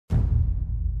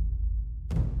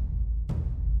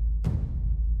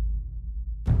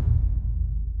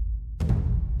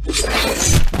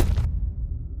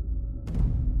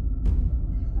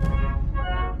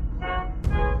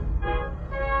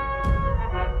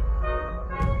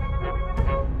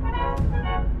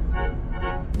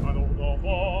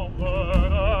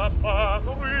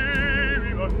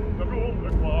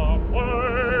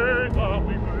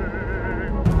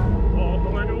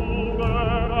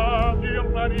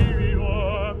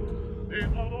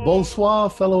Bonsoir,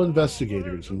 fellow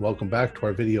investigators, and welcome back to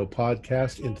our video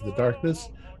podcast, Into the Darkness,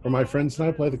 where my friends and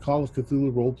I play the Call of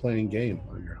Cthulhu role-playing game.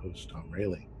 I'm your host, Tom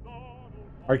Rayleigh.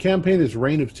 Our campaign is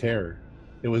Reign of Terror.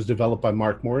 It was developed by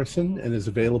Mark Morrison and is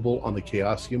available on the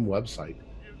Chaosium website.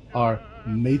 Our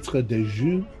maître de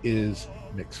jeu is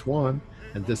Nick Swan,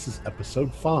 and this is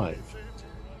episode 5.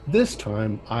 This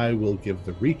time, I will give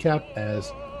the recap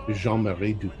as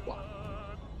Jean-Marie Dubois.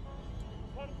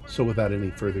 So without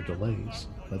any further delays,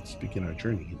 let's begin our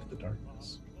journey into the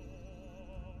darkness.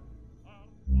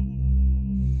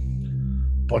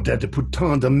 Bordel de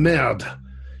putain de merde!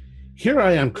 Here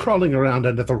I am crawling around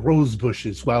under the rose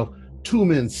bushes while two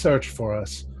men search for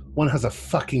us. One has a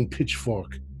fucking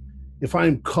pitchfork. If I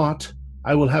am caught,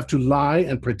 I will have to lie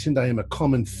and pretend I am a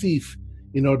common thief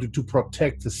in order to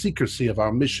protect the secrecy of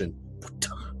our mission.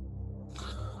 Putain.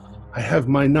 I have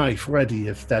my knife ready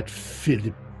if that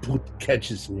Philip Put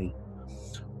catches me.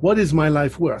 What is my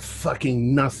life worth?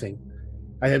 Fucking nothing.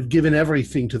 I have given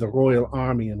everything to the Royal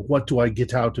Army, and what do I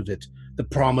get out of it? The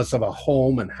promise of a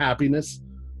home and happiness?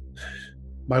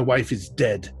 My wife is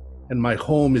dead, and my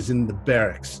home is in the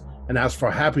barracks. And as for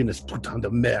happiness, putain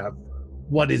de merde,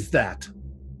 what is that?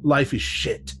 Life is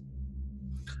shit.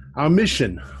 Our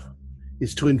mission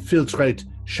is to infiltrate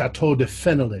Chateau de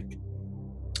Fenelic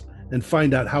and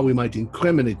find out how we might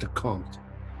incriminate the Comte.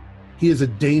 He is a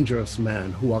dangerous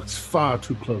man who walks far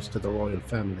too close to the royal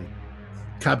family.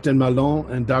 Captain Malon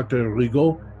and Dr.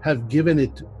 Rigaud have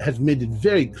made it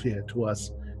very clear to us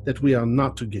that we are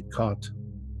not to get caught.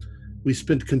 We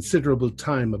spent considerable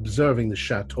time observing the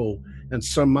chateau and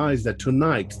surmised that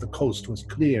tonight the coast was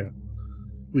clear.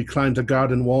 We climbed a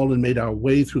garden wall and made our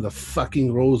way through the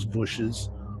fucking rose bushes,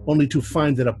 only to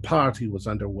find that a party was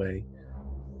underway.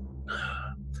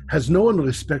 Has no one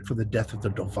respect for the death of the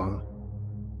Dauphin?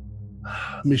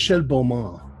 Michel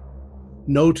Beaumont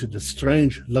noted the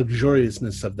strange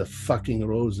luxuriousness of the fucking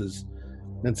roses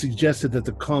and suggested that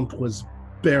the Comte was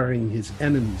burying his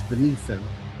enemies beneath them.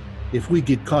 If we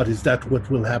get caught, is that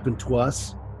what will happen to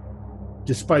us?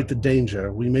 Despite the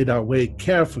danger, we made our way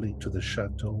carefully to the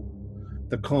chateau.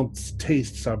 The Comte's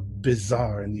tastes are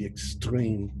bizarre in the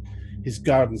extreme. His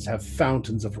gardens have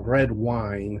fountains of red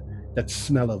wine that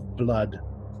smell of blood,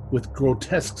 with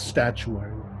grotesque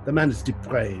statuary. The man is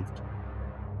depraved.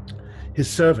 His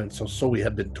servants, or so we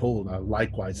have been told, are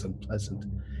likewise unpleasant,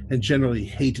 and generally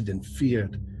hated and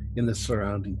feared in the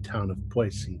surrounding town of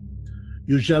Poissy.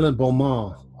 Eugène and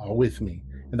Beaumont are with me,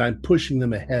 and I'm pushing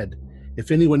them ahead. If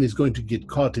anyone is going to get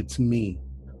caught, it's me.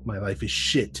 My life is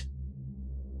shit,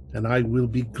 and I will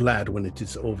be glad when it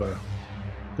is over.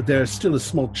 But there is still a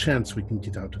small chance we can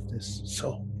get out of this.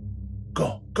 So,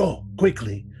 go,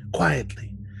 quickly,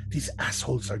 quietly. These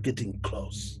assholes are getting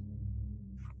close.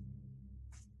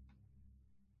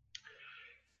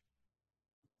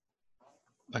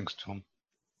 Thanks, Tom.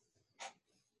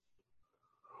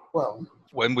 Well,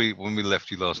 when we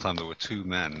left you last time, there were two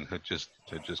men had just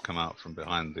come out from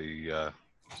behind the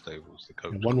stables, the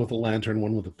coach. One with a lantern,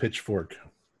 one with a pitchfork.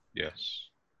 Yes.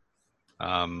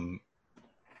 And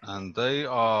they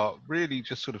are really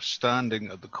just sort of standing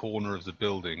at the corner of the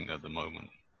building at the moment.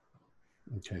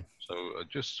 Okay. So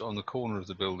just on the corner of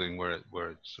the building where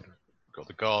it's sort of got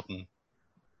the garden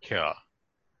here.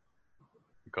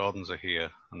 The gardens are here,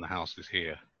 and the house is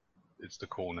here. It's the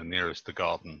corner nearest the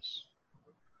gardens.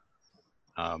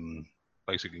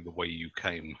 Basically the way you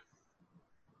came.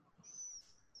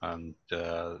 And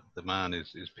the man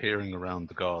is peering around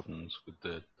the gardens with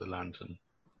the lantern,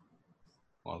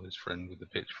 while his friend with the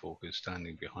pitchfork is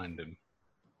standing behind him.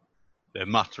 They're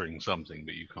muttering something,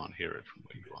 but you can't hear it from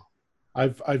where you are.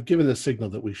 I've given the signal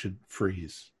that we should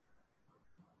freeze,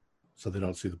 so they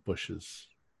don't see the bushes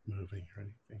moving or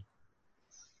anything.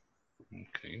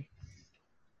 Okay.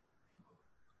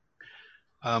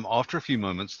 After a few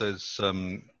moments, there's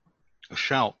a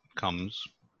shout comes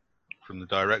from the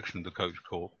direction of the coach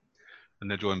corps, and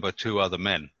they're joined by two other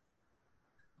men.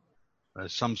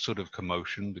 There's some sort of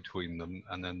commotion between them,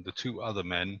 and then the two other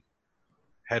men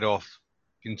head off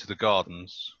into the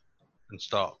gardens and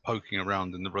start poking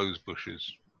around in the rose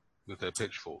bushes with their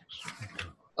pitchforks.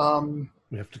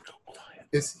 We have to go quiet.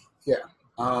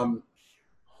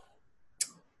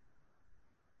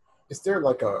 Is there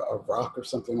like a rock or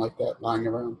something like that lying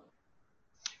around?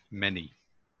 Many.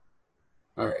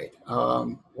 All right.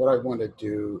 What I want to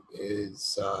do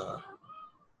is I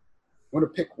want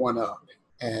to pick one up,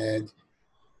 and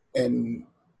in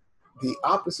the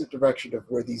opposite direction of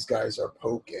where these guys are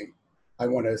poking, I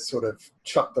want to sort of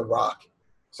chuck the rock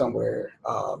somewhere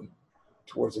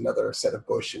towards another set of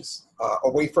bushes,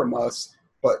 away from us,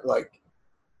 but like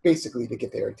basically to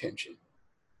get their attention,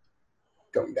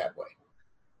 going that way.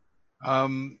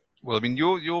 Well, I mean,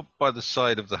 you're by the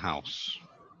side of the house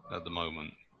at the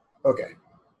moment, Okay.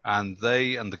 and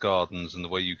they and the gardens and the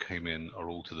way you came in are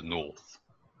all to the north.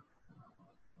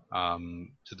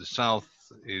 To the south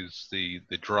is the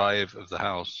drive of the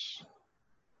house,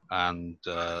 and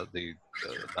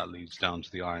that leads down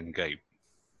to the Iron Gate.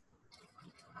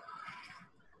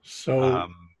 So,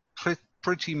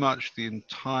 Pretty much the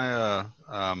entire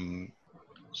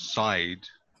side,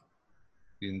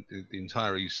 the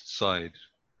entire east side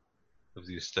of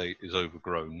the estate is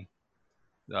overgrown.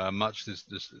 Much the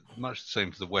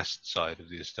same for the west side of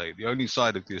the estate. The only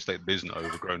side of the estate that isn't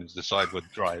overgrown is the side where the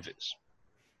drive is.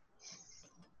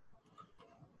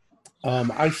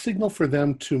 I signal for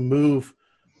them to move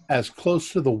as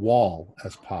close to the wall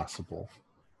as possible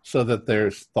so that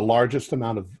there's the largest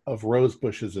amount of rose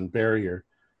bushes and barrier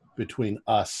between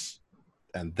us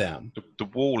and them. The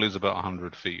wall is about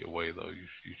 100 feet away, though.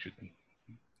 You should,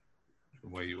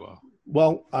 from where you are.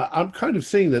 Well, I'm kind of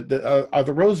seeing that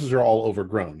the roses are all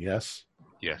overgrown, yes?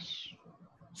 Yes.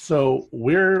 So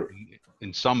we're...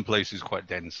 In some places quite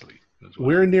densely as well.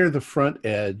 We're near the front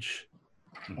edge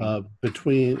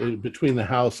between the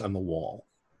house and the wall.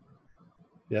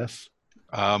 Yes?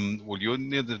 Well, you're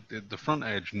near the front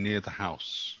edge near the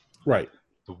house. Right.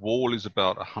 The wall is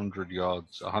about 100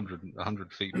 yards,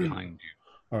 100 feet behind you.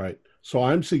 All right. So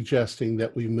I'm suggesting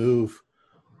that we move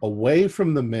away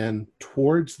from the men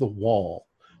towards the wall,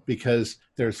 because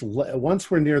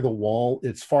once we're near the wall,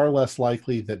 it's far less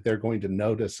likely that they're going to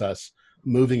notice us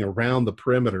moving around the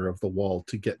perimeter of the wall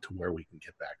to get to where we can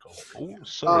get back over. Oh,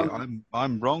 sorry,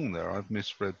 I'm wrong there. I've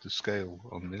misread the scale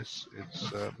on this.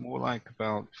 It's more like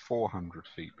about 400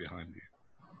 feet behind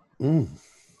you.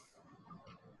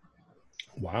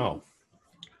 Wow.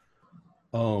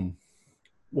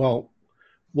 Well,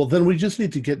 then we just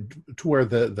need to get to where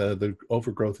the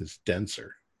overgrowth is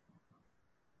denser.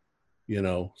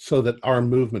 So that our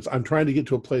movements, I'm trying to get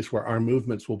to a place where our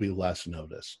movements will be less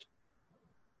noticed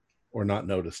or not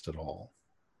noticed at all.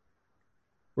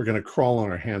 We're going to crawl on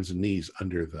our hands and knees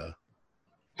under the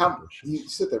bushes. You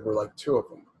said there were like two of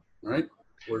them, right?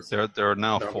 There are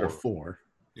now There four. are four.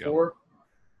 Yeah. Four?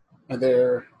 And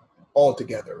they're all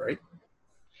together, right?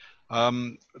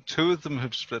 Two of them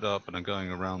have split up and are going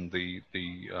around the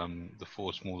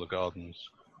four smaller gardens,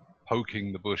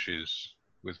 poking the bushes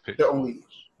with pitchforks.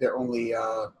 They're only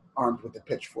armed with the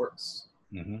pitchforks.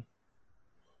 Mm-hmm.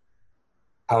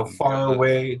 How far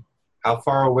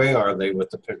away are they with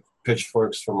the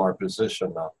pitchforks from our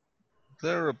position now?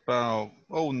 They're about,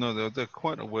 they're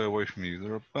quite a way away from you.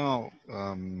 They're about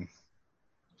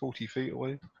 40 feet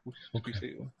away, 50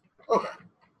 feet away. Okay.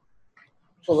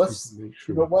 Well, let's, you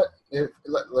know what?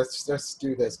 Let's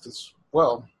do this, because,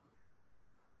 well,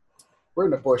 we're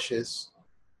in the bushes,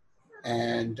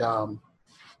 and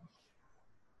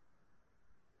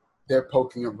they're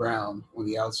poking around on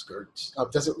the outskirts.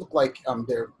 Does it look like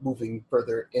they're moving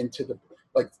further into the,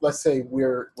 like, let's say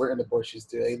we're in the bushes.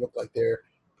 Do they look like they're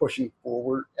pushing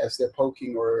forward as they're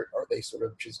poking, or are they sort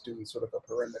of just doing sort of a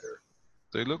perimeter?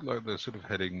 They look like they're sort of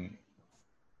heading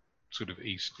sort of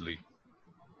easterly.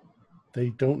 They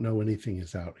don't know anything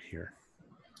is out here.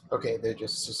 Okay, they're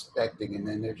just suspecting, and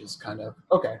then they're just kind of,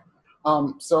 okay.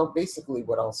 So basically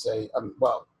what I'll say,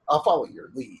 well, I'll follow your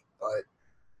lead, but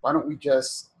why don't we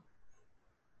just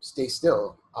stay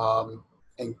still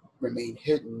and remain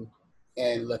hidden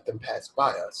and let them pass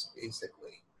by us,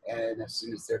 basically. And as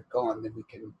soon as they're gone, then we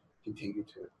can continue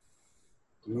to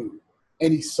move.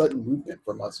 Any sudden movement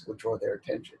from us will draw their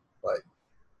attention. But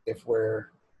if we're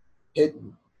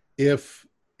hidden... If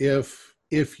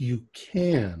you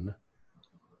can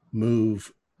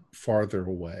move farther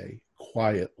away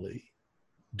quietly,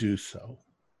 do so.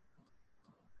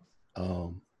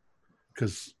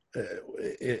 Because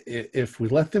if we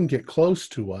let them get close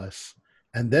to us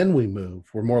and then we move,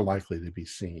 we're more likely to be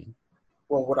seen.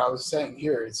 Well, what I was saying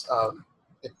here is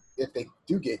if they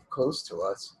do get close to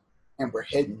us and we're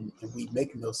hidden and we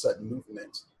make no sudden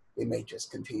movements, they may just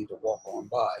continue to walk on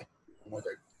by.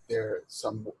 Whether they're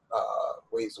some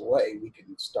ways away, we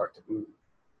can start to move.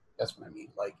 That's what I mean.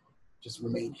 Like, just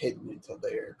remain hidden until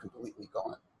they're completely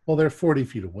gone. Well, they're 40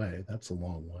 feet away. That's a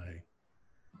long way.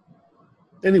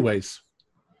 Anyways,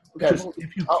 okay, just,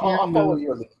 if you can follow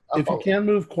your lead. If you can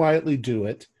move quietly, do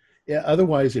it. Yeah.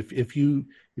 Otherwise, if you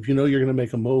know you're going to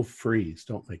make a move, freeze.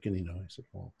 Don't make any noise at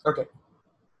all. Okay,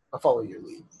 I'll follow your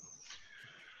lead.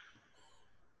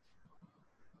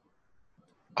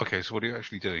 Okay, so what are you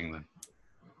actually doing then?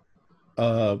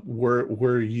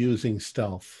 We're using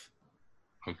stealth.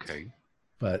 Okay.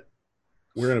 But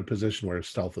we're in a position where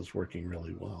stealth is working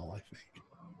really well, I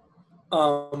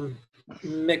think.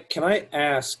 Mick, can I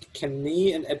ask, can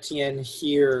me and Etienne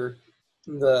hear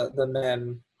the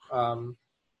men, the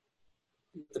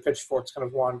pitchforks kind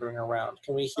of wandering around?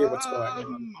 Can we hear what's going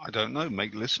on? I don't know.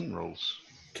 Make listen rolls.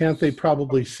 Can't they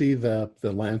probably see the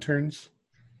lanterns?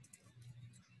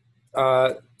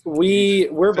 We're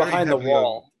Very behind the heavily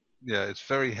wall. Yeah, it's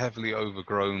very heavily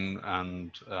overgrown,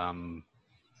 and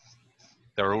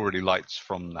there are already lights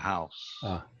from the house.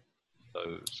 Ah.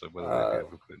 So whether they'd be able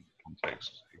to put it in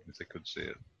context, even if they could see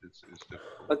it, is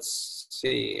difficult. Let's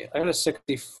see. I got a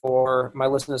 64. My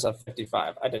listen is a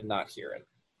 55. I did not hear it.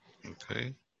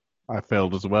 Okay. I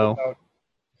failed as well.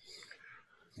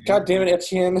 God damn it,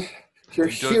 Etienne. Your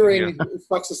hearing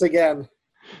fucks us again.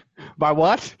 By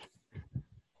what?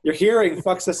 Your hearing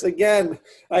fucks us again.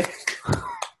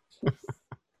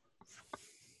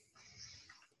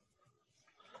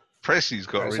 Pressy's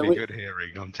got really good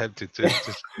hearing. I'm tempted to make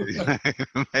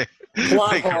a He's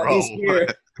here.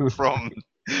 roll from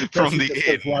the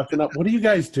inn. Walking up. What are you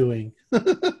guys doing?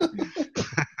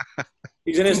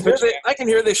 He's in his I can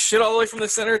hear this shit all the way from the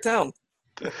center of town.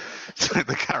 It's like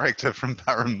the character from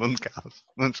Baron Munchausen.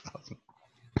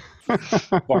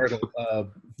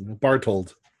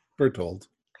 Bertold.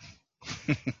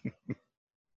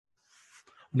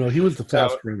 No, he was the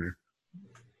fast runner.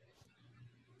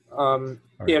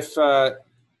 If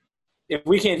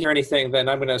we can't hear anything, then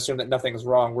I'm going to assume that nothing's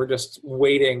wrong. We're just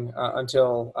waiting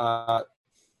until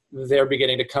they're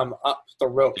beginning to come up the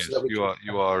ropes. Yes,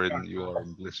 you are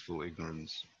in blissful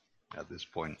ignorance at this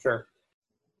point. Sure.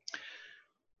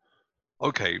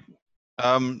 Okay.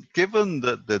 Given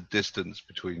that the distance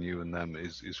between you and them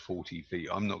is 40 feet,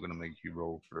 I'm not going to make you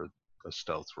roll for a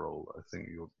stealth roll. I think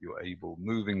you're able,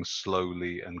 moving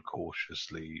slowly and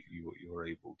cautiously, you're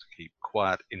able to keep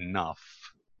quiet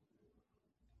enough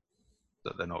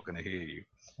that they're not going to hear you.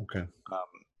 Okay.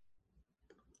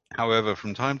 However,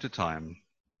 from time to time,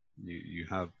 you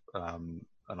have an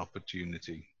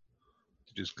opportunity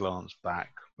to just glance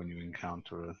back when you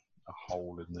encounter a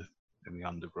hole in the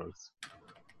undergrowth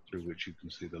through which you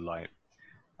can see the light.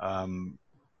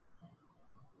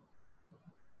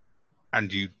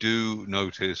 And you do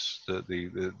notice that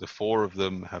the four of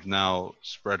them have now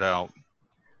spread out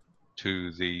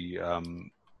to the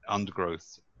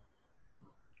undergrowth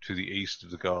to the east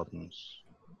of the gardens,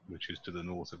 which is to the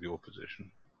north of your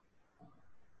position.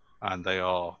 And they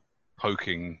are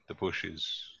poking the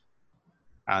bushes.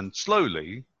 And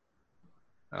slowly,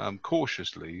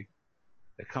 cautiously,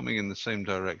 they're coming in the same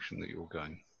direction that you're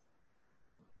going.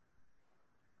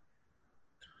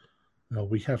 No,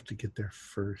 we have to get there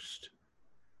first.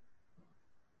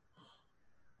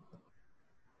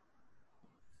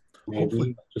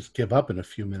 Hopefully they'll just give up in a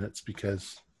few minutes,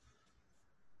 because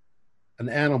an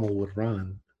animal would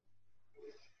run.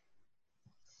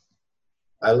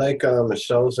 I like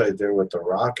Michelle's idea with the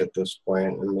rock at this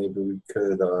point, and maybe we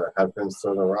could have him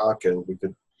throw the rock, and we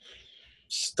could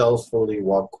stealthily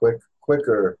walk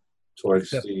quicker towards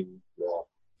the wall.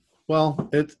 Well,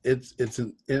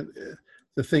 the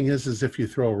thing is if you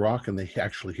throw a rock and they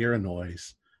actually hear a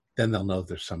noise, then they'll know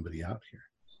there's somebody out here.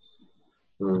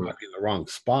 It might be in the wrong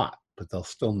spot, but they'll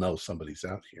still know somebody's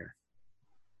out here.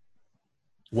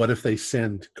 What if they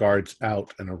send guards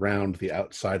out and around the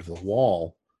outside of the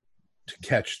wall to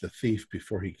catch the thief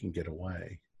before he can get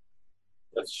away?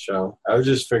 That's true. I was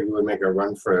just figuring we'd make a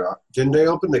run for it. Didn't they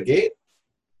open the gate?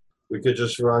 We could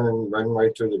just run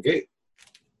right through the gate.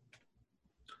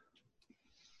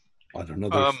 I don't know.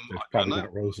 There's probably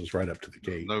not roses right up to the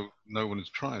gate. No one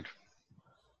has tried.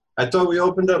 I thought we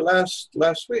opened it last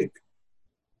week.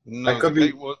 No,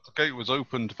 the gate was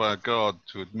opened by a guard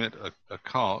to admit a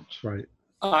cart. Right.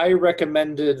 I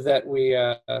recommended that we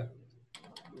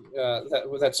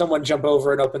that someone jump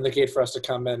over and open the gate for us to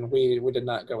come in. We did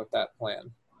not go with that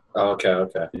plan. Oh, okay.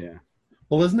 Yeah.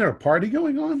 Well, isn't there a party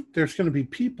going on? There's going to be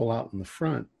people out in the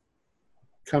front,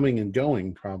 coming and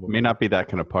going, probably. May not be that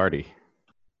kind of party.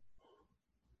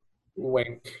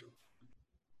 Wink.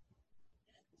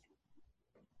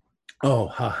 Oh,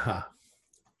 haha.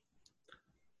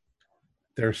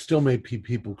 There still may be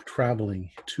people traveling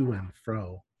to and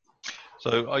fro.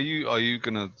 So are you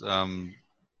going to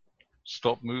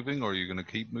stop moving, or are you going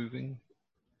to keep moving?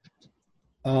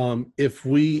 If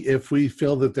we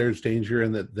feel that there's danger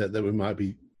and that we might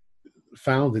be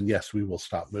found, then yes, we will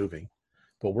stop moving.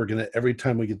 But we're gonna, every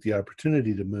time we get the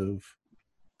opportunity to move.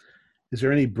 Is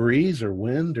there any breeze or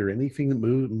wind or anything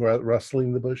that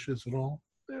rustling the bushes at all?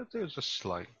 There's a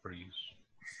slight breeze.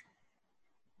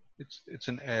 It's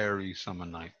an airy summer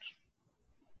night.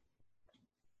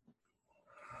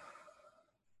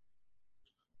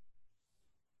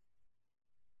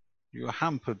 you're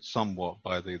hampered somewhat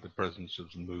by the presence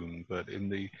of the moon, but in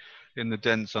the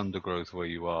dense undergrowth where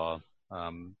you are,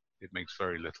 it makes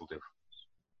very little difference.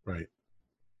 Right.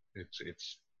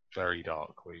 It's very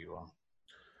dark where you are.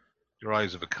 Your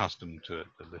eyes have accustomed to it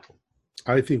a little.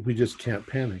 I think we just can't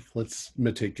panic. Let's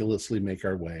meticulously make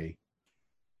our way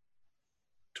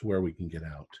to where we can get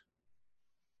out.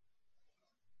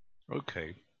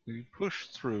 Okay, you push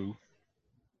through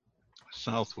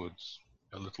southwards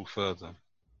a little further.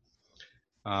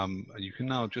 You can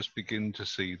now just begin to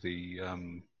see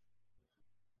the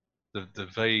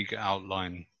vague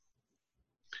outline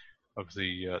of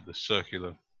the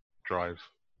circular drive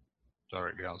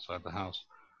directly outside the house.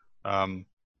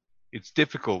 It's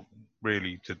difficult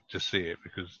really to see it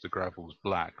because the gravel's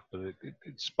black, but it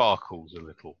sparkles a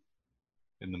little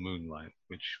in the moonlight,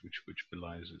 which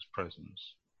belies its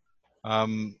presence.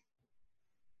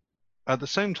 At the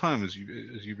same time as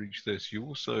you reach this, you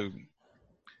also,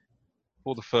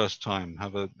 for the first time,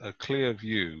 have a clear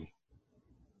view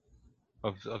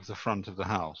of the front of the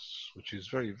house, which is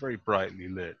very, very brightly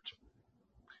lit.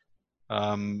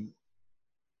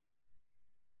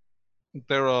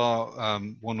 There are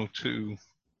one or two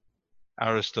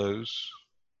aristos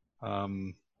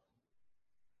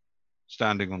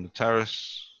standing on the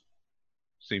terrace,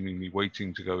 seemingly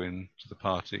waiting to go in to the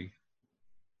party,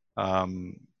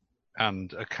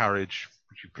 and a carriage,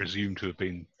 which you presume to have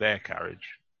been their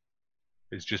carriage,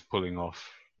 is just pulling off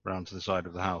round to the side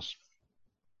of the house.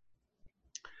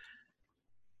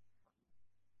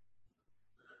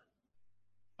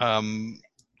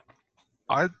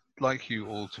 I'd like you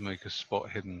all to make a spot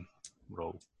hidden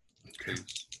roll,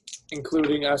 please.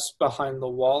 Including us behind the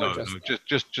wall? No, or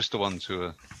just the ones who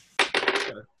are.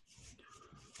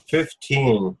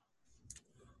 15.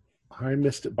 I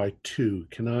missed it by 2.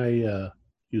 Can I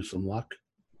use some luck?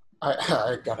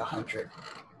 I got 100,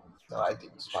 so I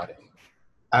didn't spot it.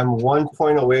 I'm 1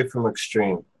 point away from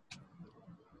extreme.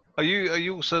 Are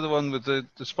you also the one with the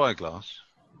spyglass?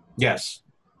 Yes. Yes.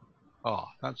 Ah,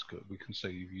 that's good. We can say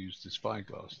you've used the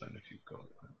spyglass then if you've got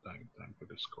don't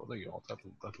put a score. There you are.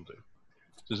 That'll do.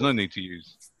 There's no need to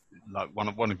use, like one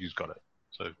of you's got it,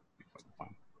 so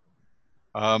fine.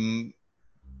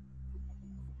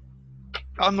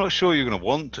 I'm not sure you're going to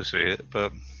want to see it,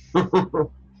 but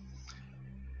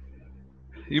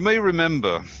you may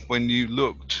remember when you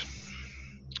looked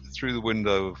through the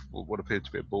window of what appeared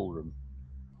to be a ballroom.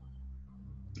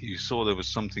 You saw there was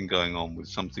something going on with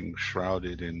something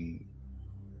shrouded in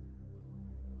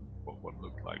what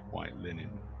looked like white linen,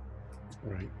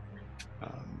 Right.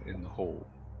 in the hall.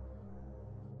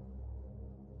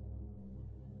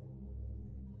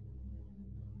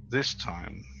 This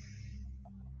time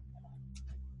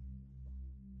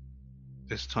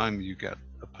you get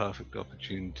a perfect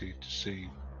opportunity to see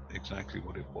exactly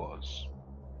what it was.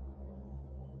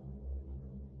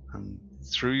 And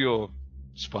through your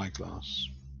spyglass,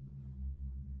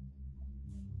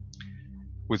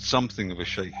 with something of a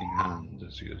shaking hand,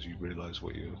 as you realise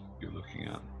what you're looking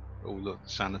at. Oh look, the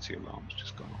sanity alarm's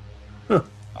just gone off.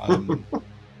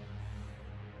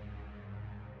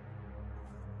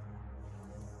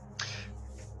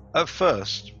 At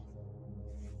first,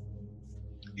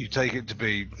 you take it to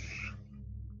be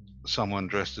someone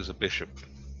dressed as a bishop.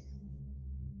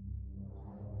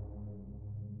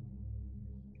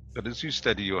 But as you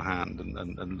steady your hand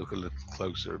and look a little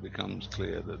closer, it becomes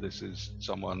clear that this is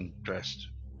someone dressed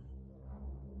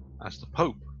as the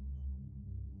Pope.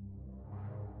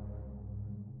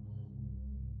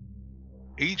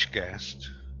 Each guest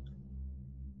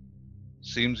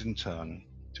seems in turn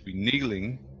to be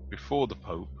kneeling before the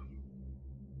Pope,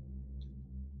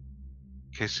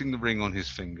 kissing the ring on his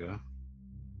finger,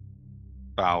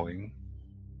 bowing,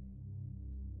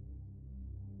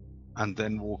 and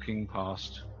then walking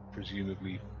past,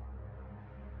 presumably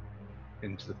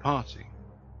into the party.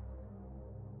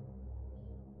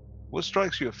 What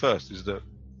strikes you at first is that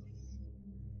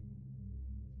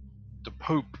the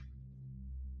Pope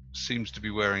seems to be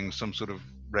wearing some sort of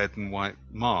red and white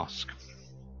mask.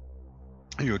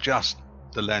 You adjust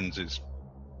the lenses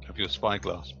of your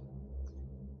spyglass,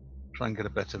 try and get a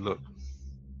better look.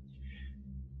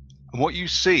 And what you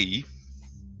see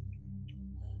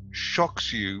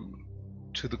shocks you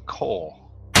to the core.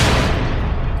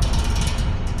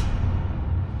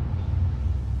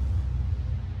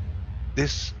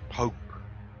 This Pope,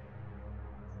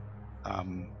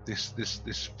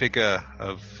 this figure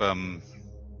of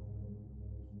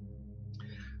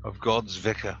God's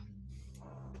vicar,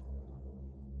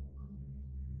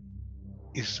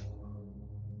 is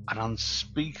an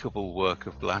unspeakable work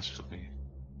of blasphemy.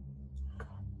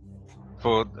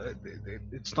 For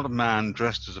it's not a man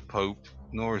dressed as a pope,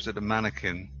 nor is it a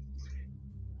mannequin.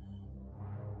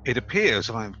 It appears,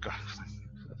 for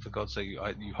God's sake,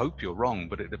 you hope you're wrong,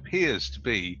 but it appears to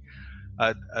be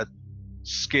a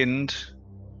skinned,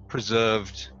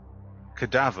 preserved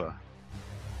cadaver.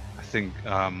 I think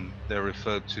they're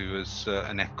referred to as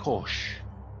an écorche.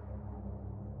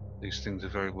 These things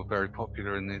were very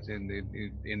popular in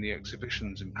the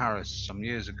exhibitions in Paris some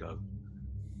years ago.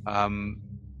 But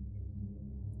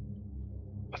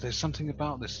there's something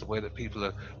about this, the way that people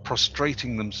are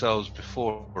prostrating themselves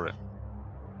before it,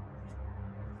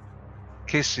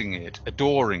 kissing it,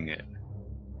 adoring it.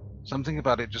 Something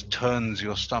about it just turns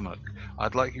your stomach.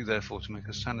 I'd like you, therefore, to make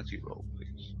a sanity roll, please.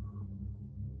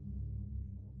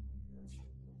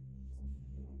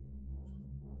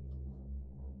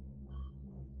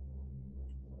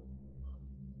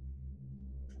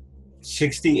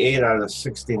 $68 out of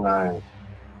 69.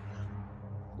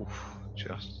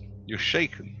 Just, you're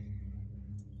shaken.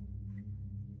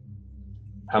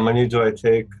 How many do I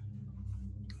take?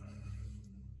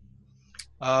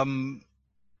 1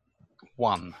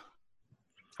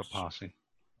 for passing.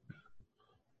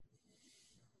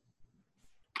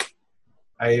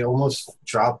 I almost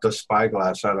dropped the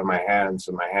spyglass out of my hands,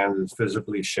 and my hand is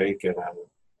visibly shaken. And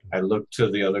I look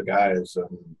to the other guys,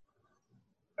 and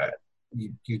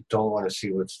you don't want to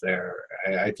see what's there.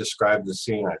 I describe the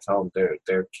scene. I tell them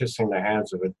they're kissing the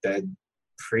hands of a dead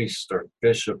priest or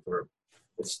bishop,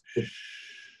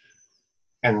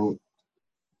 and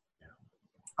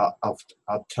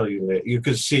I'll tell you that you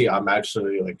can see I'm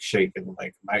actually like shaking,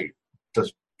 like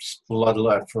there's blood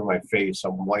left from my face.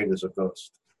 I'm white as a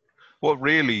ghost. What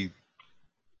really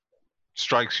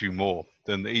strikes you more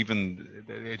than even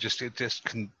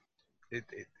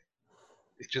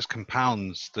it just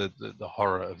compounds the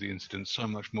horror of the incident so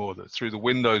much more that through the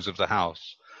windows of the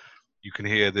house you can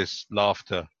hear this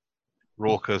laughter,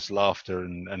 raucous laughter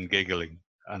and giggling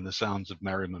and the sounds of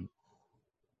merriment.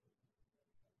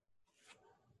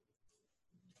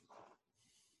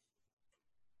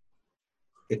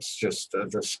 It's just a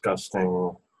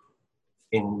disgusting,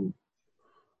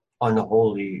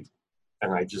 unholy,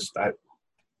 and I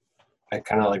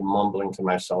kind of like mumbling to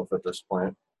myself at this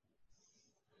point.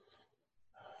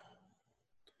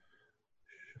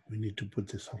 We need to put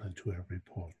this all into a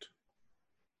report.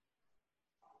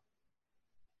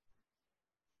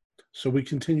 So we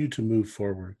continue to move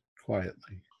forward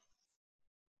quietly.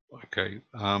 Okay.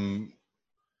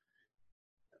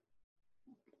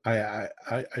 I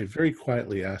very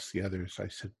quietly asked the others, I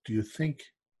said, do you think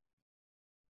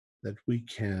that we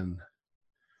can,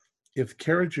 if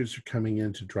carriages are coming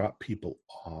in to drop people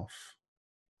off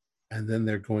and then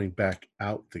they're going back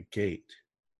out the gate,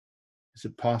 is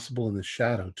it possible in the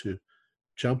shadow to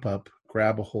jump up,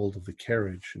 grab a hold of the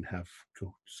carriage and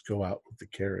just go out with the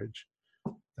carriage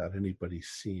without anybody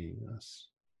seeing us?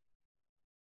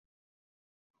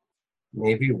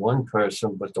 Maybe one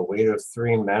person, but the weight of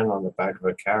 3 men on the back of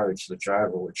a carriage, the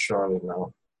driver would surely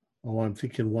know. Oh, I'm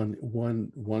thinking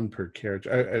one per carriage.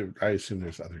 I assume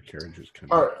there's other carriages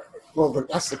coming. All right. Well,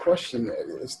 that's the question.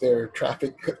 Is there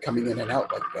traffic coming in and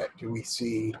out like that? Do we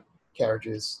see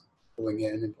carriages pulling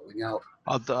in and pulling out?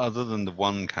 Other than the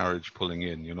one carriage pulling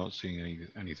in, you're not seeing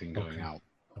anything going out.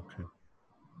 Okay.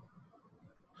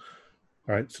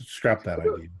 All right, so scrap that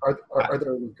idea. Are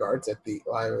there any guards at the?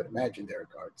 Well, I would imagine there are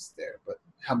guards there, but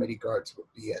how many guards would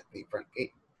be at the front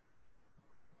gate?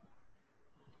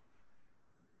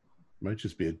 Might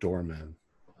just be a doorman.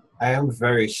 I am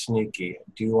very sneaky.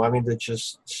 Do you want me to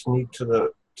just sneak to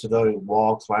the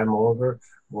wall, climb over,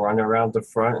 run around the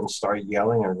front, and start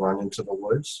yelling and run into the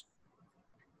woods?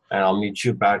 And I'll meet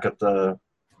you back at the.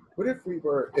 What if we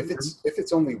were? If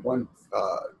it's only one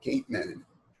gateman?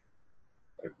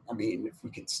 I mean, if we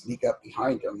could sneak up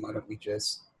behind him, why don't we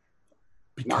just?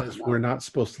 Because we're not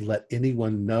supposed to let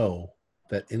anyone know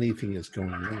that anything is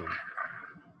going on.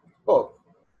 Well,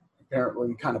 apparently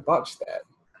we kind of botched that.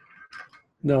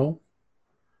 No,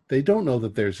 they don't know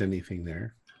that there's anything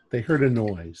there. They heard a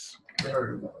noise.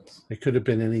 It could have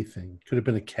been anything. Could have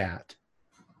been a cat.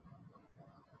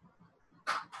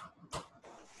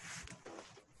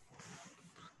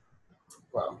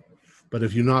 Wow. But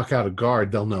if you knock out a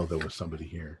guard, they'll know there was somebody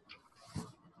here.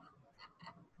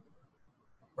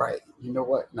 Right. You know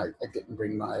what? I didn't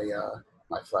bring my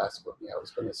my flask with me. I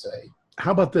was going to say.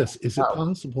 How about this? Is it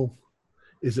possible?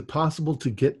 Is it possible to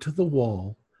get to the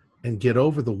wall and get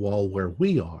over the wall where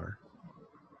we are,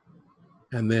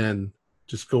 and then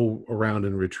just go around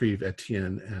and retrieve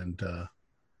Etienne and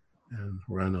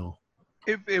Renaud?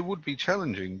 It would be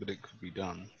challenging, but it could be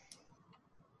done.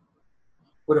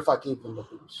 What if I gave them a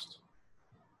boost?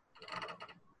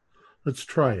 Let's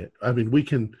try it. I mean, we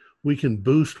can We can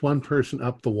boost one person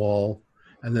up the wall,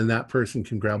 and then that person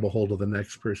can grab a hold of the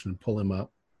next person and pull him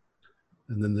up.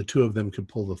 And then the two of them can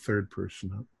pull the third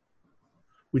person up.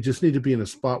 We just need to be in a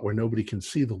spot where nobody can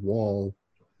see the wall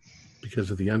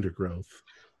because of the undergrowth.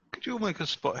 Could you all make a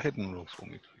spot hidden roll for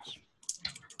me, please?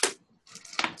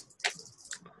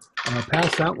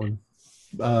 Pass that one.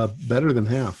 Better than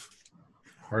half.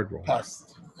 Hard roll. I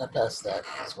passed that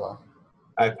as well.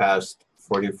 I passed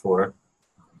 44.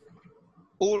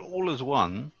 All as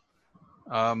one.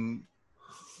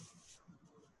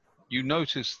 You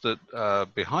notice that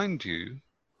behind you,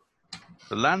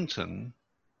 the lantern,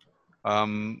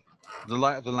 the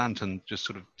light of the lantern just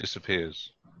sort of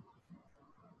disappears.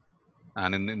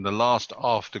 And in the last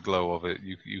afterglow of it,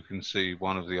 you can see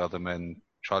one of the other men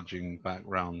trudging back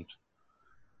round,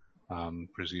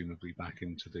 presumably back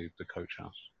into the coach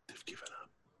house. They've given up.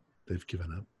 They've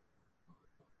given up.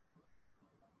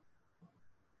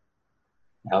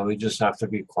 Now we just have to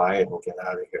be quiet and get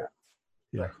out of here.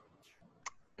 Yeah.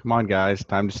 Come on, guys.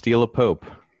 Time to steal a pope.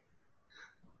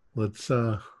 Let's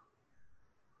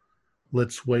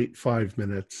wait 5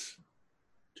 minutes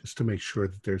just to make sure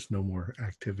that there's no more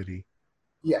activity.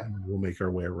 Yeah. And we'll make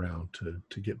our way around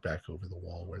to get back over the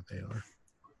wall where they are.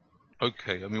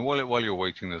 Okay. I mean, while you're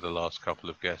waiting, the last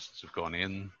couple of guests have gone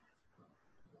in,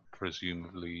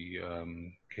 presumably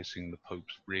kissing the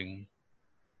Pope's ring.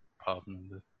 Pardon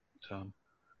the term.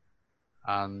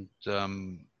 And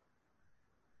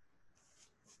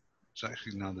so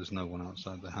actually now there's no one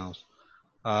outside the house.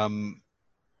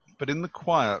 But in the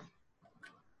quiet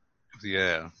of the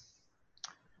air,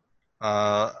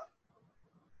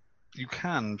 you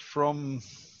can, from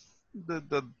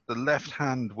the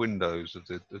left-hand windows of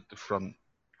the front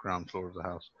ground floor of the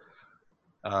house,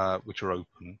 which are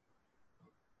open,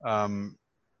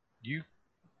 you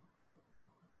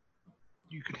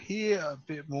can hear a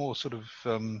bit more sort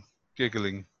of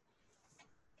giggling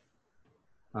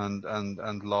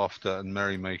and laughter and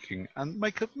merrymaking, and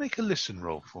make a listen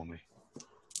roll for me.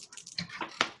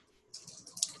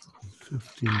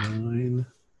 59.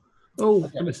 Oh,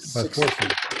 I missed it by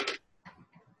 14.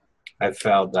 I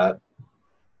failed that.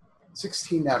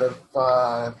 16 out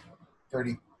of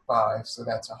 35, so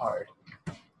that's a hard.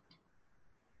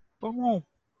 Well,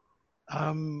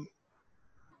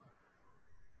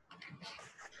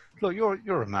 look,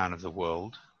 you're a man of the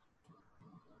world.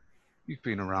 You've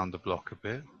been around the block a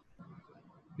bit.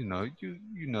 You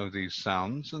know these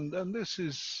sounds, and this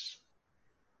is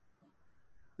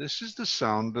the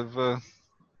sound of a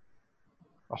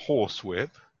horsewhip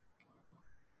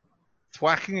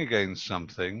thwacking against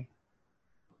something,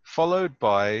 followed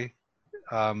by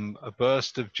a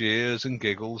burst of jeers and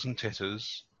giggles and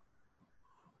titters,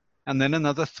 and then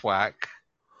another thwack,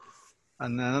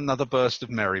 and then another burst of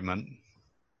merriment.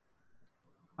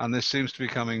 And this seems to be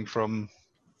coming from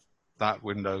that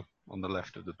window on the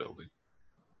left of the building.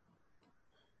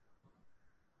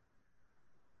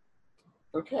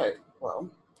 Okay, well,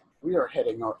 we are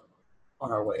heading on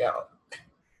our way out.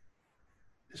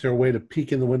 Is there a way to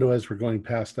peek in the window as we're going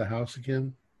past the house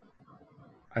again?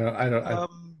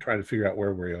 I'm trying to figure out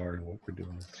where we are and what we're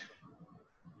doing.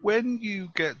 When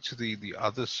you get to the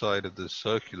other side of the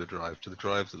circular drive, to the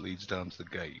drive that leads down to the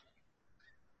gate,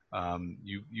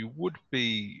 you would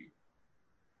be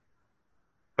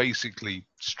basically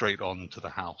straight on to the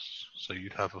house, so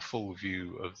you'd have a full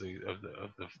view of the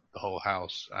whole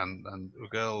house. And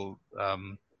Ugel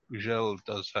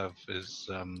does have his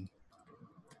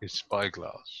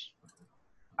spyglass.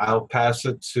 I'll pass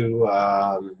it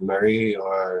to Mary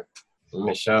or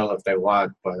Michelle if they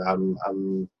want, but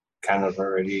I'm kind of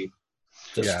already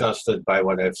disgusted by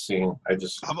what I've seen.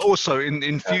 I'm also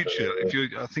in future. If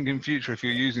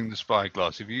you're using the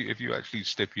spyglass, if you actually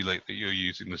stipulate that you're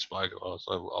using the spyglass,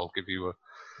 I'll give you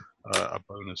a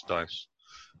bonus dice.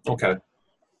 Okay.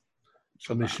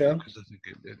 So Michelle, because I think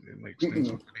it makes things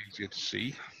a bit easier to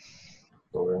see.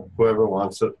 Whoever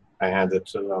wants it, I hand it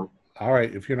to them. All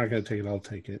right. If you're not going to take it, I'll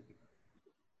take it.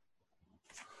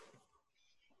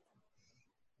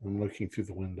 I'm looking through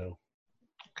the window.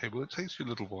 Okay, well, it takes you a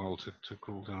little while to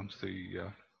crawl down to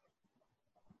the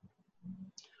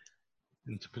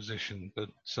into position, but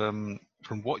from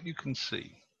what you can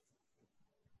see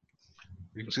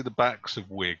the backs of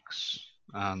wigs,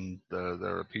 and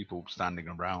there are people standing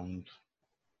around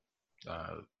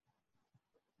a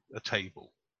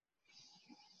table.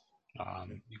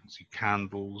 You can see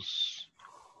candles,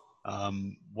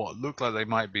 what look like they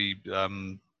might be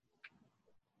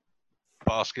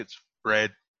baskets of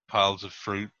bread, piles of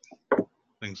fruit,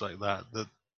 things like that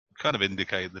kind of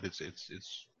indicate that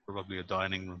it's probably a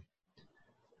dining room.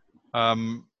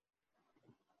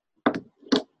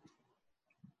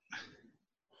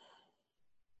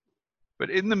 But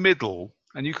in the middle,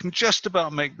 and you can just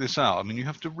about make this out. I mean, you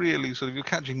have to really sort of, you're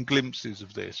catching glimpses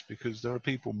of this because there are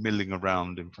people milling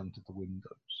around in front of the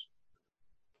windows.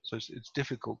 So it's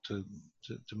difficult to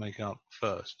make out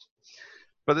first.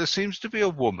 But there seems to be a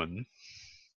woman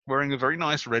wearing a very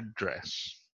nice red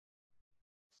dress,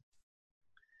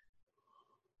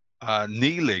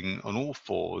 kneeling on all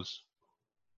fours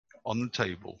on the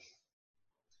table,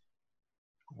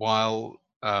 while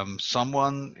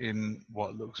someone in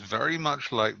what looks very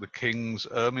much like the king's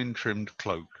ermine-trimmed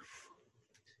cloak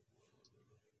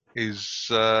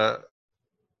is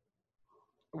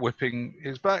whipping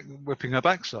her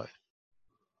backside.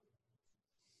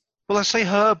 Well, I say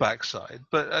her backside,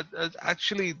 but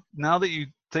actually, now that you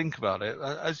think about it,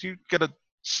 as you get a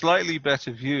slightly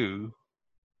better view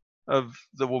of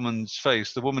the woman's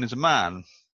face, the woman is a man,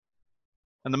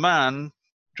 and the man,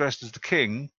 dressed as the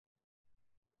king,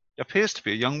 appears to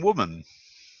be a young woman.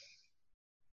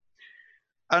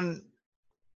 And,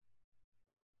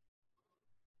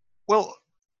 well,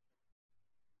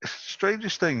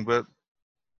 strangest thing, but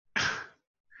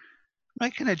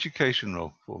make an education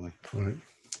roll for me. All right.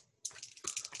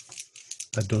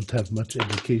 I don't have much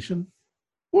education.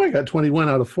 Oh, I got 21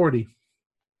 out of 40.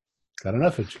 Got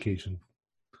enough education.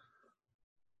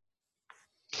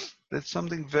 There's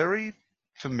something very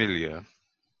familiar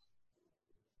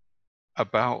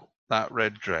about that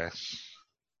red dress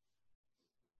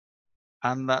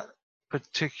and that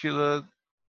particular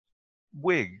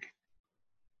wig.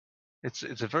 It's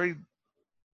a very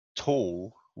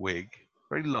tall wig,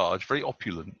 very large, very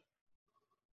opulent,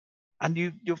 and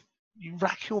you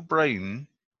rack your brain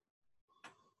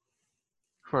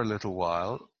for a little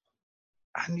while,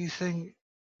 and you think,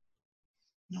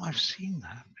 no, I've seen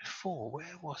that before.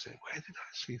 Where was it? Where did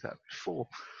I see that before?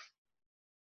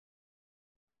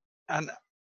 And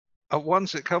at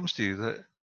once it comes to you that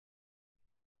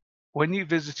when you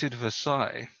visited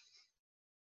Versailles,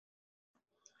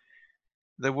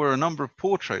 there were a number of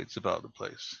portraits about the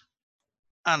place.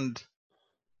 And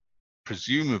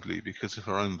presumably, because of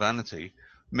her own vanity,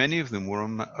 many of them were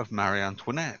of Marie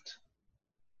Antoinette.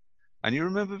 And you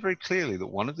remember very clearly that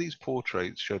one of these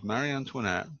portraits showed Marie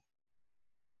Antoinette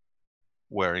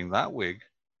wearing that wig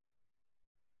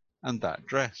and that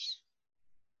dress.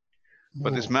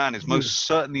 But this man is most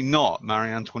certainly not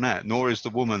Marie Antoinette, nor is the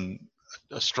woman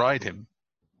astride him.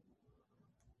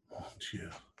 Oh,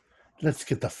 dear. Let's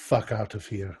get the fuck out of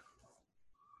here.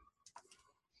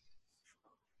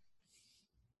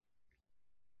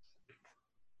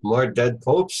 More dead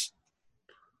popes?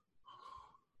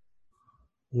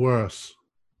 Worse.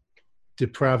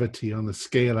 Depravity on the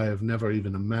scale I have never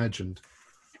even imagined.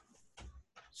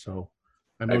 So,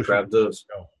 I grabbed those.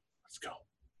 Let's go.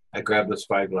 I grab the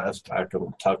spyglass back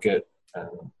and tuck it,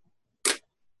 and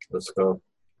let's go.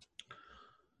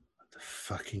 The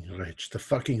fucking rich, the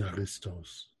fucking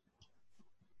aristos.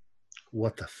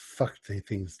 What the fuck the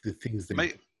things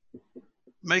they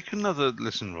Make another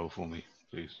listen roll for me,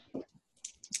 please.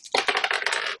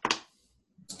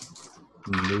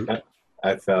 Nope.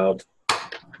 I failed.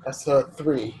 That's a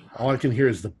 3. All I can hear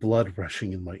is the blood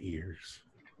rushing in my ears.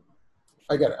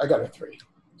 I got a 3.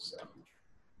 So.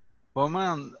 Well,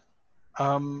 man,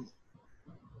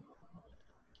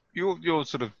 you're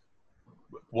sort of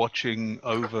watching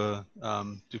over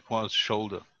Dupois'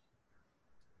 shoulder,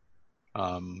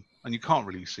 and you can't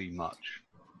really see much.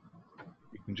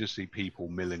 You can just see people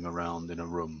milling around in a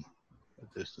room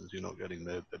at distance. You're not getting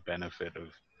the benefit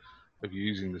of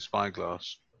using the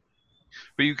spyglass,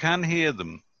 but you can hear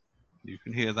them. You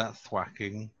can hear that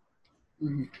thwacking,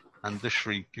 and the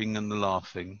shrieking and the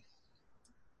laughing.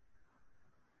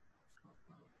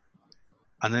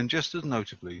 And then just as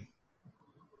notably,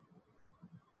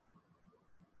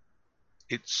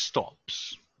 it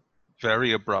stops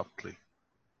very abruptly.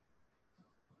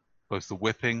 Both the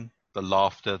whipping, the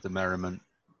laughter, the merriment,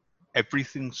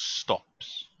 everything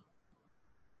stops.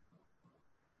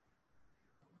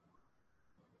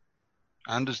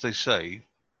 And as they say,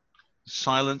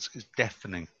 silence is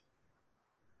deafening.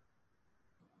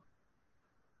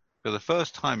 For the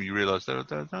first time, you realize there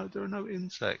are no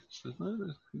insects. There's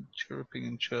no chirping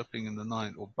and chirping in the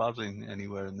night or buzzing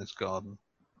anywhere in this garden.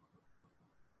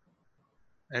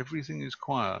 Everything is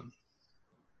quiet.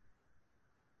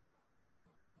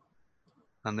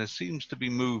 And there seems to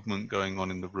be movement going on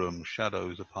in the room.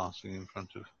 Shadows are passing in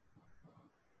front of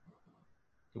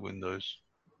the windows.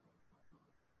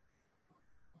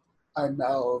 I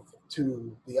mouth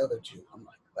to the other two. I'm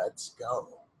like, let's go.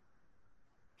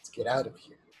 Let's get out of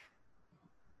here.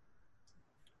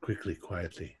 Quickly,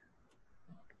 quietly.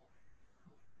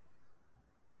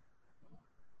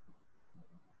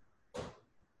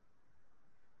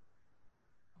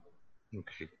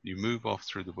 Okay, you move off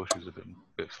through the bushes a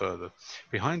bit further.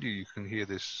 Behind you can hear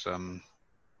this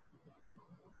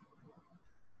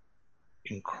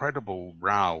incredible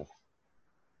row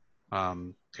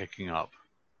kicking up.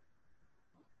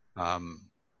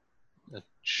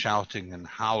 Shouting and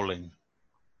howling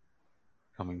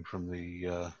coming from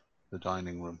the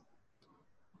dining room.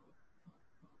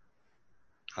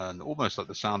 And almost like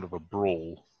the sound of a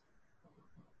brawl.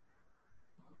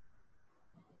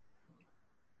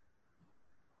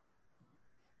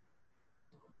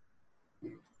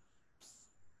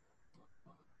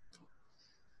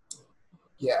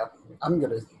 Yeah, I'm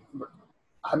gonna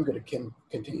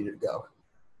continue to go.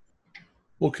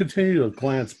 We'll continue to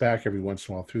glance back every once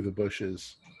in a while through the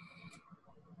bushes.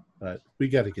 But we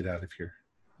got to get out of here.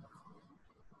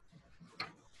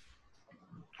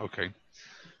 Okay.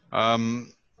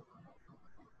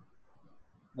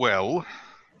 Well,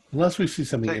 unless we see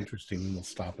something interesting, then we'll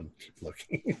stop and keep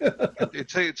looking. it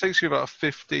takes you about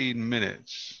 15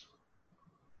 minutes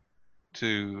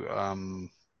to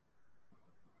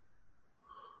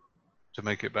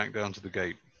make it back down to the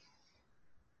gate,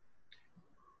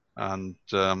 and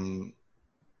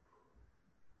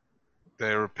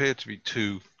there appear to be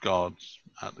 2 guards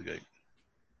at the gate.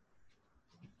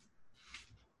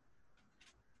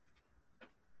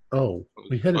 Oh,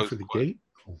 we headed for the gate?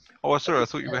 Oh, sorry, I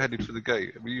thought you were headed for the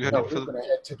gate. Were you headed we were going to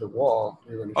head to the wall.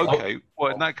 Okay,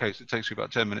 well, in that case, it takes you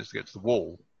about 10 minutes to get to the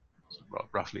wall. It's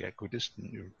roughly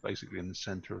equidistant. You're basically in the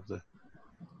center of the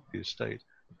estate.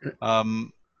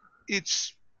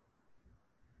 It's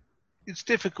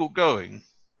difficult going.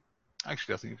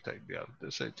 Actually, I think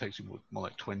let's say it takes you more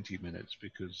like 20 minutes,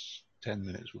 because 10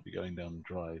 minutes would be going down the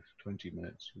drive, 20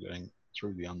 minutes going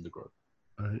through the undergrowth.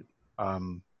 Right.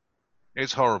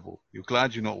 It's horrible. You're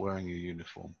glad you're not wearing a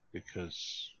uniform,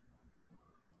 because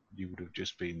you would have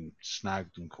just been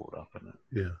snagged and caught up in it.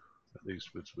 Yeah. At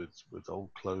least with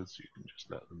old clothes, you can just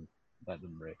let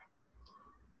them rip.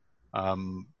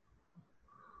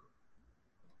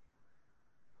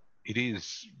 It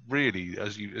is really,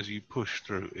 as you push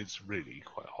through, it's really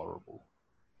quite horrible.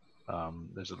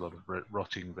 There's a lot of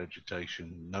rotting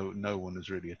vegetation. No one has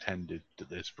really attended to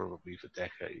this probably for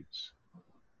decades,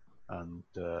 and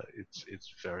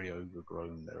it's very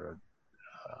overgrown. There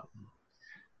are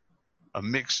a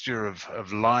mixture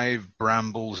of live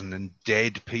brambles and then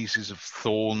dead pieces of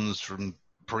thorns from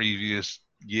previous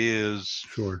years.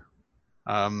 Sure.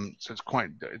 So it's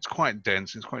quite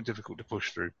dense. It's quite difficult to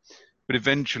push through, but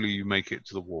eventually you make it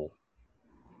to the wall.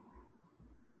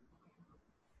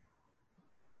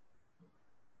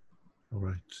 All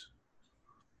right.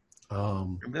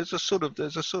 And there's a sort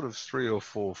of 3 or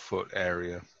 4 foot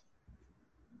area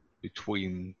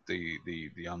between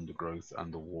the undergrowth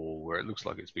and the wall, where it looks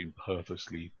like it's been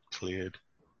purposely cleared,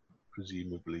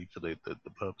 presumably for the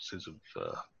purposes of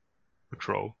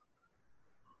patrol.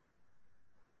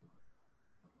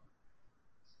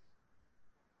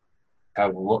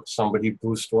 Have somebody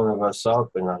boost one of us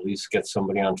up and at least get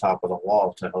somebody on top of the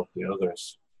wall to help the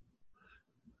others.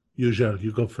 Yujel,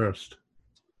 you go first.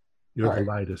 You're All the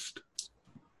right. lightest.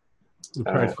 We'll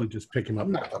practically just pick him up.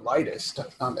 I'm not the lightest.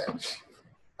 No,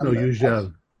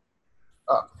 Yujel.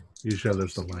 Oh. Yujel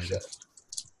is the lightest.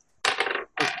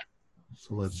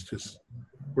 So let's just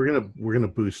we're gonna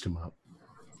boost him up.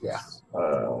 Yeah.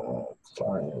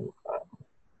 Fine.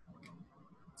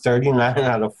 39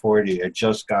 out of 40. I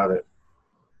just got it.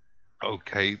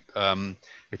 Okay,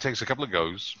 it takes a couple of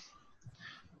goes,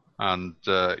 and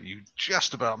you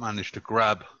just about manage to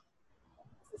grab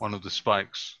one of the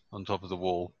spikes on top of the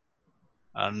wall,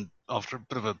 and after a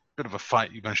bit of a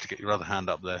fight, you manage to get your other hand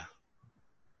up there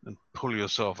and pull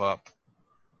yourself up.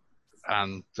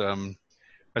 And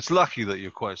it's lucky that you're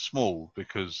quite small,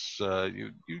 because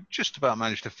you just about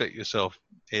managed to fit yourself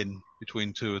in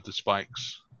between 2 of the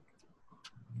spikes,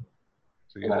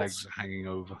 so your legs are hanging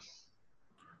over.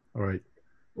 All right.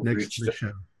 Next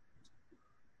mission.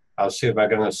 I'll see if I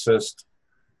can assist.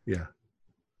 Yeah.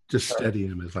 Just steady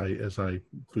him as I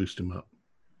boost him up.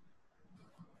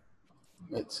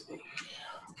 Let's see.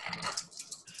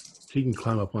 He can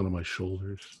climb up onto my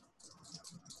shoulders.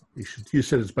 You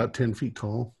said it's about 10 feet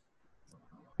tall?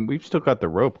 We've still got the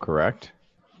rope, correct?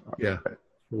 Yeah.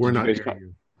 We're not near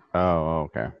you. Oh,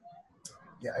 okay.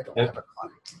 Yeah, I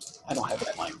don't have a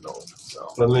climb rope,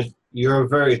 so. But you're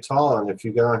very tall, and if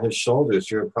you get on his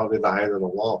shoulders, you're probably the height of the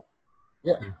wall.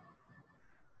 Yeah.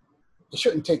 It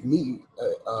shouldn't take me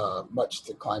much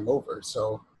to climb over,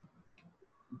 so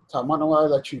Tom, why don't I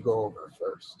let you go over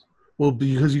first? Well,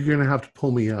 because you're gonna have to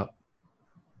pull me up.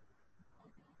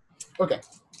 Okay.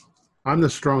 I'm the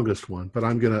strongest one, but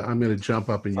I'm gonna jump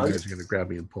up, and you guys are gonna grab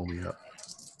me and pull me up.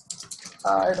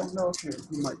 I don't know if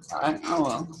you might. I don't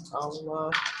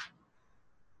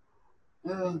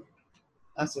know.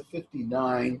 That's a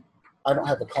 59. I don't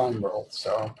have a climb roll,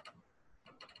 so.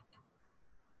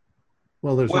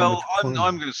 Well, there's not Well, much I'm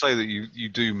climb. going to say that you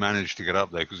do manage to get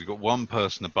up there because you've got one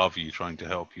person above you trying to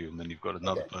help you, and then you've got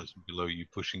another Okay. person below you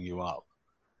pushing you up.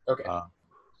 Okay.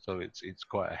 So it's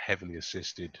quite a heavily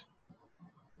assisted.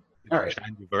 All right.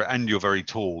 And you're very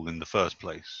tall in the first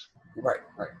place. Right.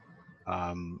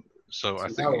 So I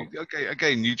So think now-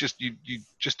 again you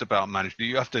just about managed.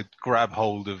 You have to grab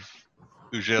hold of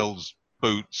Ujel's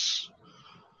boots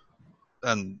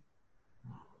and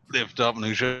lift up, and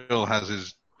Ujel has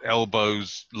his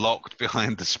elbows locked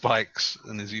behind the spikes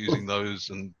and is using those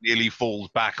and nearly falls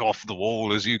back off the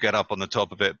wall as you get up on the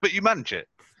top of it. But you manage it.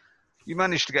 You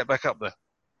manage to get back up there.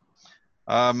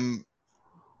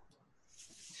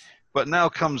 But now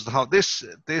comes this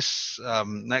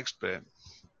next bit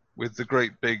with the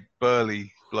great big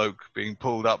burly bloke being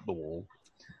pulled up the wall.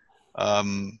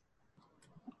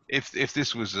 If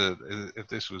this was a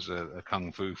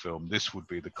kung fu film, this would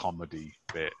be the comedy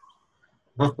bit.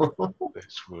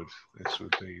 This would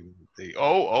be the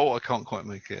I can't quite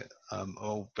make it.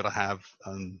 But I have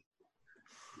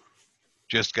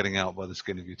just getting out by the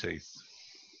skin of your teeth.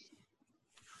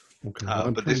 Okay.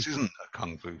 Well, But this isn't a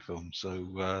kung fu film,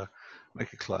 so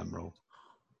make a climb roll.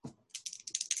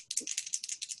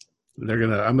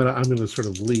 I'm gonna sort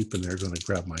of leap, and they're gonna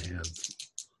grab my hands.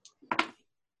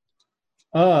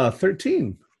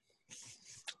 13.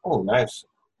 Oh, nice.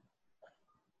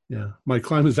 Yeah, my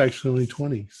climb is actually only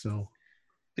 20. So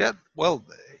Yeah, well,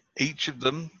 each of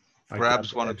them I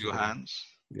grabs grabbed one the of edge your them. hands.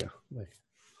 Yeah.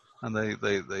 And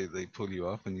they pull you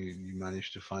up, and you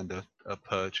manage to find a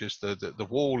purchase. The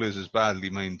wall is as badly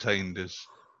maintained as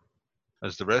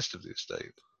the rest of the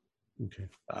estate. Okay.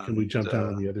 Can we jump down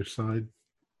on the other side?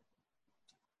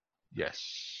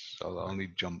 Yes, I'll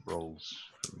need jump rolls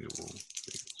from your wall.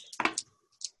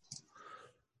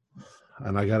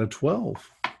 And I got a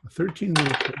 12. A 13 and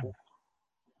a 12.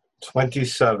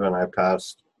 27, I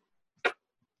passed.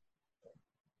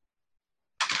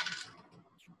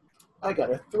 I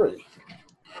got a 3.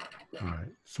 All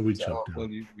right. So we jump down. Well,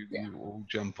 you all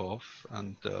jump off,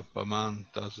 and Baman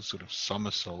does a sort of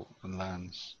somersault and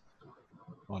lands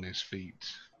on his feet.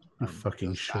 You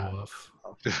fucking show off.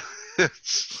 A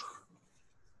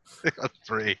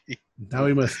 3. Now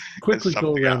we must quickly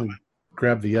go around and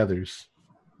grab the others.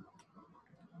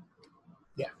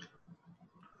 Yeah.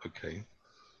 Okay.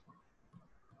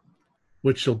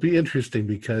 Which will be interesting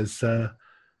because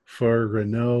for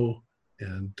Renault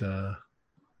and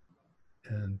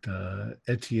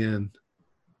Etienne,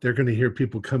 they're going to hear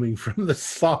people coming from the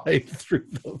side through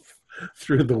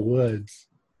the woods.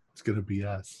 It's going to be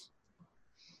us.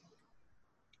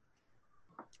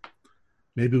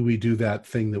 Maybe we do that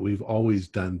thing that we've always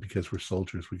done because we're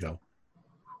soldiers. We go.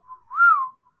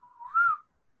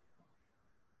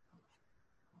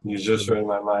 You just read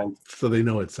my mind. So they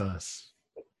know it's us.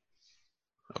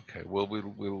 Okay. Well,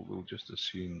 we'll just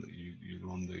assume that you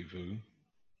rendezvous.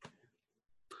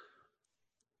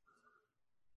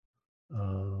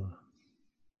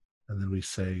 And then we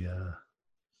say,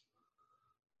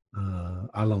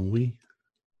 allons-y.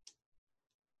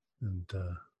 And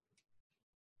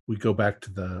we go back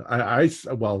to the,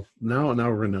 now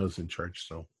Renault's in charge,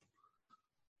 so.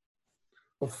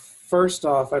 Well, first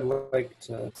off, I'd like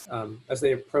to, as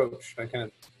they approach, I kind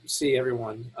of see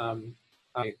everyone.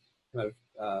 I kind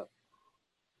of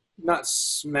not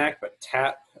smack, but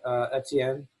tap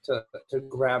Etienne to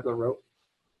grab the rope.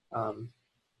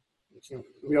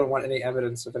 We don't want any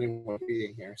evidence of anyone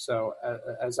being here. So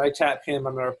as I tap him,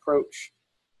 I'm going to approach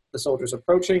the soldiers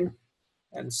approaching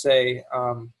and say,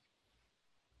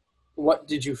 what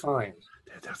did you find?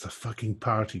 There's a fucking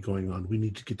party going on. We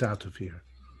need to get out of here.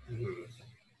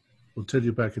 We'll tell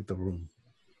you back at the room.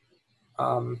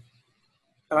 And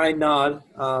I nod,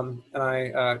 and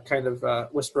I kind of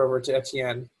whisper over to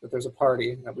Etienne that there's a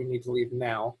party, that we need to leave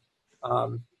now.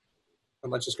 And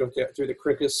let's just go through the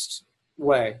quickest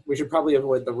way. We should probably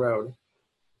avoid the road.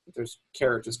 There's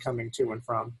carriages coming to and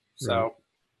from. So Right.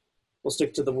 We'll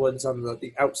stick to the woods on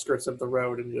the outskirts of the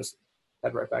road and just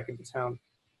head right back into town.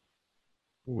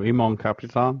 Oui, mon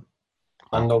capitaine.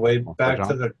 On the way back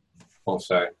to the,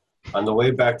 on the way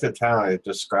back to town, I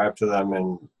described to them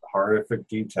in horrific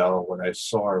detail what I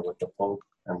saw with the cloak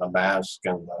and the mask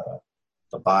and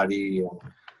the body,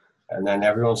 and then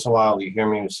every once in a while you hear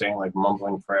me saying like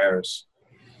mumbling prayers.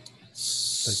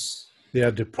 They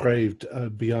are depraved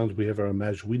beyond we ever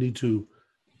imagined. We need to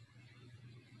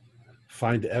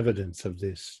find evidence of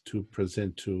this to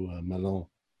present to Manon.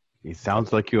 It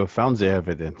sounds like you have found the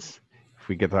evidence. if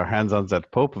we get our hands on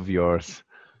that Pope of yours,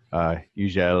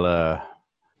 usually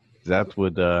that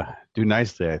would do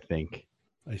nicely, I think.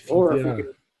 I think Or we if we are.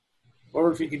 could,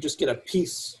 or if we could just get a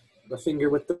piece, the finger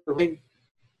with the ring.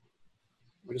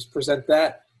 We just present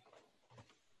that.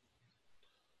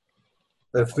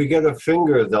 If we get a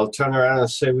finger, they'll turn around and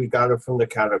say we got it from the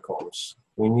catacombs.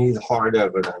 We need hard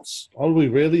evidence. All we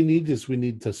really need is we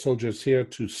need the soldiers here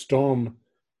to storm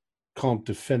Comte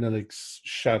de Fenelic's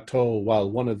chateau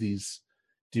while one of these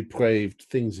depraved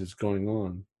things is going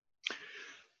on.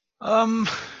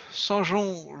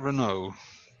 Sergeant Renault,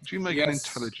 do you make an Yes.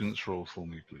 intelligence roll for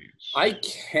me, please? I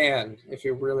can, if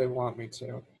you really want me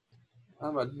to.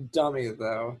 I'm a dummy,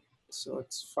 though. So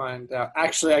let's find out.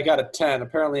 Actually, I got a 10.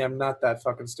 Apparently, I'm not that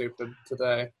fucking stupid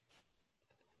today.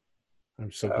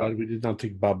 I'm so glad we did not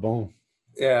take Babon.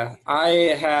 Yeah, I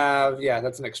have... Yeah,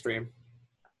 that's an extreme.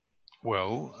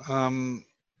 Well,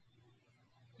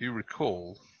 you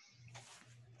recall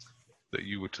that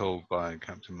you were told by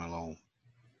Captain Malone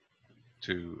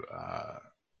to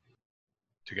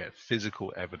get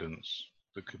physical evidence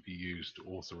that could be used to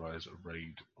authorize a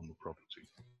raid on the property.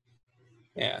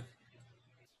 Yeah.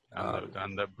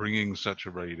 And that bringing such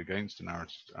a raid against an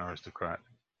aristocrat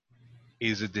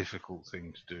is a difficult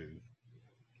thing to do.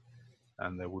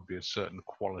 And there would be a certain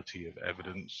quality of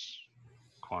evidence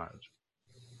required.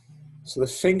 So the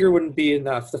finger wouldn't be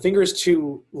enough. The finger is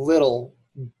too little,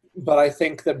 but I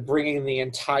think that bringing the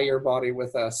entire body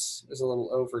with us is a little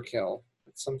overkill.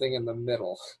 It's something in the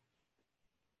middle.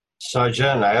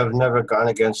 Sergeant, I have never gone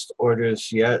against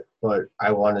orders yet, but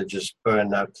I want to just burn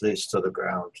that place to the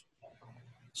ground.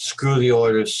 Screw the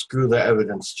orders, screw the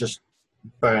evidence, just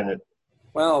burn it.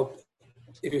 Well,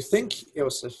 if you think,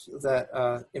 Joseph, that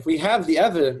if we have the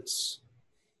evidence,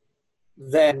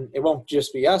 then it won't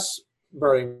just be us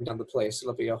burning down the place.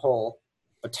 It'll be a whole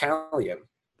battalion.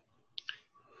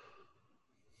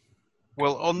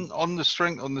 Well, on the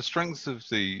strength of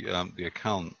the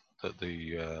account that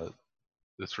the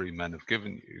three men have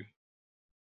given you,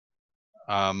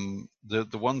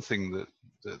 the one thing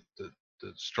that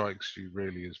strikes you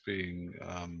really as being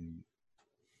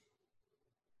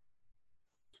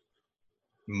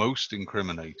most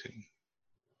incriminating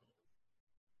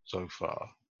so far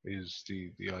is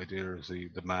the idea of the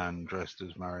man dressed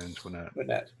as Marie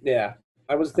Antoinette. Yeah,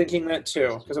 I was thinking that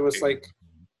too, because it was like,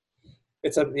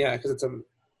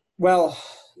 well,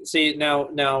 see,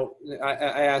 now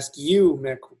I ask you,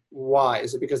 Mick, why?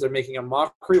 Is it because they're making a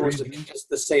mockery, or is it just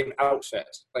the same outfit?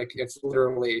 Like, it's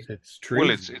literally... It's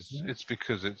treason. Well, it's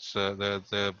because it's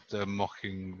they're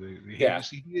mocking the Yeah.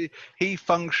 He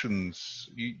functions,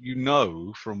 you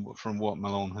know from what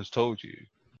Malone has told you,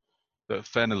 that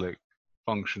Fenelic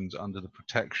functions under the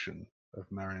protection of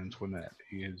Marie Antoinette.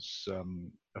 He is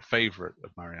a favorite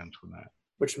of Marie Antoinette.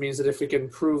 Which means that if we can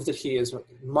prove that he is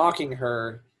mocking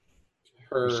her,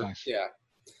 Precisely. yeah.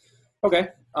 Okay.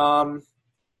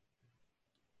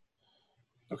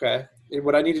 Okay.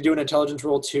 Would I need to do an intelligence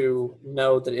roll to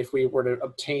know that if we were to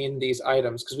obtain these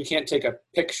items, because we can't take a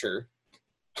picture,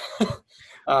 if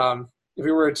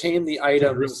we were to obtain the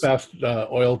items... Fast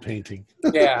oil painting.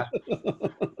 Yeah.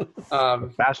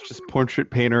 The fastest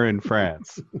portrait painter in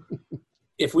France.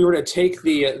 If we were to take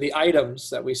the items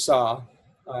that we saw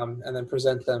and then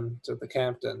present them to the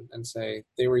captain and say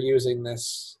they were using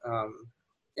this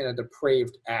in a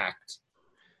depraved act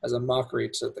as a mockery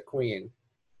to the queen,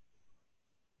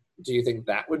 do you think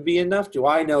that would be enough? Do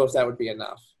I know if that would be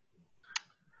enough?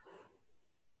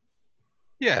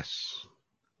 Yes.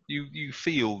 You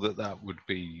feel that would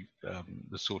be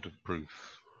the sort of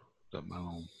proof that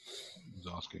Malone was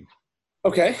asking for.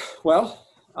 Okay, well,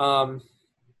 I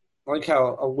like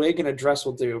how a wig and a dress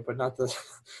will do, but not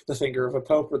the finger of a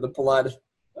pope or the blood.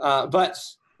 But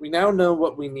we now know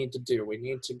what we need to do. We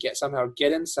need to somehow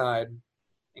get inside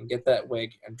and get that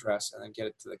wig and dress and then get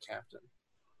it to the captain.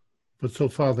 But so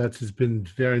far that has been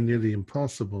very nearly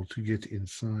impossible to get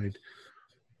inside.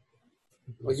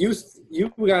 Well,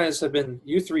 you guys have been,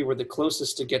 you three were the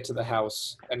closest to get to the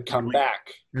house and come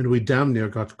back. And we damn near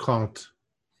got caught.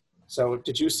 So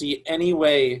did you see any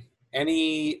way,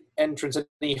 any entrance,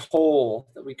 any hole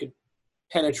that we could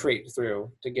penetrate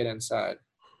through to get inside?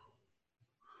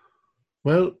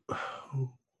 Well,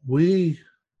 we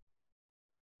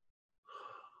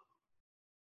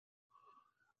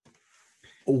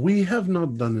have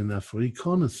not done enough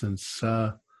reconnaissance.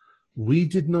 We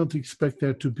did not expect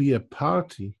there to be a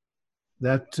party.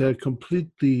 That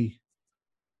completely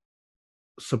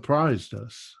surprised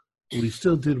us. We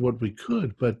still did what we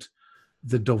could, but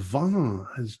the Dauphin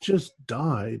has just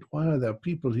died. Why are there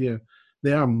people here?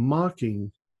 They are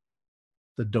mocking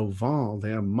the Dauphin.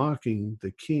 They are mocking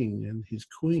the king and his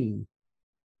queen.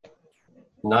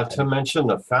 Not to mention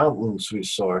the fountains we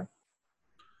saw.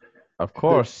 Of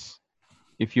course,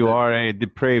 if you are a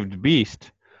depraved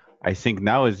beast, I think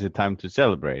now is the time to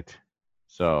celebrate.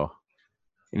 So,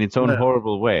 in its own Well-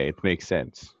 horrible way, it makes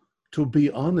sense. To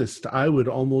be honest, I would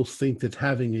almost think that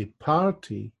having a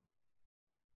party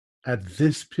at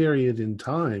this period in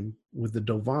time, with the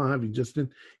Dovan having just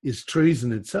been, is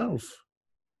treason itself.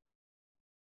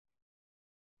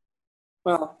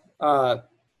 Well,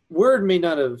 word may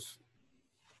not have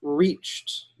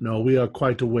reached. No, we are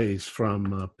quite a ways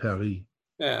from Paris.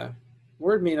 Yeah,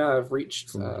 word may not have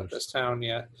reached From this town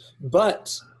yet,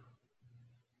 but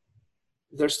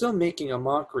they're still making a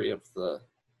mockery of the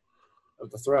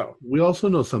throne. We also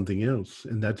know something else,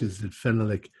 and that is that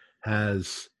Fenelek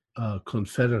has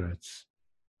confederates.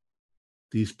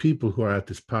 These people who are at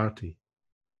this party.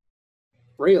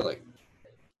 Really?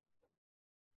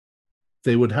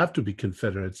 They would have to be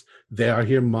confederates. They are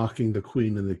here mocking the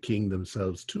queen and the king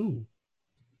themselves too.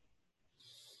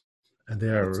 And they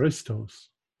are aristos.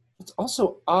 It's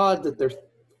also odd that they're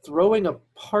throwing a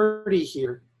party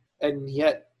here, and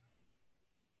yet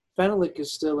Fenelek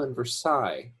is still in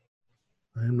Versailles.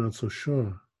 I am not so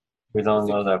sure. We don't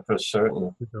know that for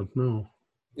certain. We don't know.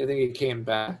 I think he came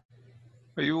back.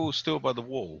 Are you all still by the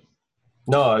wall?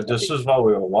 No, this is while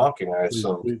we were walking, I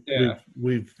assume.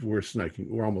 We're sneaking.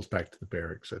 We're almost back to the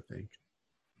barracks, I think.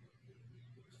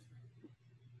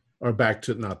 Or back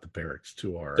to, not the barracks,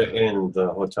 to our... The inn, the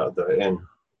hotel, the inn.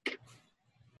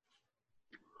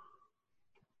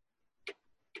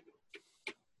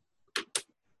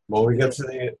 When we get to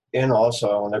the inn also,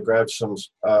 I want to grab some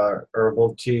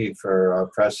herbal tea for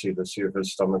Pressy to see if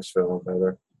his stomach's feeling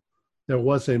better. There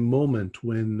was a moment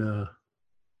when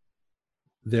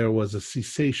there was a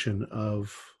cessation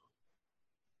of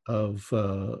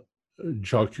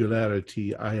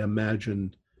jocularity. I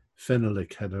imagined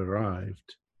Fenelek had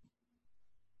arrived.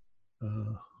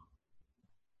 I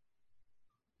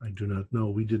do not know.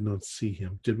 We did not see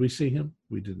him. Did we see him?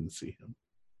 We didn't see him.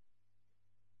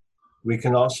 We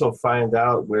can also find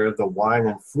out where the wine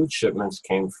and food shipments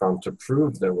came from to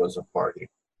prove there was a party.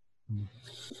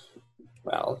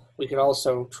 Well, we could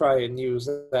also try and use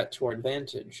that to our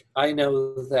advantage. I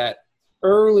know that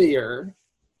earlier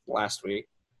last week,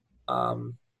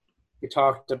 we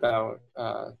talked about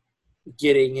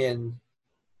getting in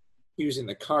using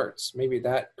the carts. Maybe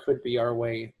that could be our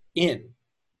way in.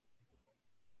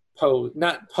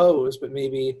 Not pose, but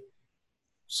maybe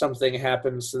something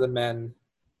happens to the men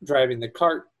driving the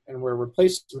cart and we're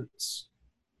replacements.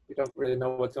 We don't really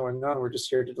know what's going on. We're just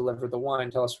here to deliver the wine.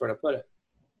 Tell us where to put it.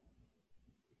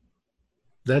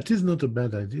 That is not a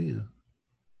bad idea.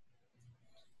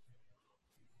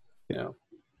 You know,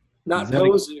 not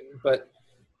posing, but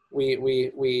we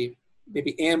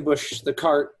maybe ambush the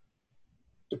cart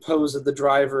to pose at the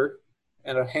driver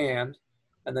and a hand,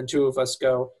 and then two of us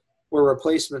go, we're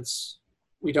replacements.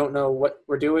 We don't know what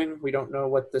we're doing. We don't know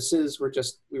what this is.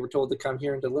 We were told to come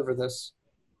here and deliver this.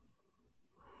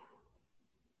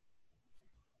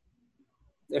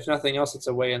 If nothing else, it's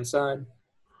a way inside.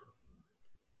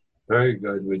 Very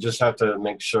good. We just have to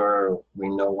make sure we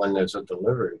know when there's a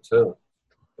delivery, too.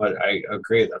 But I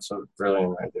agree, that's a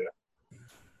brilliant idea.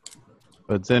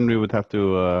 But then we would have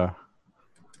to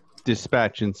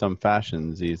dispatch in some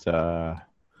fashion these The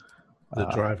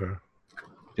driver.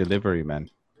 delivery men.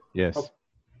 Yes. Oh,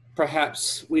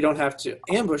 perhaps we don't have to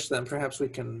ambush them. Perhaps we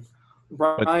can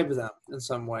bribe them in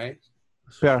some way.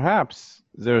 Perhaps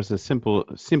there's a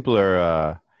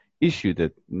simpler issue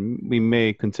that we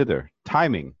may consider.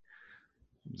 Timing.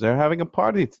 They're having a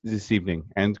party this evening,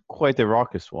 and quite a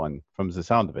raucous one from the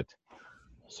sound of it.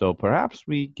 So perhaps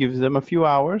we give them a few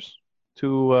hours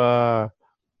to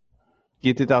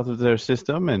get it out of their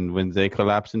system, and when they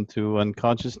collapse into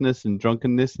unconsciousness and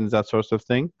drunkenness and that sort of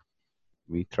thing,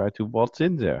 we try to waltz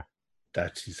in there.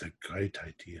 That is a great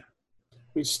idea.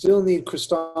 We still need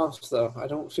Christophe, though. I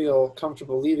don't feel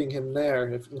comfortable leaving him there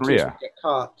in case we get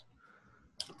caught.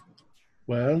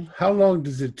 Well, how long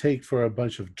does it take for a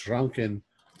bunch of drunken,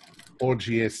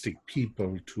 orgiastic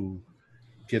people to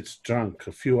get drunk?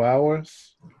 A few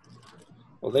hours?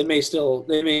 Well, they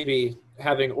may be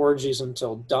having orgies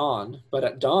until dawn, but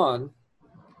at dawn,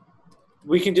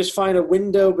 we can just find a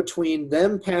window between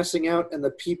them passing out and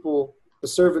the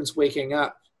servants waking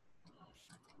up.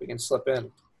 We can slip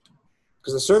in.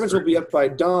 Because the servants will be up by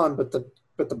dawn, but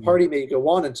the party may go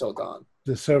on until dawn.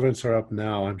 The servants are up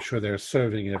now. I'm sure they're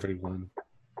serving everyone.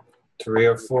 3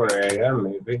 or 4 a.m.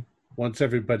 maybe. Once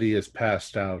everybody is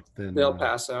passed out, then They'll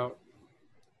pass out.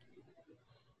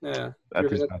 Yeah. That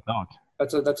is my thought.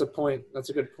 That's a point.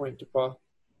 That's a good point, DePaul.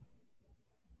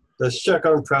 Let's check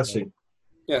on Pressy.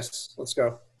 Yes, let's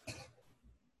go.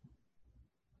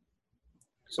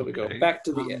 So we go Okay, back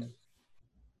to the inn.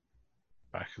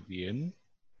 Back at the inn.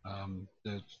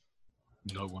 There's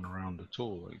no one around at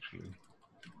all, actually.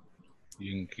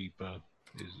 The innkeeper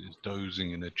is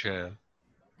dozing in a chair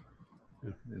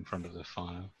in front of the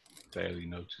fire. Barely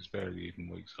even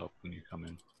wakes up when you come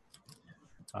in.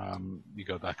 You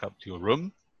go back up to your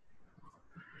room.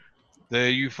 There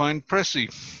you find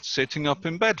Pressy sitting up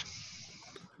in bed.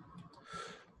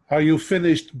 Are you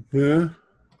finished, huh?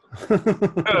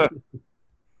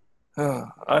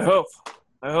 I hope.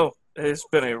 It's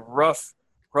been a rough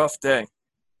day.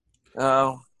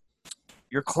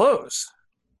 Your clothes.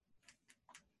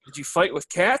 Did you fight with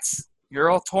cats? You're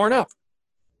all torn up.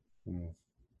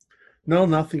 No,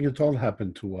 nothing at all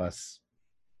happened to us.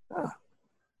 Ah.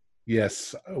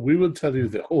 Yes, we will tell you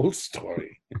the whole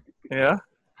story. Yeah?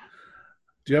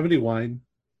 Do you have any wine?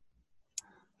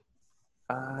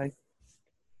 I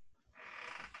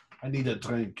need a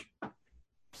drink.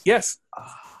 Yes.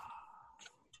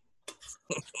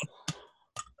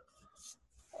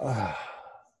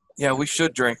 Yeah, we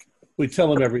should drink. We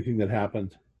tell him everything that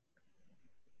happened.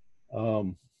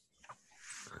 Mon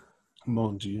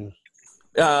Dieu.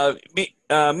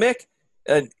 Mick,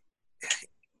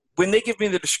 when they give me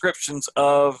the descriptions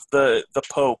of the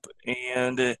Pope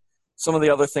and some of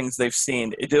the other things they've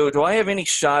seen, do I have any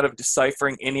shot of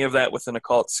deciphering any of that with an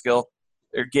occult skill?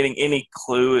 Or getting any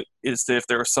clue as to if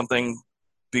there was something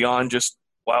beyond just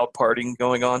wild partying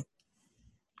going on?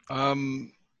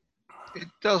 It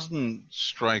doesn't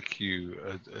strike you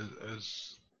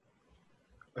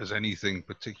as anything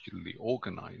particularly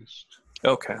organized.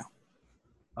 Okay.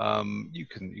 You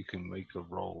can make a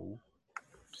roll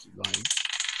if you like.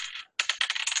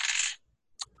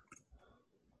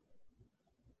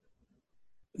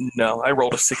 No, I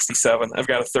rolled a 67. I've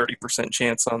got a 30%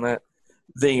 chance on that.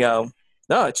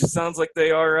 No, it just sounds like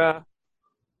they are.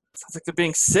 Sounds like they're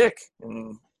being sick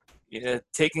and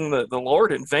taking the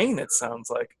Lord in vain. It sounds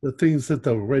like the things that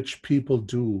the rich people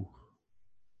do.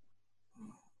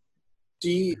 Do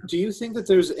you think that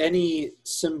there's any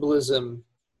symbolism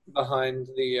behind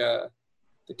the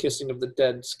kissing of the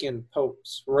dead skinned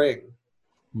Pope's ring?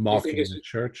 Mocking the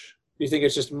church? Do you think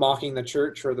it's just mocking the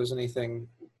church, or there's any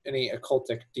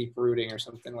occultic deep rooting or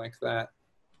something like that?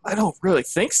 I don't really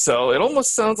think so. It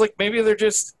almost sounds like maybe they're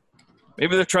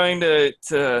trying to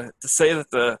say that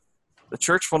the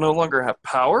church will no longer have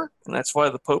power, and that's why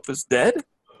the Pope is dead.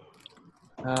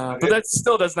 But that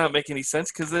still does not make any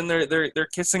sense, because then they're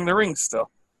kissing the ring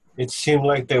still. It seemed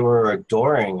like they were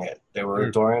adoring it. They were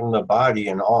adoring the body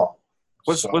and all.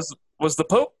 Was the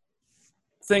Pope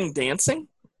thing dancing?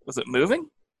 Was it moving?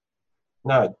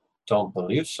 No, I don't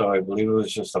believe so. I believe it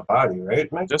was just a body,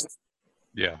 right, Mike?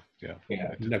 Yeah.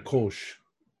 Nakosh.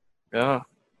 Yeah.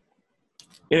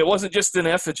 It wasn't just an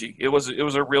effigy. It was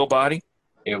a real body.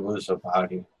 It was a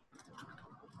body.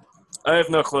 I have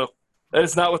no clue. That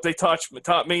is not what they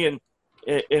taught me in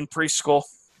preschool.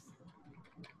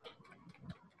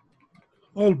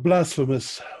 All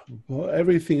blasphemous. Well,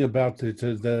 everything about it,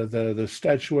 the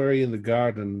statuary in the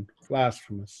garden,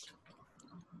 blasphemous.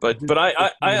 But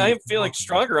I am feeling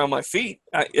stronger on my feet.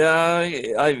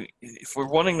 If we're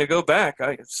wanting to go back,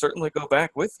 I certainly go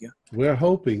back with you. We're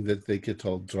hoping that they get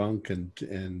all drunk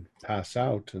and pass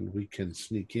out, and we can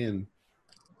sneak in.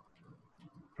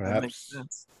 Perhaps. That makes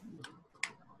sense.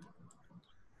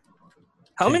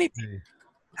 How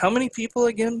many people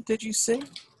again did you see?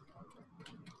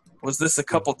 Was this a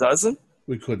couple dozen?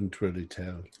 We couldn't really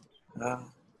tell.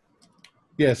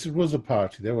 Yes, it was a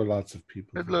party. There were lots of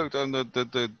people. It looked, and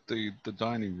the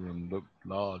dining room looked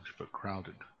large but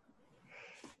crowded.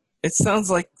 It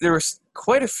sounds like there was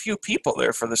quite a few people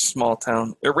there for this small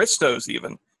town. Aristos,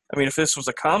 even. I mean, if this was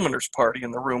a commoner's party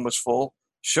and the room was full,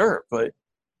 sure, but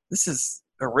this is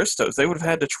Aristos. They would have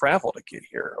had to travel to get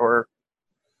here, or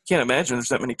can't imagine there's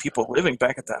that many people living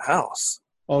back at that house.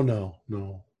 Oh,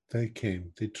 no. They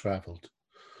came. They traveled.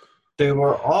 They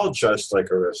were all dressed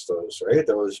like aristos, right?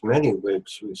 There was many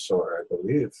wigs we saw, I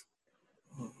believe.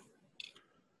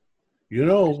 You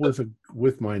know,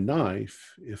 with my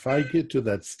knife, if I get to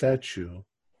that statue,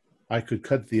 I could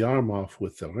cut the arm off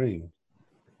with the ring.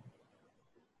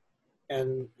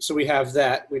 And so we have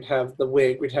that. We'd have the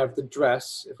wig. We'd have the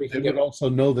dress. If we They would also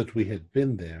know that we had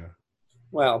been there.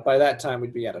 Well, by that time,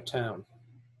 we'd be out of town.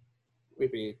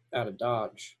 We'd be out of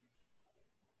Dodge.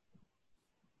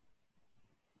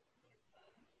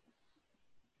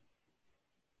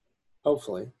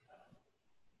 Hopefully.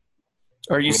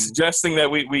 Are you suggesting that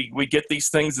we get these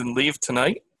things and leave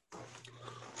tonight?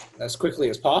 As quickly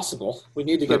as possible. We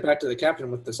need to get back to the captain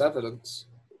with this evidence.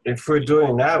 If we're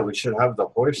doing that, we should have the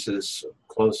horses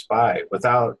close by,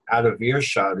 out of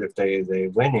earshot if they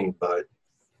whinny, but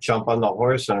jump on the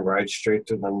horse and ride straight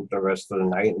to the rest of the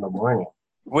night in the morning.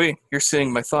 Wait, you're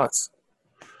seeing my thoughts.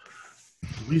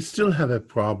 We still have a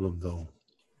problem, though.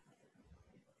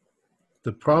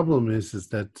 The problem is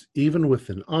that even with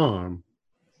an arm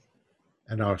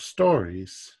and our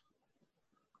stories,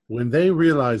 when they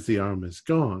realize the arm is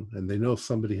gone and they know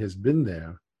somebody has been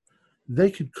there,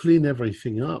 they could clean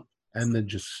everything up and then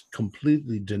just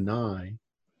completely deny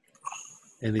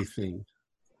anything.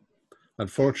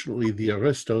 Unfortunately, the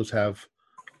aristos have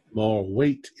more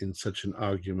weight in such an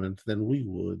argument than we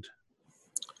would.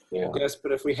 Yeah. Yes,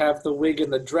 but if we have the wig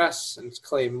and the dress and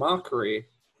claim mockery,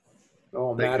 it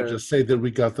won't They matter. could just say that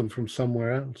we got them from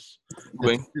somewhere else.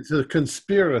 It's a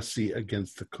conspiracy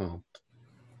against the Comte.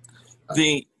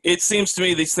 It seems to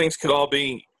me these things could all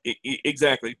be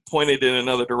exactly pointed in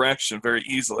another direction very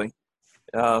easily.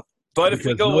 But if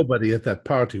we go, nobody at that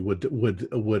party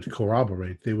would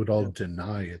corroborate. They would all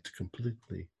deny it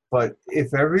completely. But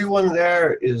if everyone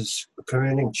there is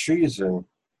committing treason,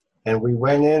 and we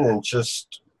went in and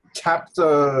just tapped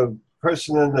the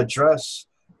person in the dress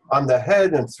on the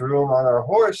head and threw them on our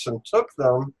horse and took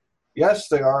them, yes,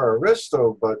 they are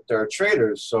aristo, but they're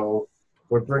traitors, so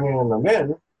we're bringing them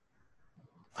in.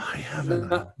 I have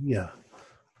an idea.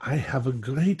 I have a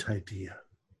great idea.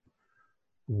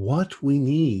 What we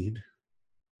need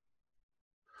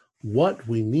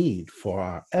for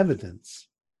our evidence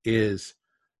is,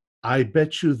 I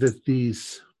bet you that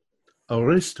these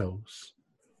aristos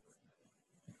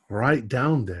write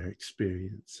down their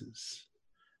experiences.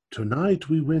 Tonight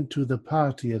we went to the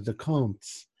party at the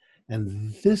Comte's,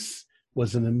 and this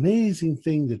was an amazing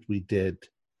thing that we did.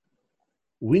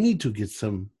 We need to get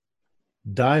some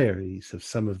diaries of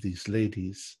some of these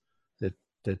ladies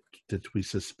that we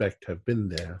suspect have been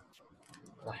there.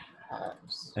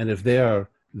 Perhaps. And if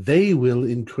they will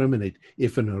incriminate.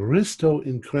 If an aristo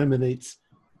incriminates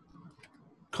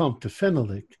Comte de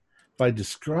Fenelic by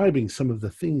describing some of the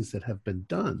things that have been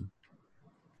done,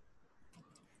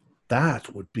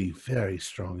 that would be very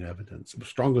strong evidence,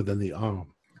 stronger than the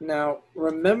arm. Now,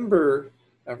 remember,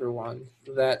 everyone,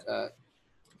 that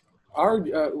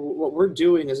what we're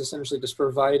doing is essentially just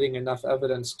providing enough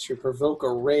evidence to provoke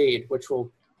a raid, which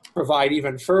will provide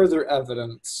even further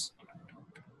evidence.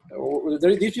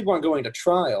 These people aren't going to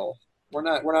trial. We're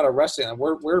not arresting them.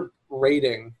 We're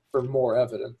raiding for more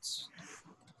evidence.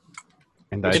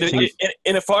 and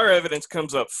if our evidence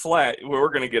comes up flat, we're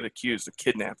going to get accused of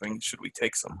kidnapping. Should we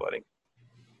take somebody?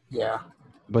 Yeah.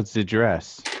 But the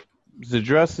dress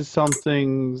is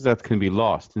something that can be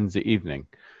lost in the evening.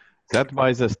 That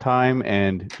buys us time,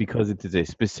 and because it is a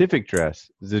specific dress,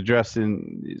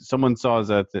 someone saw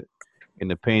that in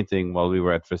the painting while we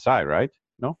were at Versailles, right?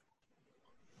 No?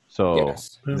 So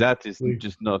Yes. that is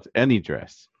just not any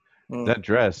dress. That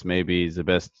dress maybe is the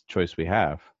best choice we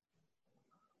have.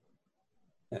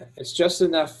 It's just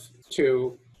enough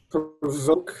to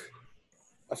provoke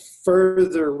a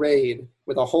further raid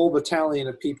with a whole battalion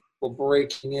of people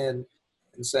breaking in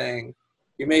and saying,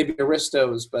 "You may be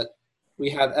aristos, but we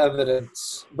have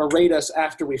evidence. Berate us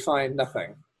after we find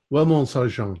nothing." Well, Mon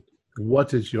Sergeant,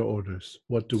 what is your orders?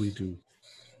 What do we do?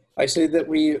 I say that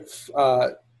we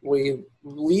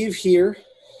leave here.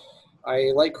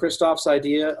 I like Christoph's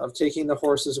idea of taking the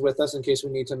horses with us in case we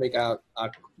need to make a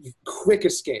quick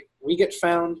escape. We get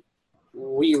found,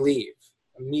 we leave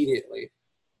immediately.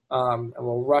 And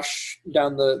we'll rush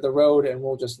down the road and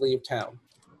we'll just leave town.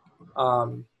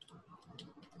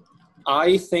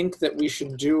 I think that we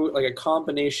should do like a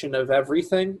combination of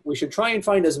everything. We should try and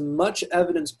find as much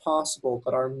evidence possible,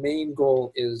 but our main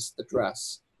goal is the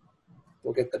dress.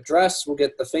 We'll get the dress, we'll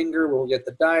get the finger, we'll get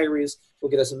the diaries,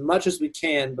 we'll get as much as we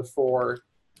can before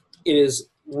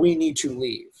we need to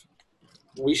leave.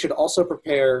 We should also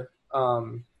prepare a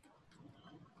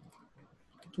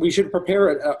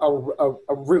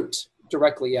route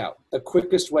directly out, the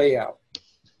quickest way out.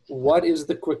 What is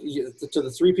to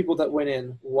the three people that went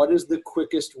in, what is the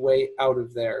quickest way out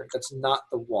of there that's not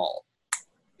the wall?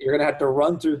 You're going to have to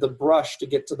run through the brush to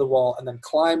get to the wall and then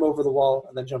climb over the wall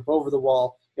and then jump over the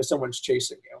wall if someone's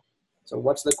chasing you. So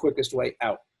what's the quickest way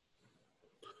out?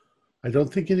 I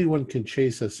don't think anyone can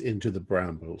chase us into the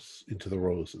brambles, into the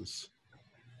roses.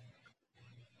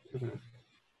 Mm-hmm.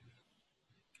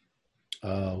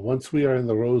 Once we are in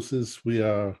the roses, we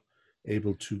are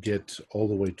able to get all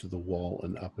the way to the wall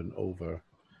and up and over.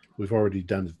 We've already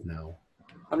done it now.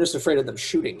 I'm just afraid of them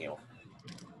shooting you.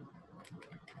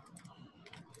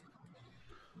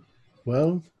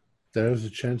 Well, there's a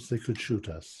chance they could shoot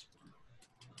us.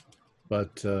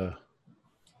 But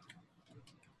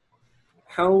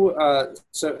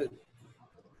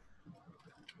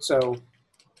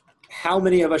how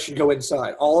many of us should go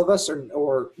inside? All of us,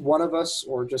 or one of us,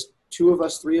 or just two of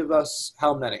us, three of us?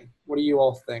 How many? What do you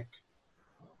all think?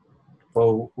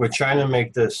 Well, we're trying to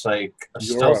make this like a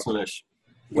stealth mission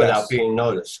without being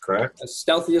noticed, correct? As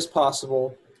stealthy as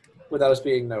possible without us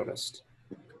being noticed.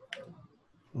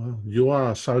 Well, you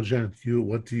are a sergeant.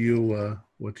 What do you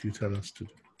tell us to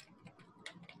do?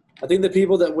 I think the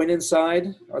people that went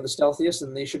inside are the stealthiest,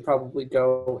 and they should probably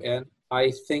go in.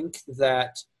 I think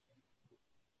that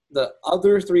the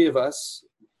other three of us,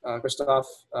 Christoph,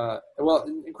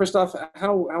 Christoph,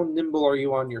 how nimble are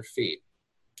you on your feet?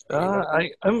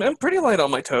 I'm pretty light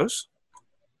on my toes.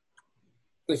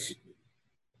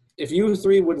 If you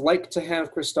three would like to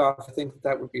have Christoph, I think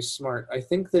that would be smart. I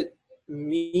think that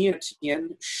me and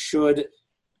Etienne should.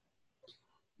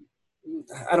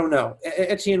 I don't know,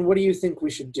 Etienne. What do you think we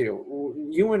should do?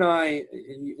 You and I,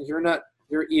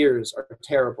 your ears are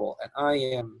terrible, and I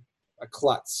am a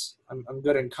klutz. I'm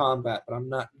good in combat, but I'm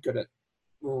not good at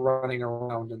running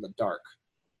around in the dark.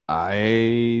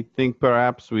 I think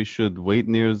perhaps we should wait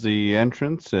near the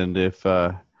entrance, and if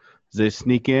they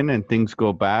sneak in and things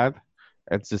go bad,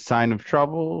 it's a sign of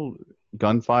trouble,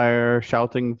 gunfire,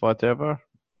 shouting, whatever.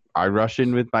 I rush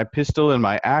in with my pistol and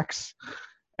my axe,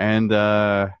 and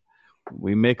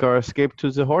we make our escape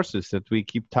to the horses that we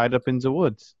keep tied up in the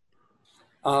woods.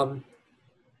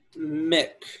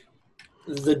 Mick,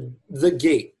 the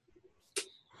gate.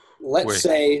 Let's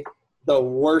say the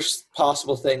worst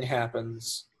possible thing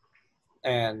happens,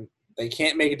 and they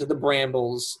can't make it to the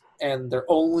brambles, and their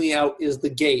only out is the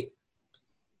gate,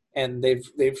 and they've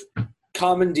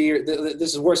commandeered.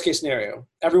 This is worst case scenario.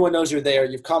 Everyone knows you're there.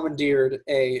 You've commandeered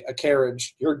a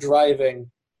carriage. You're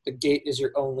driving. The gate is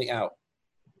your only out.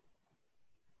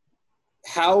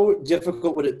 How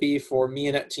difficult would it be for me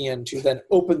and Etienne to then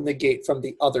open the gate from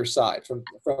the other side, from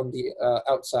the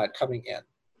outside coming in?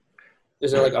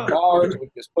 Is there like a bar? Can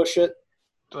we just push it?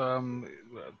 As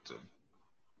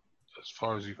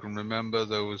far as you can remember,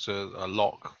 there was a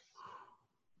lock.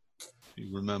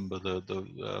 You remember the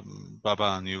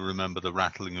Baban, you remember the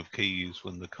rattling of keys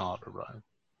when the cart arrived.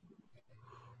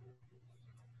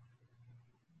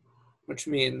 Which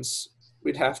means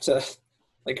we'd have to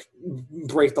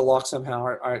break the lock somehow.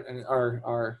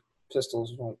 Our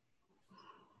pistols won't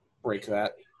break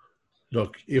that.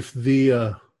 Look, if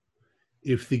the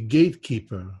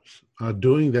gatekeepers are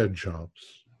doing their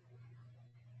jobs,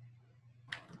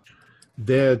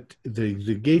 the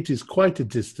gate is quite a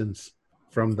distance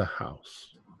from the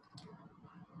house.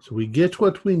 So we get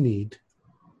what we need.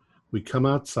 We come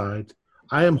outside.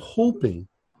 I am hoping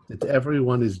that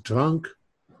everyone is drunk,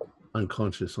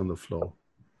 unconscious on the floor.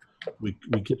 We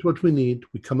get what we need.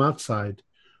 We come outside.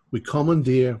 We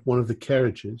commandeer one of the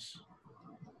carriages,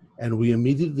 and we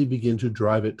immediately begin to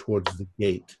drive it towards the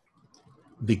gate.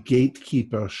 The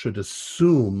gatekeeper should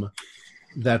assume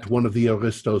that one of the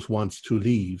aristos wants to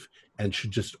leave and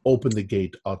should just open the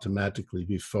gate automatically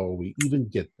before we even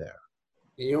get there.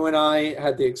 You and I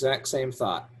had the exact same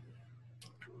thought.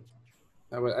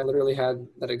 I literally had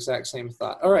that exact same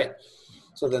thought. All right.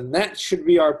 So then that should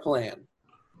be our plan.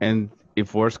 And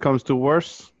if worse comes to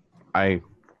worse, I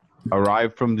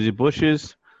arrive from the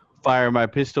bushes, fire my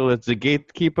pistol at the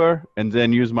gatekeeper, and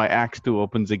then use my axe to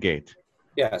open the gate.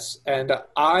 Yes, and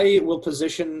I will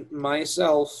position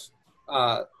myself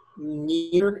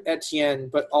near Etienne,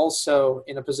 but also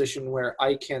in a position where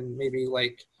I can maybe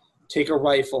take a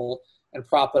rifle and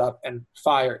prop it up and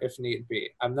fire if need be.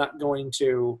 I'm not going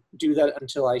to do that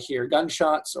until I hear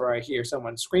gunshots or I hear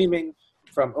someone screaming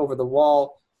from over the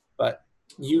wall, but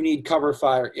you need cover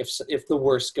fire if the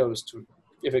worst goes to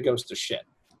shit.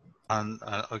 And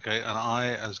and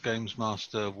I, as games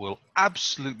master, will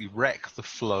absolutely wreck the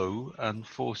flow and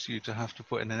force you to have to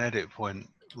put in an edit point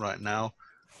right now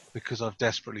because I've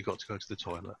desperately got to go to the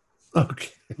toilet.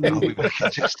 Okay. I'll be back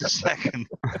in just a second.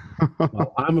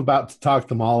 Well, I'm about to talk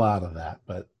them all out of that,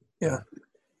 but yeah.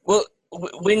 Well,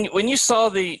 when you saw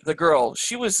the girl,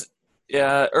 she was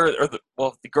the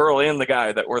girl and the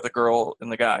guy that were the girl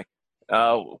and the guy.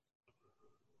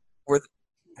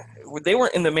 They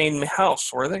weren't in the main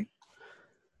house, were they?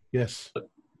 yes,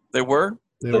 They were?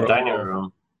 they The were dining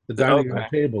room. the dining room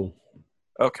table.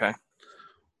 Okay.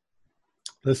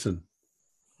 Listen,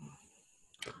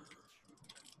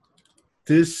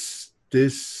 this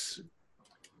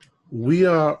we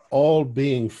are all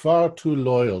being far too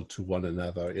loyal to one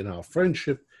another in our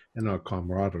friendship and our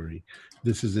camaraderie.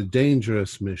 This is a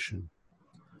dangerous mission.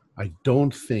 I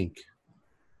don't think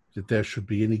that there should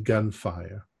be any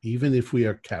gunfire, even if we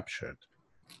are captured,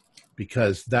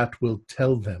 because that will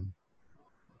tell them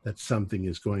that something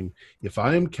is going. If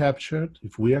I am captured,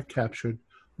 if we are captured,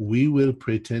 we will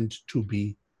pretend to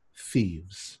be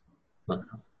thieves.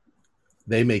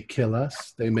 They may kill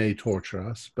us, they may torture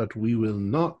us, but we will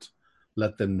not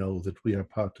let them know that we are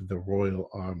part of the royal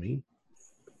army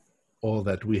or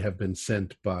that we have been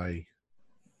sent by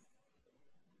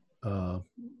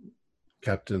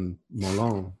Captain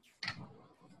Malone.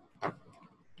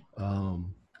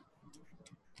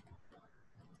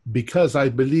 Because I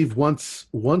believe once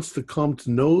the Comte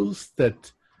knows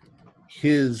that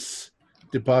his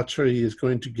debauchery is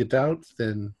going to get out,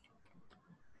 then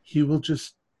he will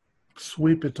just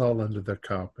sweep it all under the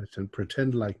carpet and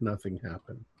pretend like nothing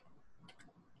happened.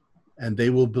 And they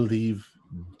will believe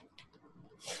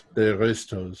the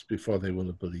aristos before they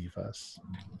will believe us.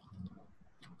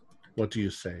 What do you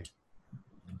say?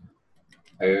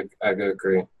 I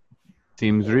agree.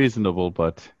 Seems reasonable,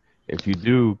 but if you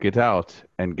do get out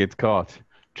and get caught,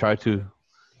 try to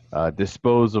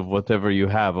dispose of whatever you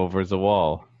have over the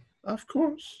wall. Of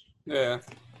course. Yeah.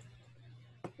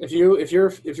 If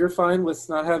you're fine with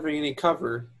not having any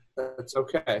cover, that's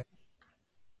okay.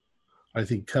 I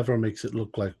think cover makes it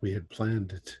look like we had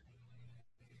planned it.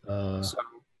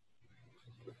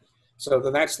 So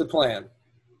then that's the plan.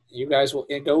 You guys will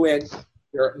go in.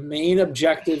 Your main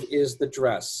objective is the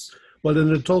dress. Well,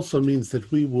 and it also means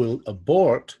that we will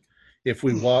abort if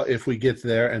we get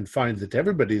there and find that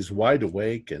everybody's wide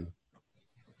awake and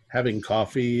having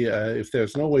coffee. If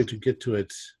there's no way to get to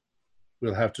it,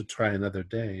 we'll have to try another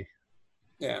day.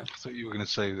 Yeah. So you were going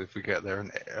to say that if we get there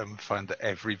and find that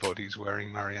everybody's wearing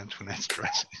Marie Antoinette's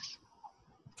dresses.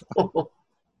 No.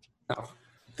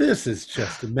 This is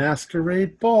just a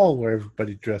masquerade ball where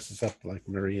everybody dresses up like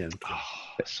Marie Antoinette.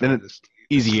 Then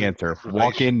easy answer.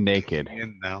 Walk in naked.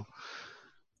 In now.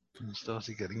 And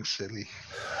started getting silly.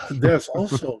 There's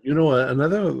also,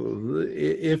 another,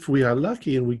 if we are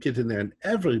lucky and we get in there and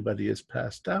everybody is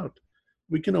passed out,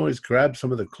 we can always grab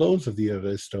some of the clothes of the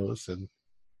aristos and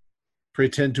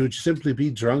pretend to simply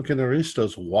be drunken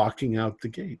aristos walking out the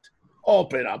gate.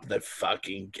 Open up the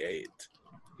fucking gate.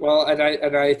 Well, and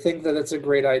I think that it's a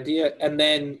great idea. And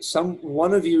then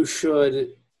one of you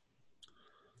should,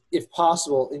 if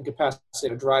possible,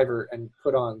 incapacitate a driver and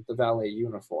put on the valet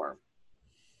uniform.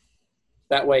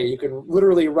 That way you can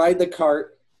literally ride the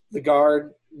cart, the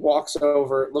guard walks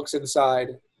over, looks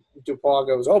inside, Dupois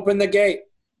goes, open the gate,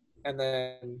 and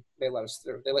then they let us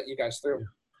through. They let you guys through.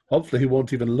 Hopefully he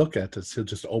won't even look at us. He'll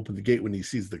just open the gate when he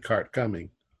sees the cart coming.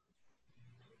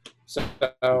 So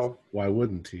why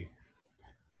wouldn't he?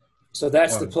 So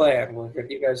that's the plan.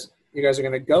 You guys are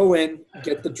going to go in,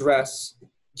 get the dress,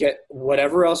 get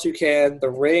whatever else you can, the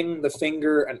ring, the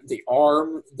finger, and the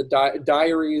arm, the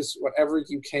diaries, whatever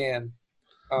you can.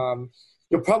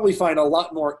 You'll probably find a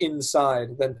lot more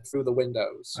inside than through the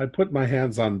windows. I put my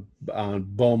hands on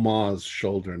Beaumont's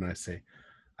shoulder and I say,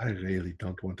 I really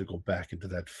don't want to go back into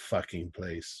that fucking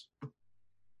place.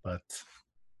 But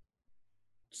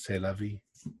c'est la vie.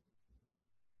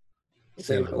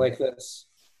 Say it like this.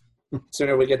 The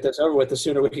sooner we get this over with, the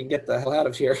sooner we can get the hell out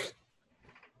of here.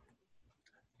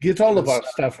 Get all of our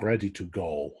stuff ready to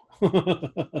go.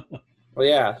 Well,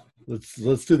 yeah.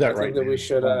 Let's do that right now. We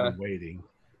should. Waiting.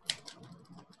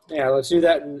 Yeah, let's do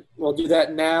that. We'll do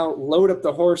that now. Load up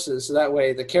the horses, so that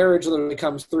way the carriage literally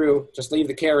comes through. Just leave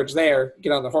the carriage there.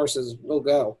 Get on the horses. We'll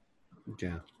go.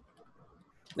 Yeah.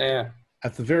 Yeah.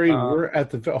 At the very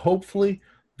hopefully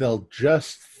they'll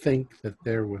just think that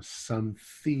there was some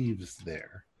thieves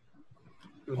there.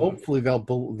 Mm-hmm. Hopefully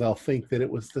they'll think that it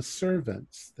was the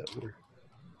servants that were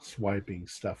swiping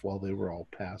stuff while they were all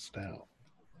passed out.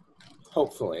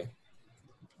 Hopefully.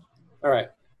 All right.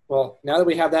 Well, now that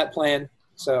we have that plan,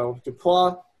 so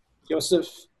Dupois, Joseph,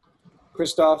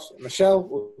 Christophe, and Michelle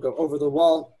will go over the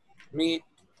wall. Me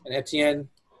and Etienne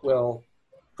will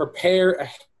prepare a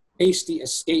hasty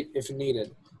escape if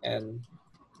needed. And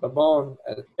Babon,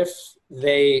 if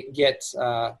they get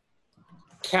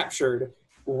captured,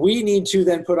 we need to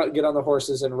then get on the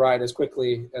horses and ride as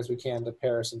quickly as we can to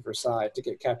Paris and Versailles to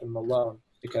get Captain Malone,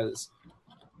 because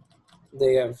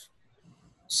they have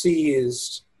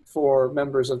seized 4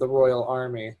 members of the Royal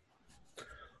Army.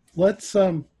 Let's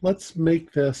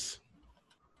make this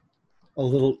a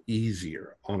little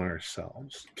easier on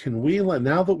ourselves. Can we,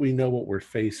 now that we know what we're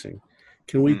facing,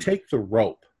 can we take the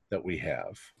rope that we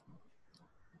have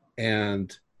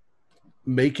and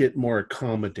make it more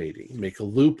accommodating? Make a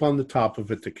loop on the top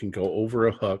of it that can go over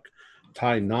a hook,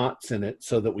 tie knots in it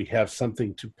so that we have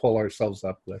something to pull ourselves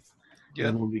up with. Yeah.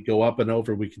 And when we go up and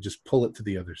over, we can just pull it to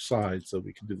the other side so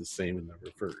we can do the same in the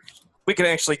reverse. We can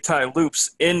actually tie loops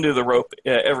into the rope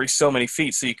every so many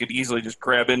feet, so you could easily just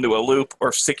grab into a loop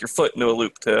or stick your foot into a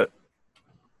loop to...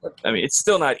 I mean, it's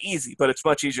still not easy, but it's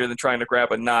much easier than trying to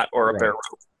grab a knot or a bare rope.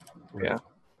 Right. Yeah.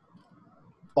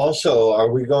 Also,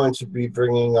 are we going to be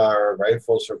bringing our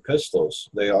rifles or pistols?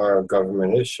 They are a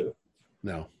government issue.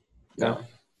 No. No.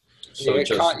 So You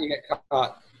get caught, you get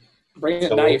caught. Bring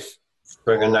a knife.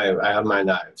 Bring a knife. I have my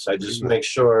knives. I just make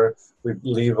sure we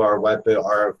leave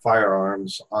our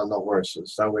firearms on the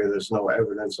horses. That way there's no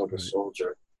evidence of a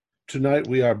soldier. Tonight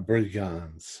we are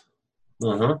brigands.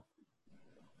 Mm-hmm.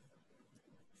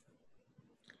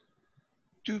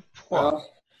 Dupois,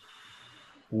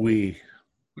 We.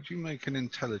 would you make an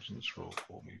intelligence roll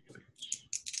for me, please?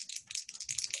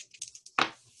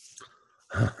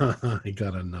 I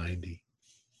got a 90.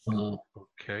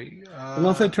 Okay.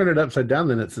 Unless I turn it upside down,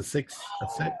 then it's a 6.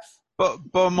 But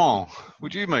Beaumont,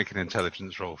 would you make an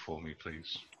intelligence roll for me,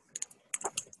 please?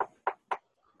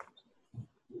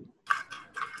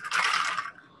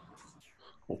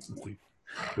 Oh,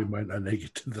 we might not make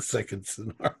it to the second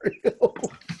scenario.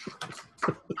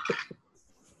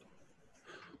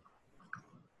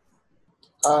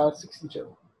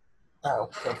 62. Oh,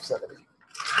 70.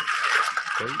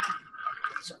 Okay.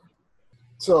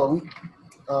 So,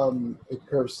 it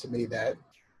occurs to me that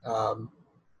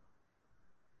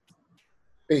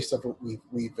based on what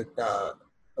we've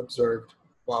observed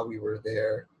while we were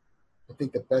there, I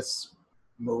think the best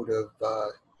mode of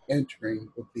entering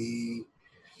would be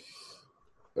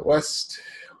the west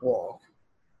wall.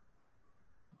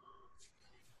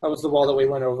 That was the wall that we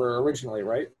went over originally,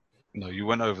 right? No, you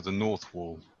went over the north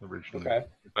wall originally. Okay.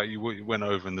 But you went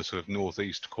over in the sort of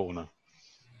northeast corner.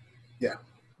 Yeah.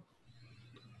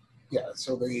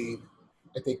 So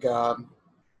I think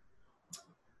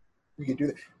we could do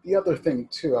that. The other thing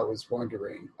too, I was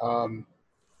wondering,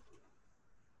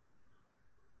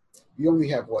 we only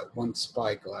have one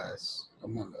spyglass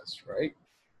among us, right?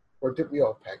 Or did we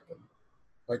all pack them?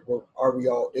 Like, are we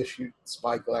all issued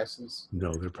spyglasses?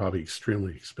 No, they're probably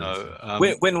extremely expensive.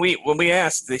 When we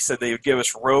asked, they said they would give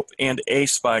us rope and a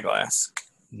spyglass.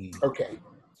 Okay.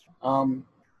 All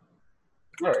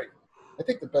right. I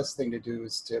think the best thing to do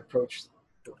is to approach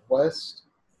the west,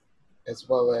 as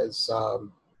well as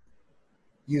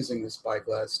using the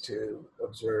spyglass to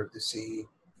observe, to see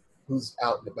who's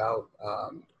out and about,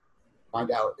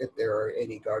 find out if there are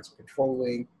any guards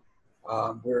patrolling.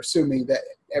 We're assuming that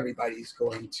everybody's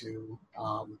going to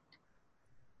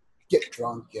get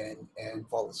drunk and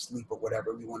fall asleep or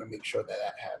whatever. We want to make sure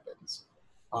that happens.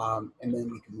 And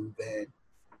then we can move in.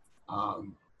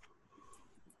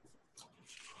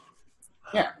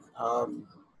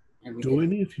 Do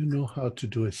any of you know how to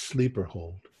do a sleeper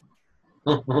hold?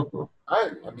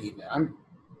 I'm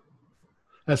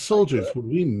as soldiers, would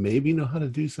we maybe know how to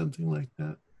do something like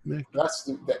that, Mick?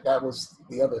 That was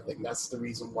the other thing. That's the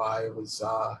reason why I was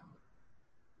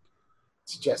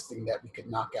suggesting that we could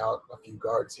knock out a few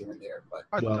guards here and there. But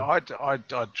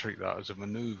I'd treat that as a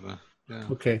maneuver. Yeah.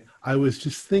 Okay, I was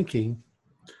just thinking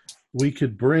we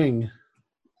could bring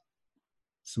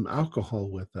some alcohol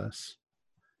with us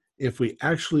if we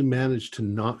actually manage to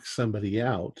knock somebody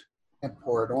out and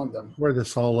pour it on them. Pour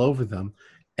this all over them,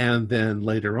 and then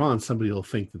later on somebody will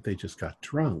think that they just got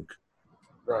drunk.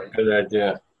 Right. Good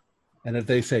idea. And if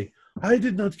they say, I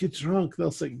did not get drunk,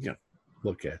 they'll say, yeah,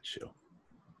 look at you.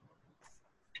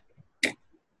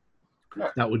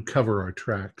 That would cover our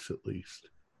tracks at least.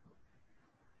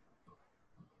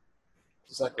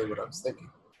 Exactly what I was thinking.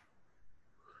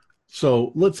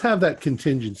 So let's have that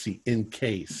contingency in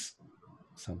case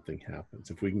something happens.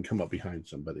 If we can come up behind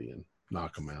somebody and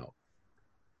knock them out.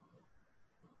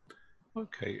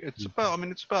 Okay, it's about,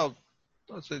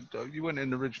 I said, you went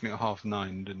in originally at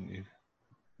 9:30, didn't you?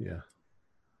 Yeah.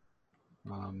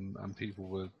 And people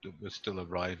were still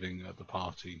arriving at the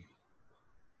party.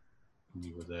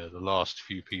 You were there. The last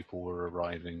few people were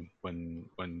arriving when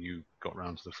you got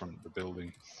round to the front of the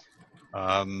building.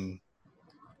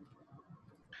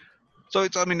 So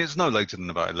it's no later than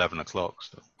about 11 o'clock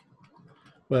still.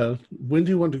 Well, when do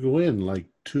you want to go in? Like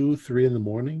 2, 3 in the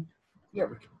morning? Yeah,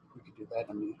 we could do that.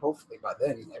 Hopefully by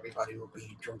then everybody will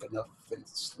be drunk enough and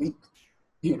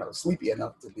sleepy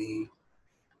enough to be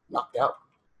knocked out.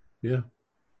 Yeah.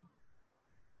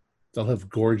 They'll have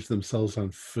gorged themselves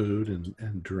on food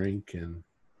and drink and.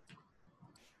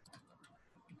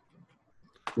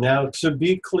 Now, to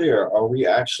be clear, are we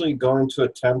actually going to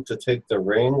attempt to take the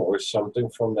ring or something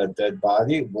from that dead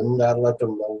body? Wouldn't that let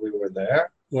them know we were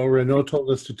there? Well, Renault told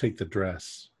us to take the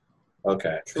dress.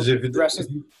 Okay. Because if dress is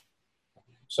the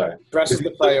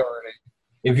priority.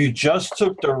 If you just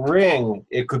took the ring,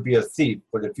 it could be a thief.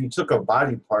 But if you took a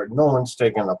body part, no one's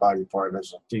taking a body part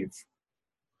as a thief.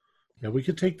 Yeah, we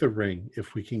could take the ring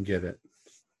if we can get it.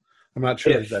 I'm not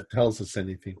sure if that tells us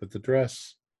anything, but the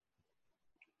dress,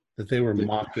 that they were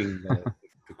mocking the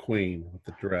queen with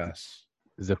the dress.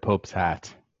 The Pope's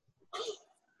hat.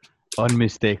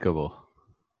 Unmistakable.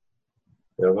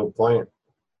 You have a point.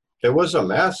 There was a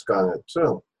mask on it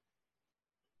too.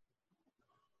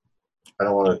 I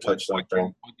don't want to touch that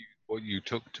thing. What you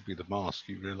took to be the mask,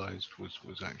 you realised was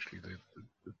actually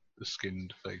the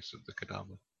skinned face of the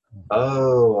cadaver.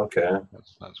 Oh, okay.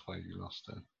 That's why you lost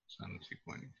a sanity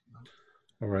point.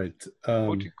 All right.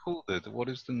 What do you call it? What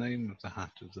is the name of the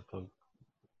hat of the Pope?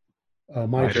 Le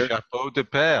Mitre. chapeau de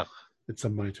père. It's a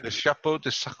mitre. Le chapeau de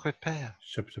sacré père.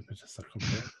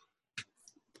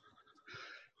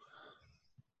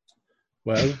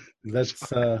 Well, let's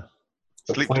The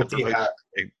Sleep pointy deprivation.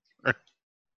 hat.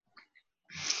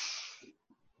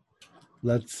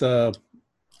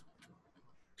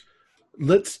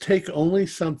 let's take only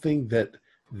something that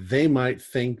they might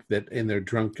think that in their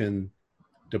drunken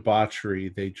debauchery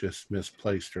they just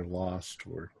misplaced or lost.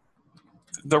 Or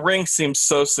The ring seems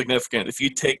so significant. If you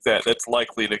take that, that's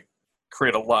likely to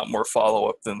create a lot more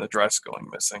follow-up than the dress going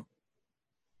missing.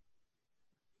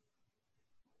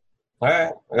 All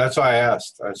right. That's why I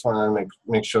asked. I just wanted to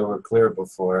make sure we're clear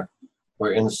before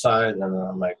we're inside, and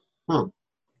I'm like, I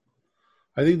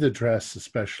think the dress,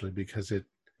 especially because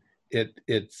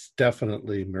it's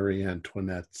definitely Marie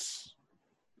Antoinette's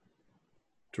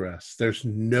dress. There's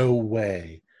no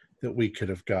way that we could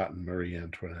have gotten Marie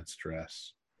Antoinette's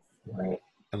dress right.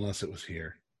 unless it was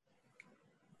here.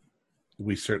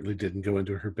 We certainly didn't go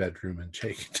into her bedroom and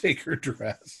take her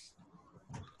dress.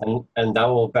 And that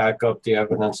will back up the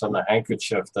evidence on the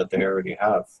handkerchief that they already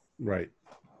have. Right.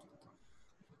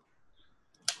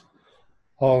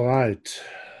 All right.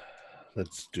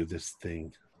 Let's do this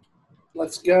thing.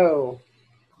 Let's go.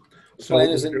 The So plan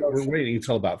is in we're motion. waiting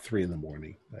until about 3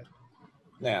 a.m. But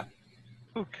Yeah.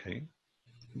 Okay.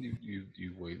 You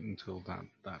wait until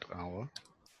that hour.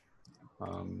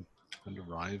 And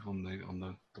arrive on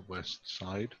the west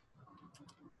side.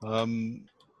 Can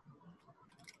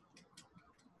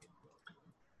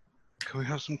we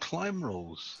have some climb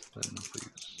rolls then,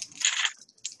 please?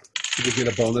 did we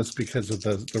get a bonus because of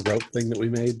the rope thing that we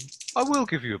made? I will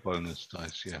give you a bonus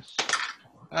dice, yes.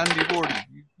 And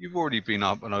you've already been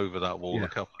up and over that wall Yeah. a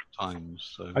couple of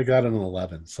times. So I got an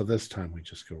 11, so this time we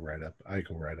just go right up. I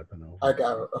go right up and over. I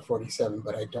got a 47,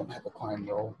 but I don't have a climb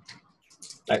roll.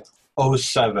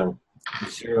 07.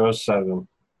 07.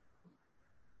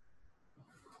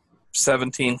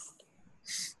 17.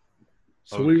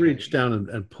 So we Okay. reach down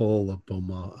and pull a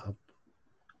Boma up.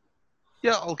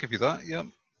 yeah, I'll give you that. Yep.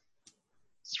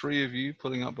 3 of you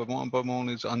pulling up Beaumont. Beaumont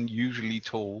is unusually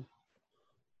tall.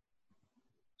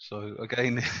 So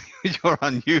again, your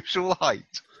unusual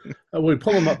height. We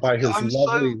pull him up by his I'm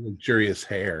lovely, so- luxurious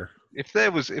hair. If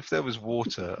there was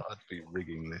water, I'd be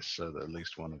rigging this so that at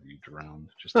least one of you drowned.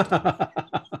 Just but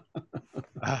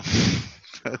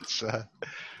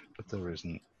there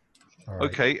isn't. All right.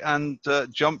 Okay, and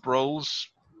jump rolls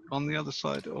on the other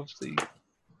side of the.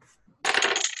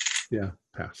 Yeah,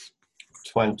 pass.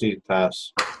 20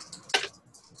 pass.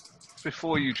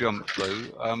 Before you jump, though,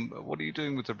 what are you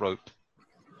doing with the rope?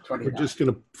 29. We're just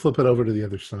going to flip it over to the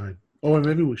other side. Oh, and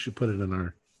maybe we should put it in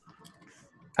our...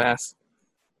 Pass.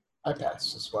 I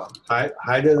passed as well.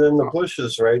 Hide it in the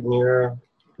bushes right near.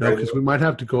 No, because we might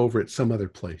have to go over it some other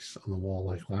place on the wall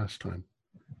like last time.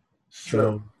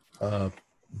 So,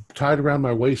 tied around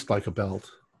my waist like a belt.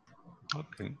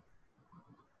 Okay.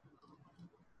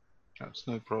 That's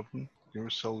no problem. You're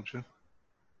a soldier.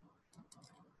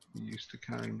 You're used to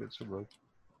carrying bits of rope.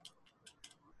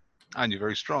 And you're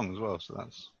very strong as well, so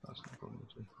that's no problem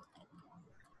at all.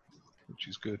 Which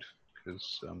is good,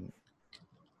 because you don't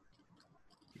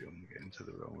want to get into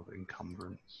the realm of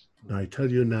encumbrance. Now, I tell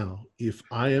you now, if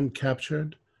I am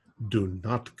captured, do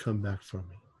not come back for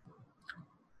me.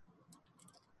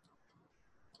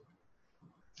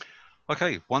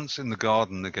 Okay, once in the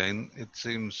garden again, it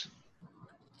seems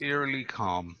eerily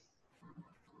calm.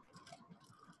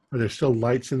 Are there still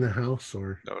lights in the house,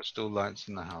 or There are still lights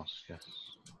in the house, yes.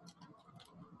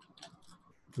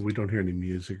 we don't hear any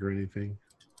music or anything?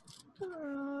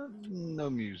 No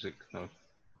music, no.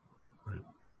 Right.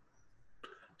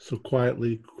 So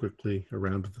quietly, quickly,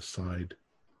 around to the side,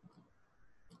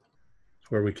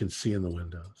 where we can see in the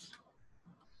windows.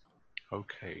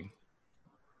 Okay.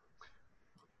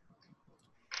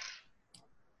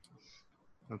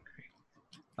 Okay.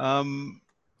 Where are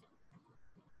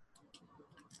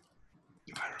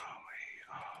we?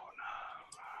 Oh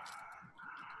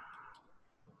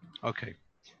no. Okay.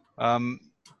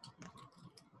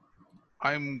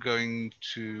 I'm going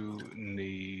to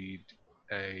need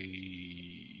a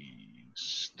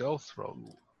stealth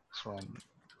roll from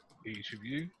each of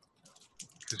you,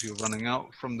 because you're running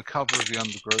out from the cover of the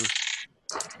undergrowth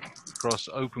across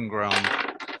open ground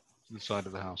to the side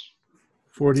of the house.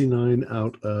 49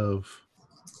 out of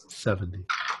 70.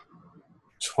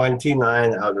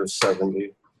 29 out of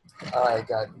 70. I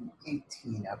got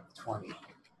 18 out of 20.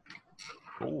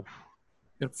 Oh,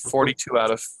 42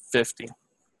 out of 50.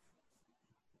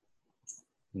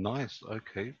 nice.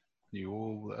 Okay. You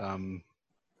all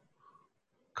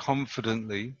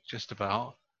confidently, just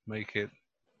about, make it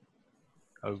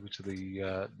over to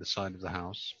the side of the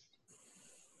house.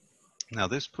 Now,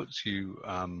 this puts you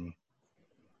on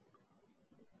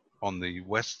the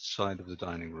west side of the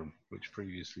dining room, which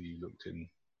previously you looked in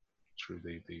through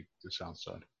the south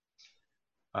side.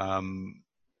 The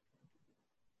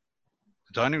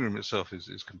dining room itself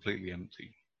is completely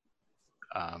empty,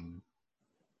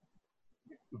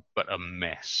 but a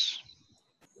mess.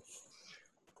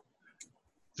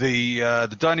 The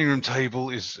dining room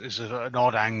table is at an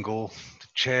odd angle. The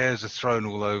chairs are thrown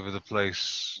all over the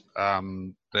place.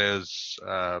 There's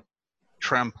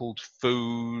trampled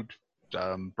food,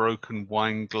 broken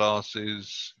wine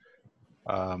glasses,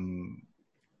 and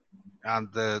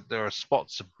there are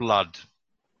spots of blood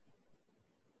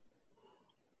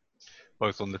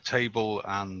both on the table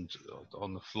and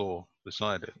on the floor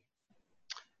beside it.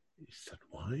 Is that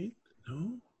wine?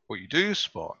 No? What you do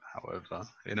spot, however,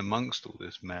 in amongst all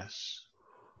this mess,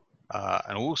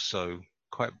 and also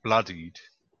quite bloodied,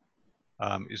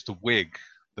 is the wig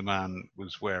the man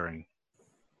was wearing.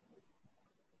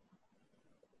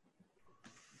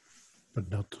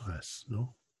 But not dress,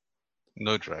 no?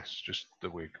 No dress, just the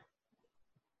wig.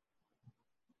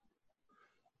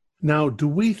 Now, do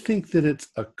we think that it's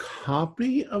a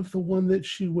copy of the one that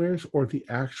she wears or the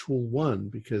actual one?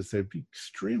 Because they'd be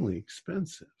extremely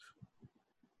expensive.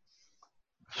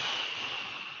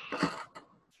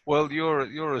 Well,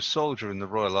 you're a soldier in the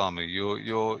Royal Army.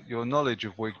 Your knowledge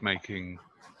of wig making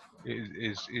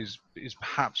is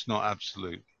perhaps not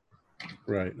absolute.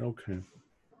 Right, okay.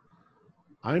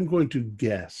 I'm going to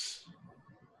guess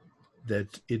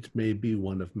that it may be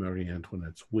one of Marie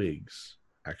Antoinette's wigs,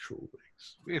 actual wigs.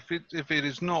 If it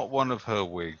is not one of her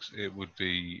wigs, it would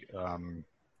be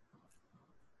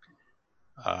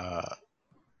a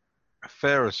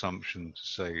fair assumption to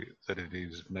say that it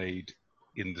is made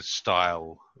in the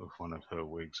style of one of her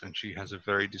wigs, and she has a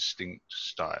very distinct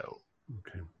style.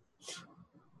 Okay.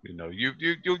 You know,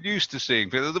 you're used to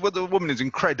seeing the woman is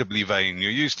incredibly vain.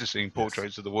 You're used to seeing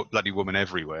portraits of the bloody woman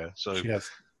everywhere. So she has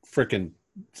frickin'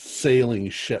 sailing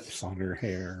ships on her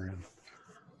hair.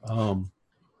 And,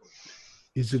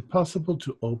 is it possible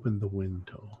to open the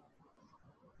window?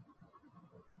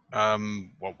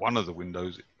 well, one of the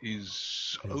windows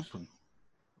is open.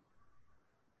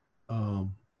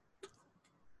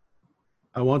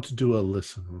 I want to do a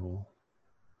listen roll.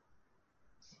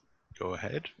 Go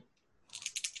ahead.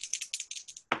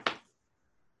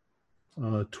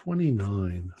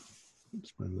 29.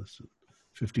 What's my listen?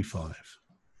 55.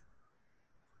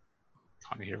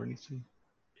 Can't hear anything.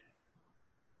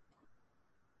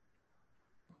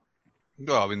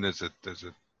 Well, I mean, there's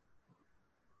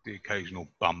the occasional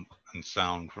bump and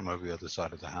sound from over the other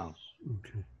side of the house.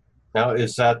 Okay. Now,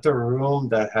 is that the room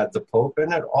that had the Pope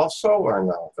in it also, or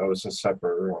no? That was a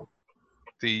separate room.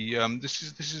 The this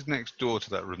is next door to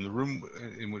that room. The room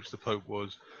in which the Pope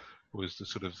was the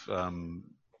sort of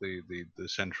the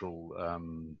central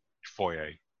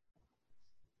foyer.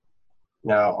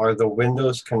 Now, are the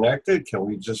windows connected? Can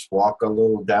we just walk a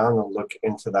little down and look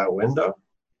into that window?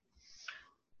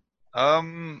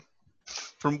 From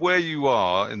where you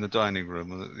are in the dining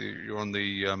room, you're on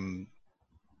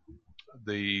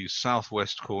the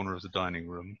southwest corner of the dining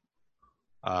room.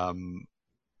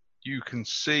 You can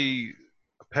see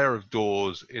a pair of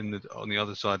doors on the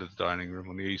other side of the dining room,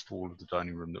 on the east wall of the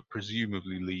dining room, that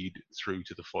presumably lead through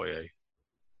to the foyer,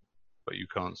 but you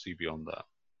can't see beyond that.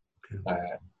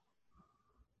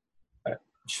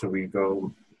 Should we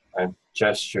go and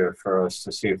gesture for us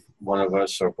to see if one of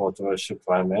us or both of us should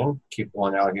climb in? Keep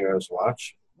one out here as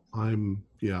watch. I'm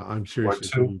seriously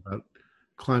thinking about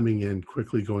climbing in,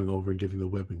 quickly going over and getting the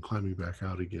whip and climbing back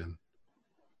out again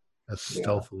as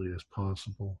stealthily as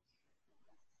possible.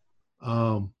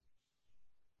 But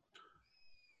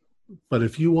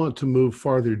if you want to move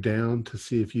farther down to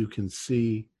see if you can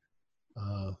see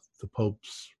the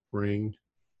Pope's ring,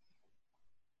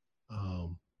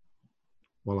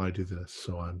 while I do this,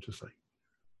 so I'm just like,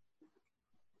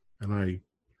 and I,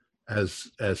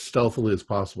 as stealthily as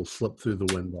possible, slip through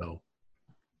the window,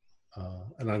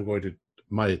 and I'm going to.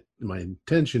 My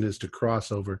intention is to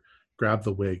cross over, grab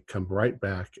the wig, come right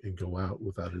back, and go out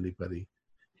without anybody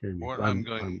hearing me. What I'm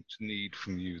going to need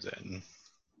from you then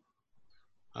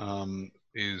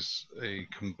is a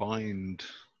combined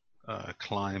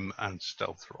climb and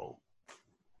stealth roll.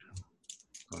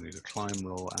 So I need a climb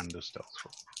roll and a stealth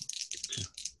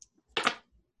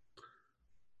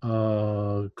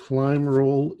roll. Climb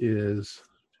roll is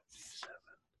 57.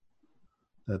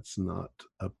 That's not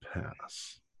a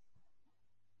pass.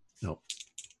 No.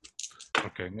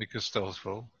 Okay, make a stealth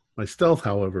roll. My stealth,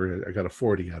 however, I got a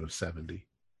 40 out of 70.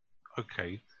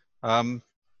 Okay. You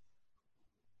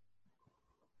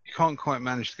can't quite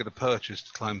manage to get a purchase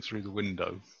to climb through the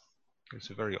window. It's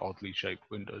a very oddly shaped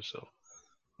windowsill.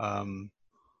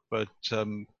 But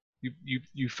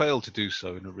you fail to do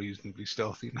so in a reasonably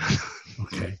stealthy manner.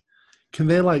 Okay. Can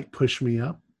they like push me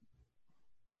up?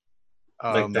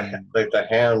 Like the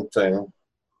hand thing.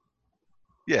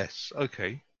 Yes.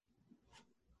 Okay.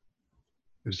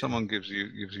 If Okay. someone gives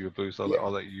you a boost,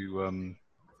 I'll let you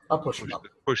I'll push him up.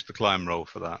 push the climb roll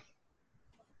for that.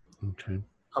 Okay.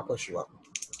 I'll push you up.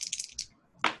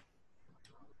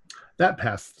 That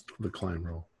passed the climb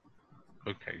roll.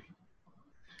 Okay.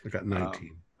 I got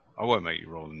 19. I won't make you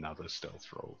roll another stealth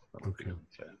roll. That would be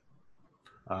Okay.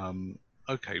 unfair.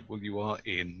 Okay. Well, you are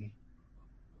in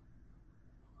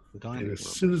the dining And room. as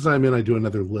soon as I'm in, I do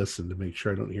another listen to make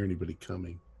sure I don't hear anybody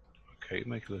coming. Okay.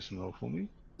 Make a listen roll for me.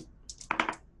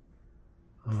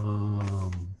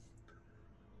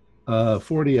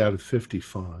 40 out of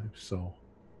 55. So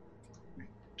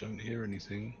Don't hear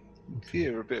anything. okay.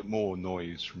 Hear a bit more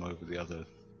noise from over the other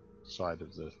side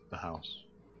of the house.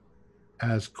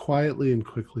 As quietly and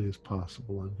quickly as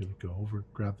possible, I'm going to go over,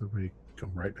 grab the rig,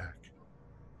 come right back,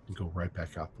 and go right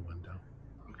back out the window.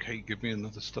 Okay, give me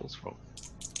another stealth roll.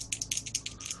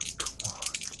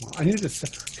 Come on. I need got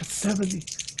 70.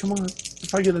 Come on.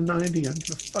 If I get a 90, I'm going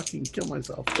to fucking kill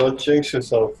myself. Don't jinx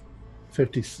yourself.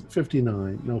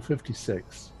 59. No,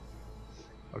 56.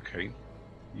 Okay,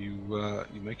 you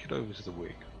make it over to the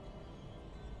wig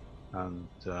and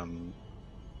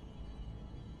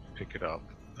pick it up,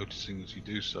 noticing as you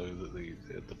do so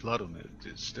that the blood on it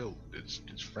is still it's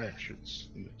fresh. It's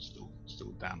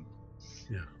still damp.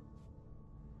 Yeah.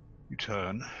 You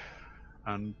turn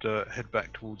and head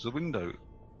back towards the window,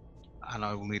 and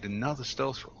I will need another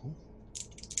stealth roll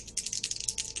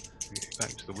to get back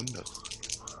to the window.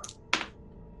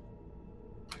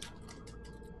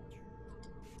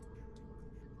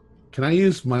 Can I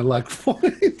use my luck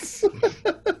points? I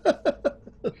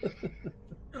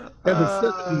have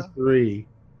a 73.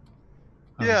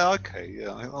 Yeah, okay, yeah,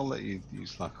 I'll let you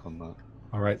use luck on that.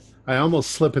 All right. I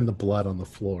almost slip in the blood on the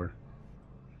floor.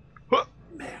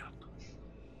 Man.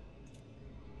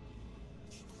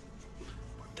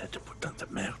 Put on the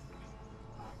man.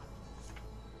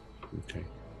 Okay.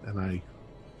 And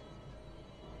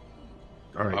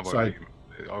all right.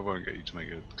 I won't get you to make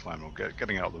a climb roll.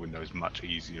 Getting out the window is much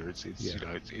easier. It's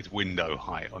it's window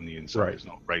height on the inside. Right. It's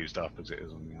not raised up as it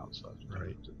is on the outside.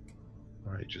 Right.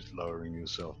 All right. You're just lowering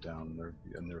yourself down,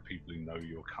 and there are people who know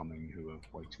you're coming who are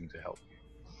waiting to help you.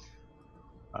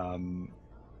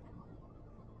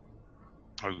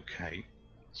 Okay,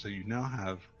 so you now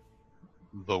have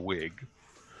the wig.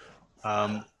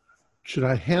 Should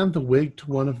I hand the wig to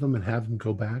one of them and have them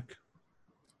go back?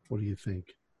 What do you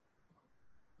think?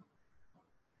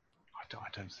 I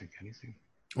don't think anything.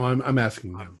 Well, I'm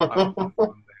asking them.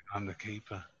 I'm the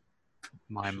keeper.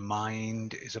 My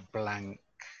mind is a blank.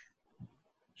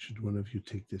 Should one of you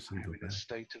take this and I'm go in a back?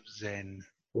 state of zen.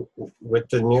 With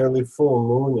the nearly full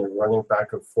moon and running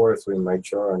back and forth, we might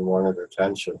draw unwanted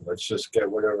attention. Let's just get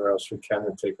whatever else we can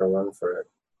and take a run for it.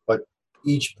 But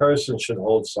each person should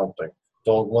hold something.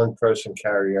 Don't one person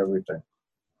carry everything.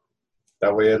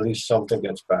 That way at least something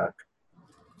gets back.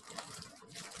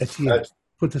 Etienne,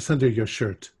 put this under your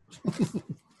shirt.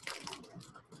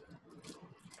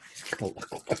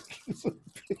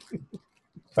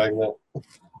 Pregnant.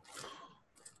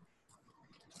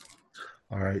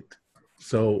 All right.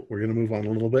 So we're going to move on a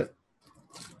little bit.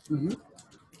 Mm-hmm.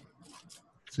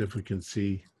 See if we can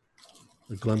see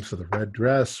a glimpse of the red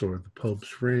dress or the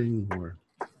Pope's ring or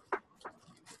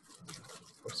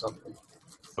something.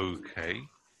 Okay.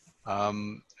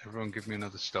 Everyone give me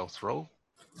another stealth roll.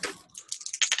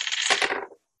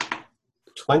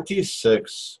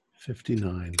 26.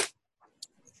 59.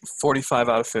 45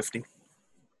 out of 50.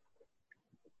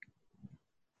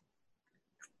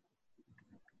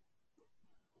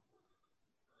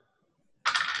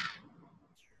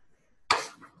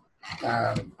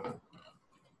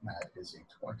 That is a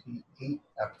 28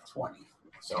 out of 20.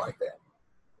 So like that.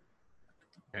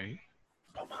 Okay.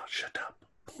 Poma, shut up.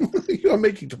 You're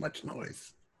making too much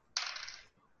noise.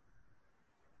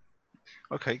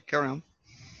 Okay, carry on.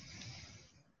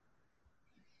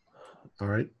 All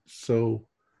right. So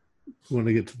we want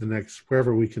to get to the next,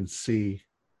 wherever we can see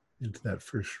into that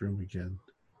first room again.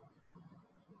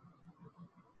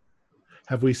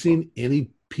 Have we seen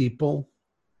any people?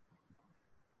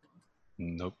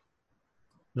 Nope.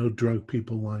 No drunk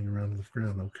people lying around the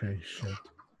ground. Okay, shit.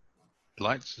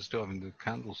 Lights are still, the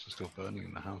candles are still burning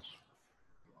in the house.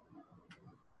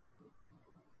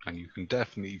 And you can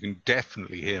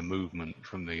definitely hear movement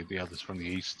from the others from the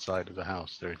east side of the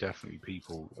house. There are definitely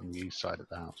people on the east side of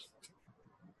the house.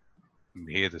 You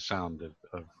can hear the sound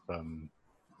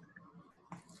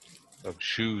of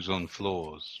shoes on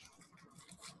floors.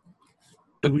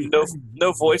 But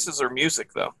no voices or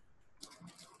music, though.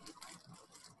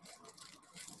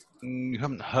 You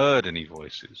haven't heard any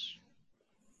voices.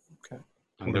 Okay.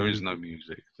 And there is no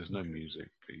music. There's no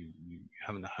music. But you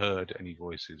haven't heard any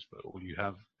voices, but all you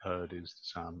have heard is the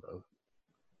sound of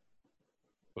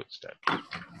footsteps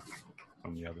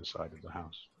from the other side of the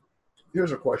house.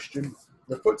 Here's a question.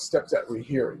 The footsteps that we're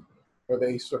hearing, are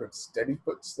they sort of steady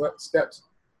footsteps?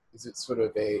 Is it sort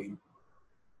of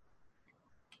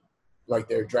like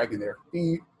they're dragging their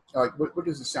feet? Like, what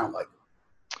does it sound like?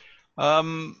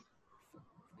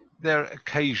 There are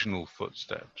occasional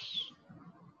footsteps.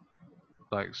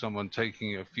 Like someone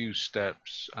taking a few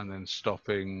steps and then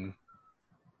stopping,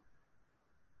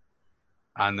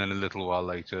 and then a little while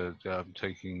later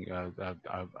taking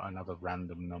another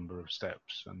random number of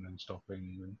steps and then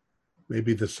stopping.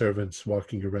 Maybe the servants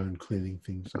walking around cleaning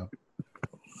things up.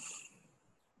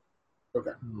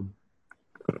 Okay.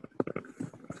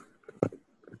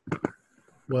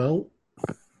 Well,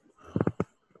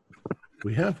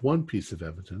 we have one piece of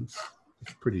evidence.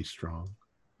 It's pretty strong.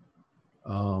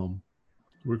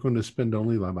 We're going to spend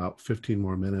only about 15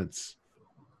 more minutes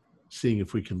seeing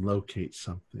if we can locate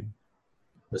something.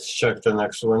 Let's check the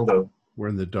next window. We're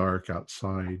in the dark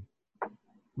outside,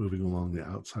 moving along the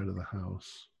outside of the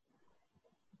house.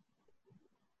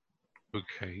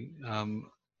 Okay.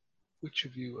 Which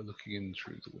of you are looking in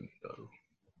through the window?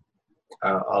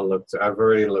 I'll look. I've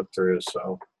already looked through it,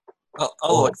 so.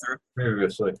 I'll look through.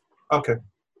 Previously. Okay.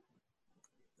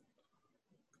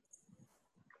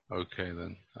 Okay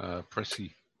then.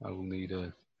 Pressy, I will need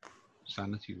a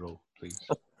sanity roll, please.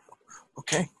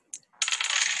 Okay.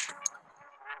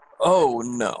 Oh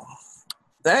no,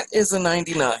 that is a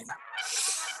 99.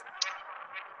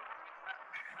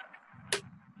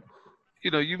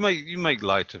 You know, you make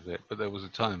light of it, but there was a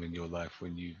time in your life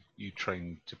when you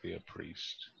trained to be a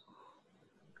priest,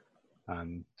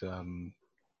 and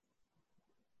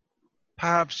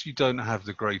perhaps you don't have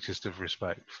the greatest of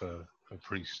respect for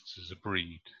priests as a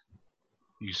breed.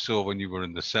 You saw when you were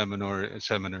in the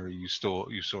seminary, you saw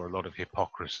a lot of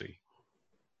hypocrisy.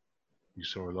 You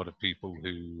saw a lot of people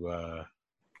who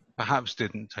perhaps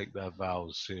didn't take their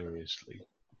vows seriously.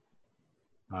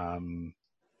 And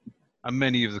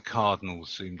many of the cardinals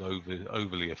seemed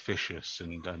overly officious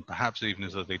and perhaps even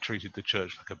as though they treated the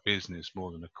church like a business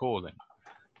more than a calling.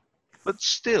 But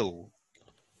still,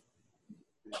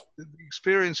 the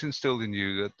experience instilled in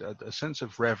you a sense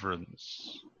of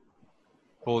reverence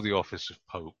for the office of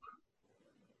Pope.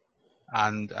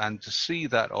 And to see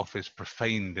that office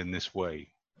profaned in this way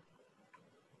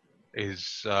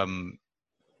is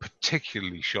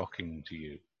particularly shocking to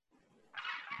you.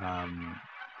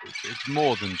 It's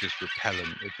more than just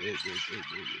repellent. It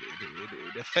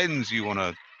offends you on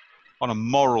a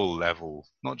moral level,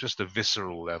 not just a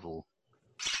visceral level.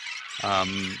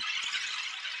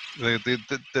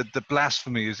 The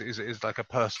blasphemy is like a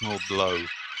personal blow.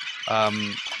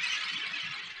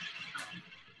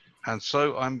 And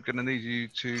so I'm going to need you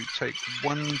to take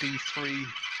 1d3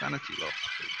 sanity loss,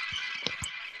 please.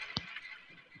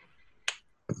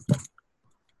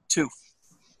 2.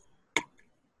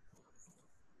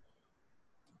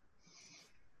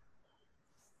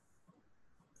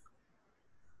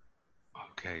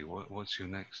 Okay, what's your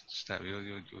next step?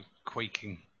 You're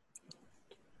quaking.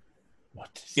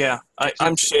 What? Yeah,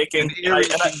 I'm shaking. An eerie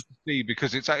thing to see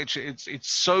because it's actually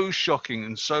it's so shocking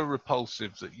and so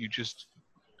repulsive that you just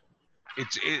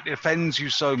it offends you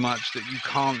so much that you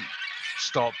can't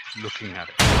stop looking at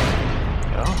it.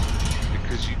 Oh.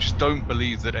 Because you just don't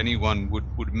believe that anyone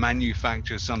would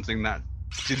manufacture something that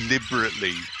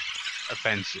deliberately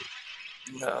offensive.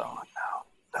 No.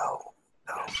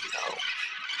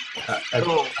 I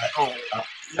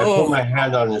put my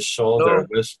hand on his shoulder and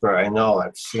whisper, I know,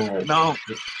 I've seen it. No.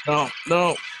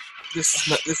 This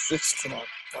cannot.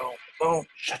 No.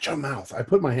 Shut your mouth. I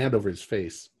put my hand over his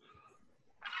face.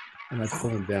 And I pull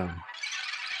him down.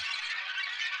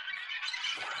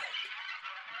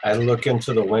 I look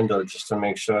into the window just to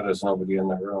make sure there's nobody in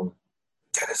the room.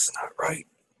 That is not right.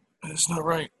 It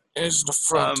is the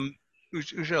front.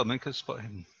 Ugel, make us spot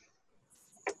him.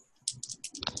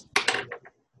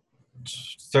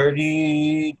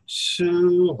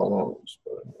 32. Hold on.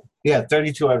 Yeah,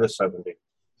 32 out of 70.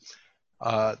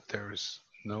 There is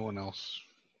no one else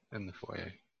in the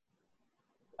foyer.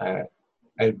 I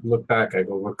look back. I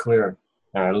go, we're clear.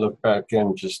 And I look back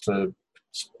in just to.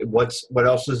 What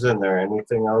else is in there?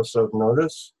 Anything else of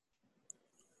notice?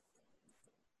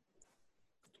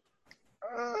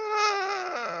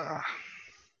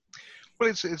 Well,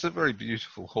 it's a very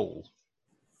beautiful hall.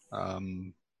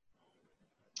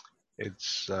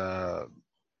 It's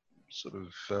sort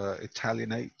of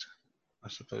Italianate, I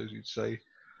suppose you'd say.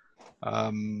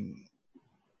 There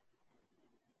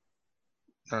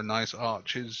are nice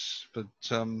arches, but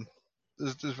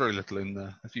there's very little in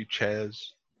there. A few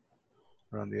chairs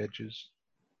around the edges.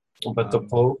 But the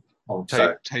Pope. Oh,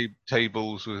 sorry.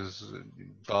 Tables with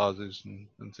vases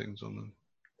and things on them.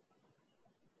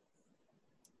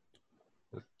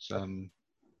 But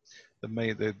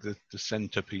the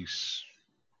centerpiece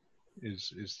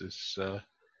is this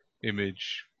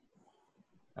image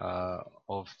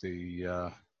of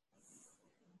the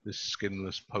this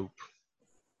skinless Pope,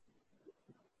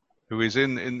 who is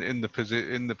in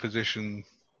the position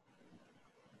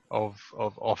of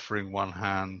offering one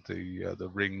hand, the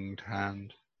ringed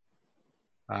hand,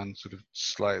 and sort of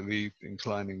slightly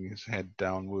inclining his head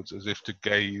downwards as if to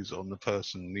gaze on the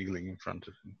person kneeling in front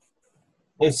of him.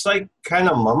 It's like kind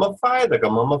of mummified, like a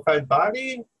mummified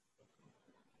body.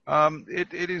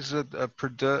 It is a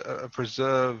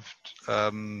preserved,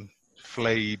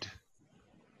 flayed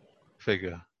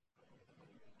figure.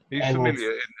 Are you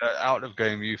familiar, out of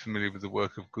game, are you familiar with the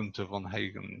work of Gunther von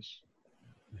Hagens?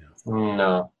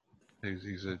 No.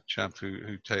 He's a chap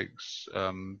who takes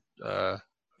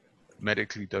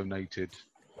medically donated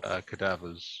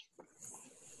cadavers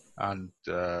and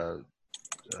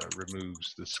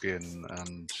removes the skin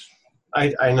and...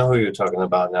 I know who you're talking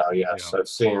about now, yes. Yeah. I've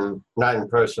seen, not in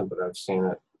person, but I've seen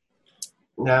it.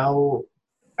 Now,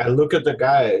 I look at the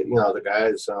guys,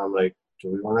 and I'm like,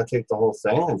 do we want to take the whole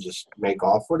thing and just make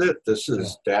off with it? This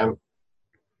is damn...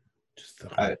 Just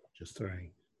the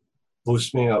ring.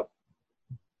 Boost me up.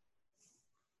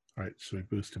 All right, so we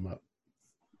boost him up.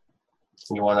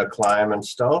 You want to climb and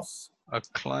stealth?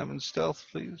 Climb and stealth,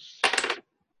 please.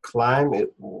 Climb,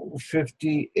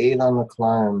 58 on the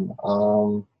climb.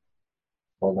 Hold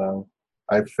on.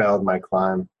 I failed my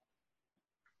climb.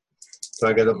 So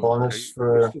I get a bonus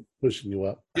for pushing you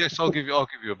up. Yes, I'll give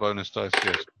you a bonus dice.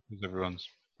 Yes, because everyone's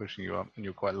pushing you up, and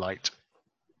you're quite light.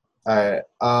 All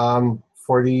right.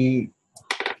 40,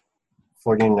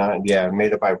 49. Yeah, I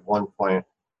made it by 1 point.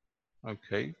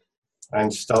 Okay.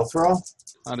 And stealth roll.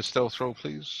 And a stealth roll,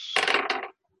 please.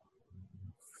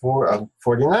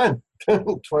 49.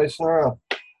 Twice in a row.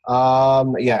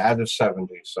 Out of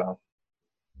 70. So.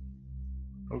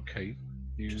 Okay.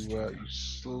 You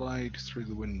slide through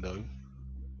the window,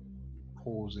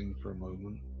 pausing for a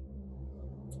moment.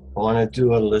 I want to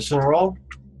do a listen roll.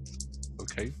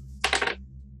 Okay.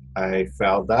 I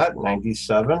failed that.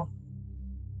 97.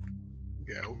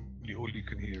 Yeah. All you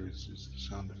can hear is the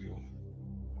sound of your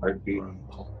heartbeat.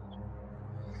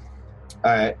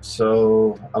 Alright,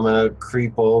 so I'm gonna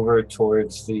creep over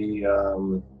towards the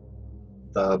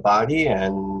body,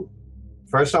 and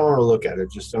first I want to look at it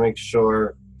just to make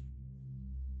sure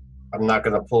I'm not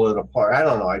gonna pull it apart. I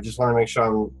don't know. I just want to make sure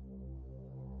I'm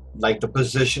like the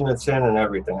position it's in and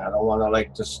everything. I don't want to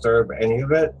like disturb any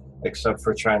of it except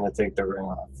for trying to take the ring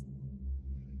off.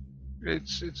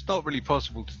 It's not really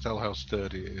possible to tell how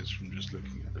sturdy it is from just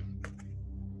looking at it.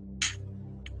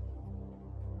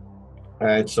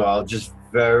 Alright, so I'll just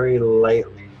very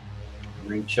lightly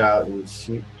reach out and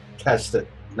test it.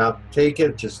 Not take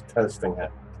it, just testing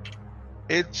it.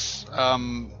 It's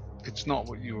not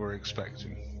what you were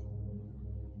expecting.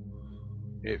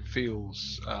 It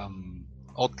feels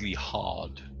oddly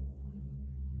hard,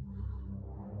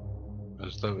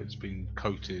 as though it's been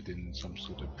coated in some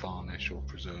sort of varnish or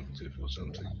preservative or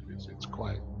something. It's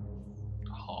quite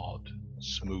hard,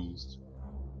 smooth.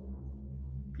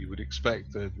 You would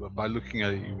expect that by looking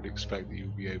at it, you would expect that you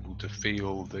would be able to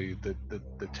feel the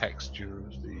texture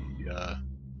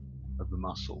of the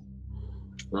muscle,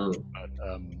 but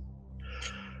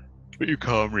you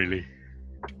can't really.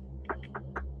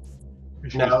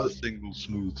 It's now, just a single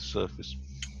smooth surface.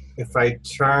 If I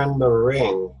turn the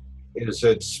ring, is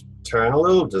it turn a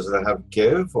little? Does it have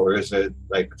give, or is it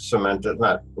like cemented,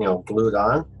 not glued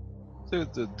on?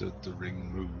 The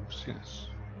ring moves, yes.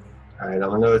 Alright, I'm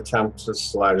going to attempt to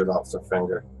slide it off the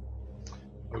finger.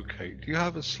 Okay. Do you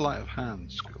have a sleight of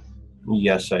hand skill?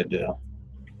 Yes, I do.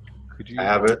 Could you? I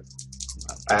have it.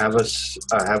 I have a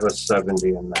 70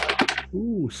 in that.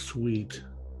 Ooh, sweet.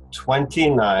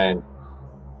 29.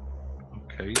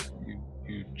 Okay.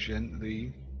 You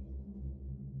gently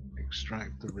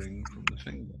extract the ring from the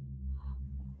finger.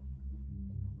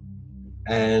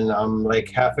 And I'm like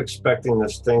half expecting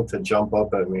this thing to jump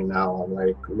up at me now. I'm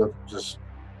like, look, just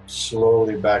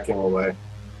slowly backing away.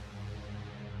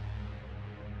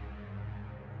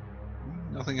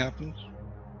 Nothing happens.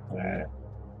 Alright.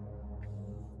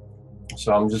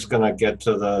 So I'm just gonna get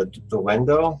to the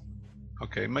window.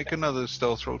 Okay, make another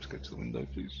stealth roll to get to the window,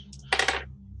 please.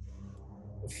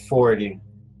 40.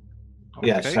 Okay.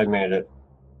 Yes, I made it.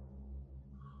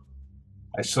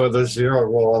 I saw the 0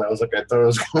 roll and I was like, I thought it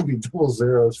was gonna be double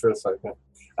zeros for a second.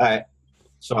 Alright.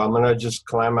 So I'm gonna just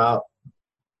climb out.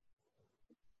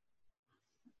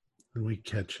 And we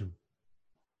catch him.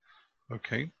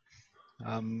 Okay.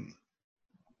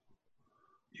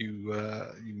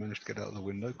 You managed to get out of the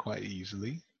window quite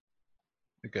easily.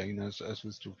 Again, as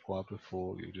with Dupois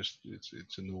before,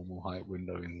 it's a normal height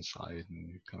window inside, and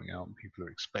you're coming out, and people are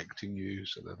expecting you,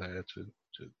 so they're there to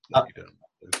let you down.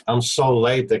 I'm so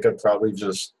late they could probably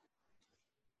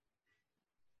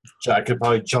I could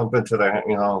probably jump into their,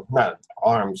 not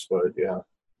arms, but yeah.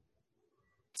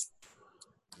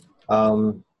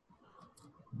 What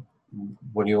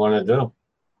do you want to do?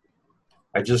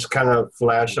 I just kind of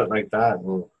flash it like that.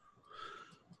 And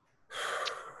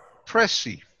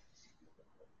Pressy.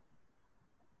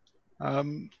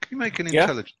 Can you make an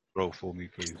intelligence roll for me,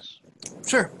 please?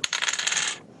 Sure.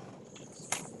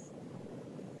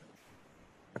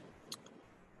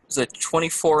 Is it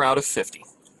 24 out of 50?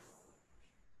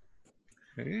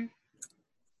 Okay.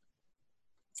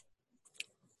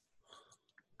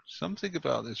 Something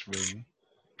about this ring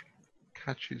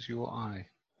catches your eye.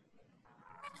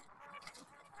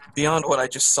 Beyond what I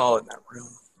just saw in that room,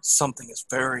 something is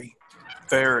very,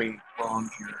 very wrong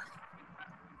here.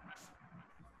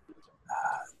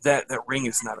 That ring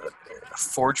is not a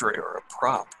forgery or a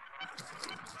prop.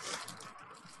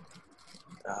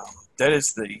 That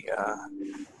is the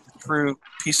true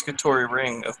piscatory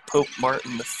ring of Pope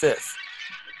Martin V.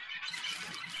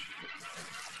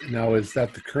 Now, is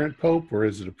that the current pope or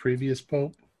is it a previous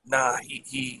pope? Nah,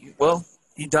 he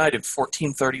died in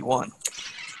 1431.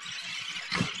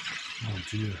 Oh,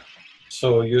 dear.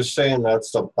 so you're saying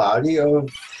that's the body of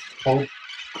Pope?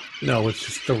 No, it's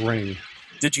just the ring.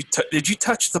 Did you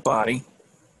touch the body?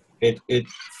 It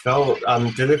felt.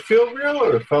 Did it feel real,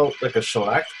 or it felt like a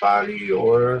shellacked body,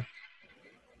 or?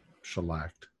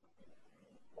 Shellacked.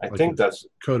 I Like think that's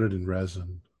coated in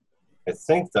resin.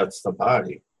 the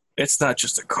body. It's not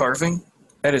just a carving.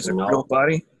 That is a No. real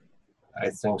body.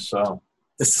 I think so. It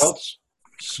This felt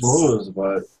smooth,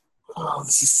 but.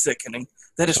 this is sickening.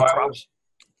 That is So I proper. was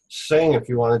saying, if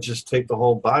you want to just take the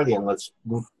whole body and let's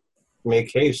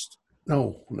make haste.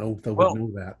 No, they Well- would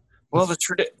know that. Well, the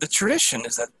tradition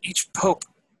is that each pope,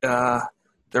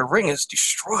 their ring is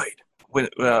destroyed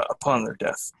upon their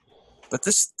death. But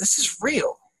this is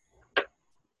real.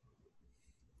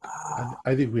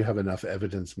 I think we have enough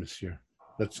evidence, monsieur.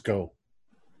 Let's go.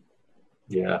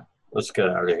 Yeah, let's get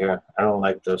out of here. I don't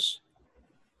like this.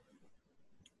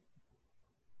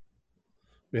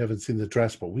 We haven't seen the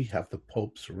dress, but we have the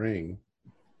Pope's ring.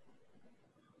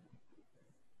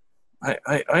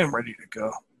 I am ready to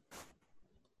go.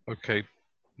 Okay.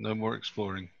 No more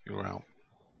exploring. You're out.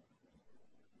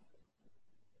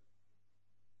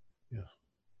 Yeah.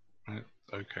 Right.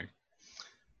 Okay.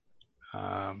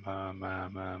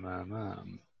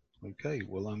 Okay.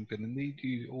 Well, I'm going to need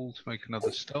you all to make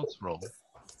another stealth roll to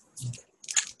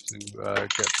get back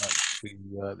to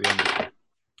the end.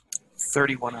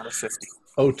 31 out of 50.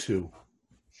 02.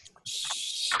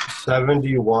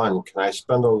 71. Can I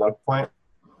spend a luck point?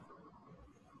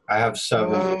 I have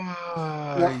 70.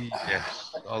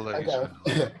 Yes. I'll let I you got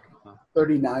spend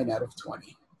 39 out of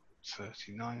 20.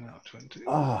 39 out of 20.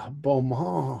 Ah,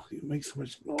 Beaumont, you make so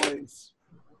much noise.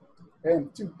 Hey, I'm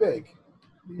too big.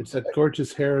 It's that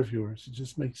gorgeous hair of yours. It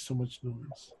just makes so much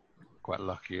noise. Quite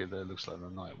lucky. There looks like the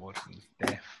night watchman is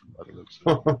deaf by the looks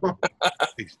of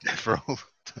these death roll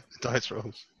dice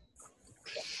rolls.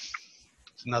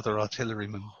 It's another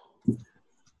artilleryman.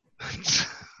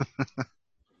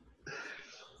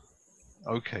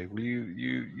 Okay, well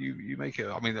you make it.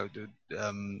 I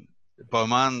mean,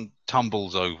 Beaumont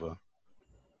tumbles over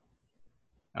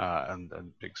and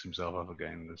picks himself up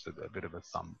again. There's a bit of a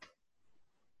thump,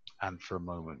 and for a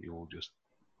moment you all just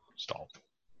stop.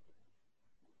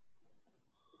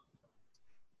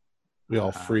 We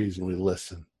all freeze and we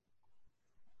listen.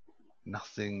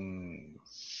 Nothing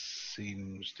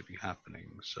seems to be happening,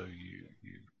 so you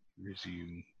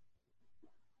resume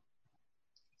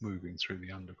moving through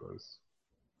the undergrowth.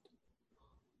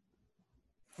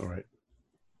 All right.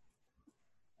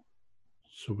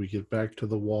 So we get back to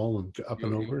the wall and up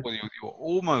and over. Well, you're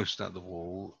almost at the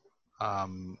wall.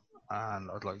 And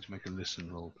I'd like to make a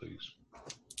listen roll, please.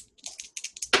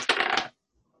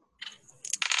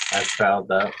 I found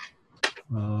that.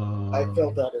 I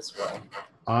felt that as well.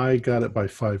 I got it by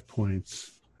 5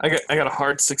 points. I got a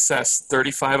hard success,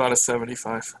 35 out of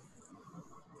 75.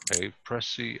 Okay,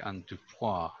 Pressy and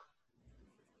Dupois.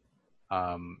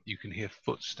 You can hear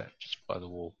footsteps by the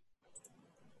wall.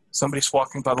 Somebody's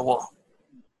walking by the wall.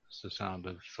 It's the sound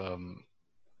of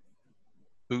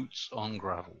boots on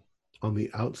gravel. On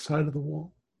the outside of the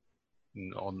wall?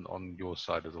 On your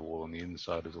side of the wall, on the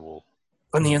inside of the wall.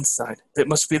 On the inside. It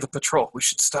must be the patrol. We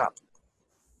should stop.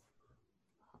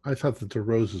 I thought that the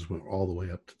roses went all the way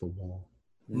up to the wall.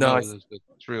 No, There's a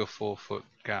 3 or 4 foot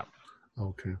gap.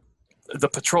 Okay. The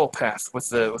patrol path with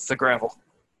the gravel.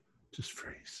 Just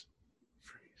freeze.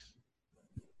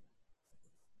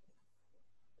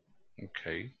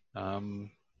 Okay. After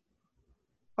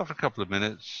a couple of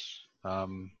minutes,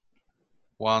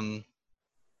 one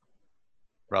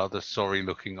rather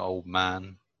sorry-looking old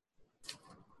man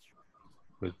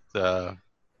with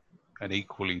an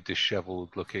equally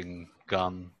disheveled-looking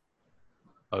gun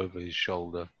over his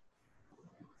shoulder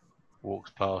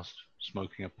walks past,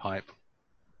 smoking a pipe,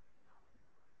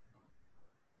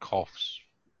 coughs,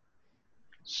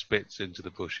 spits into the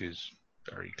bushes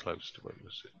very close to where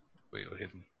you're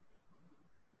hidden,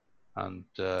 and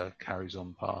carries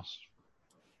on past.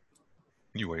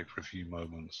 You wait for a few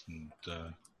moments, and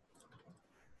you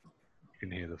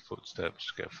can hear the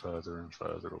footsteps get further and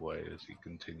further away as he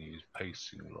continues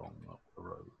pacing along up the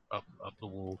road, up the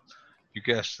wall. You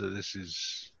guess that this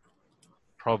is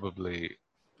probably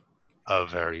a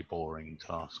very boring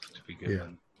task to be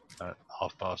given at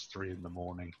 3:30 in the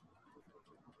morning,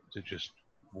 to just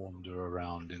wander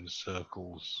around in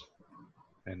circles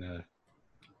in a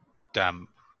damp,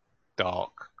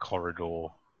 dark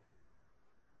corridor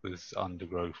with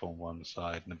undergrowth on one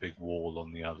side and a big wall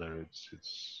on the other.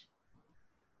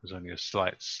 There's only a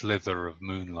slight slither of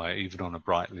moonlight, even on a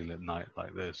brightly lit night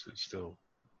like this.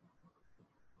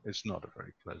 It's not a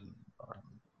very pleasant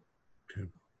environment. Okay.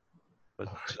 But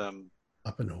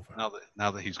up and over. Now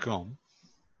that he's gone,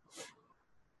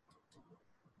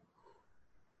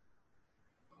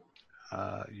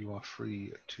 you are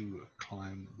free to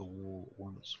climb the wall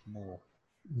once more.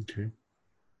 Okay.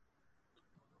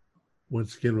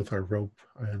 Once again with our rope,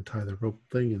 I untie the rope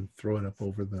thing and throw it up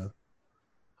over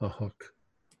a hook.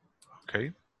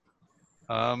 Okay.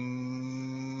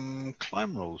 Climb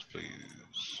rolls,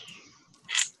 please.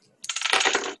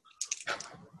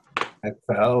 I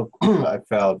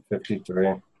failed 53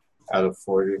 out of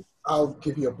 40. I'll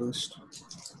give you a boost.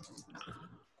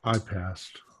 I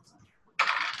passed.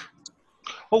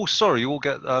 Oh, sorry. You all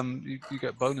get you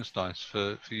get bonus dice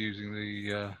for using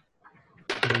the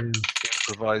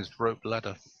improvised rope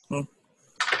ladder.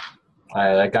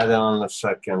 I got it on the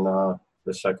second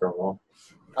roll.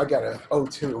 I got a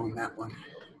 02 on that one.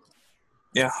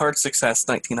 Yeah, hard success,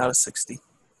 19 out of 60.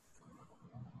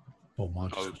 Oh,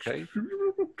 monster. Okay.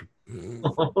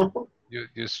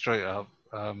 You're straight up.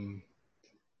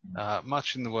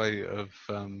 Much in the way of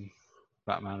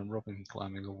Batman and Robin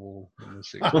climbing a wall in the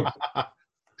 60s.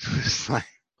 It's like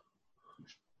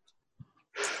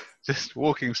just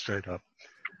walking straight up.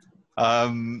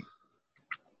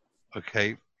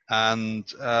 Okay,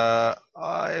 and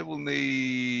I will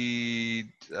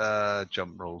need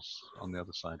jump rolls on the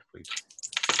other side, please.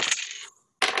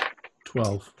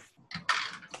 12.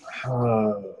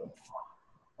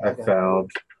 I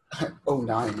failed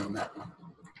 09 on that one.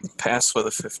 Pass with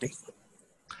a 50.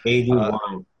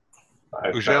 81.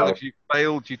 I Ujel, failed. if you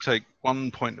failed, you take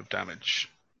 1 point of damage.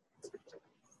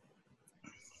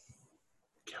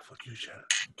 Careful, Ujel.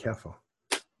 Careful.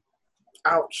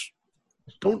 Ouch.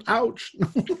 Don't ouch.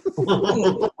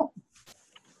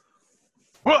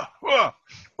 Whoa, whoa.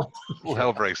 All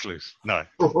hell breaks loose. No.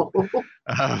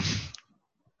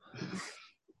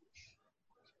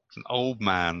 It's an old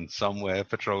man somewhere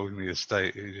patrolling the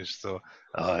estate who just thought,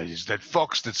 oh, he's that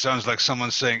fox that sounds like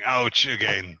someone saying ouch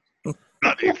again.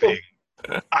 Bloody thing.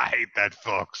 I hate that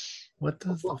fox. What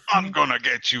does the I'm gonna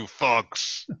get you,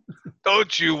 fox.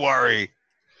 Don't you worry.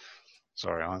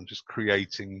 Sorry, I'm just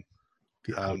creating.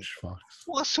 The ouch fox.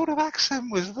 What sort of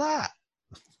accent was that?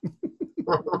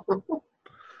 That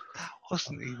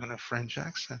wasn't even a French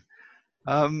accent.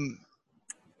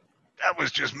 That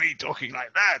was just me talking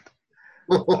like that.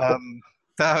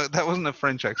 That wasn't a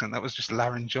French accent. That was just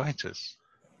laryngitis.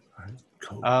 All right,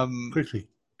 go. Quickly,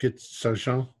 get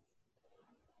Sergeant.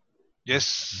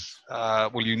 Yes.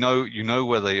 Well, you know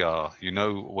where they are. You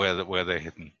know where they're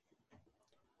hidden.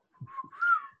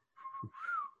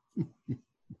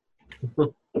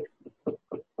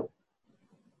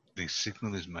 The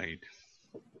signal is made.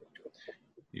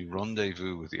 You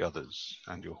rendezvous with the others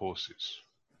and your horses.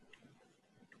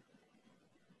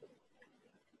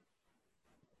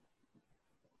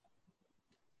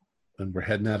 And we're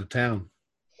heading out of town.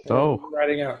 So,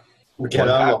 Riding out. We get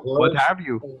on the what horse. have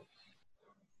you?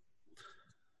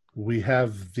 We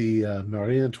have the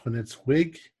Marie Antoinette's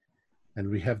wig, and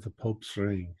we have the Pope's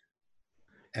ring.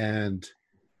 And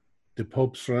the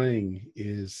Pope's ring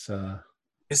is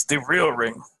It's the real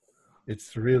ring.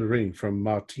 it's the real ring from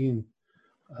Martin,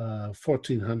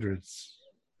 1400s.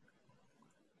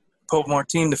 Pope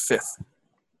Martin V.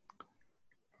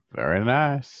 Very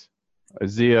nice.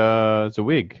 Is the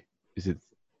wig? Is it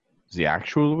the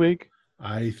actual wig?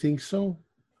 I think so.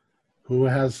 Who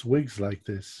has wigs like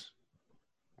this?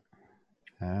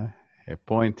 A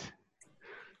point.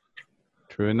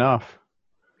 True enough.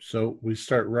 So we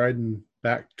start riding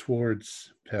back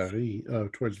towards Paris,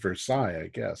 towards Versailles, I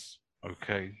guess.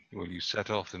 Okay, well, you set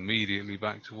off immediately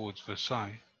back towards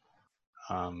Versailles.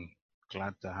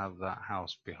 Glad to have that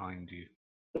house behind you,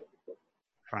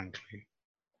 frankly.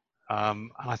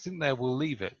 And I think there we'll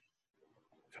leave it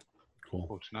Cool.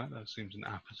 for tonight. That seems an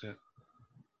apposite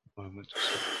moment to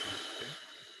say.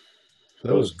 So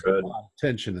That was good. a lot of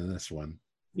tension in this one.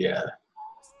 Yeah.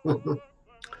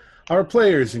 Our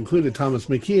players included Thomas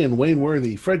McKeon, Wayne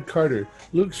Worthy, Fred Carter,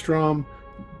 Luke Strom,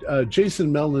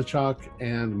 Jason Melnichuk,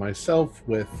 and myself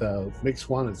with Mick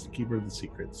Swan as the Keeper of the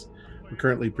Secrets. We're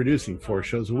currently producing 4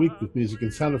 shows a week with music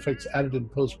and sound effects added in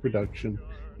post-production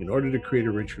in order to create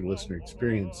a richer listener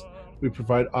experience. We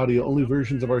provide audio-only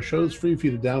versions of our shows free for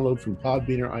you to download from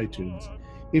Podbean or iTunes.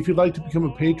 If you'd like to become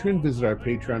a patron, visit our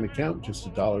Patreon account. Just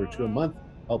 $1 or $2 a month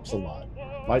helps a lot.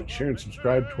 Like, share, and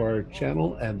subscribe to our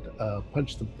channel, and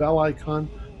punch the bell icon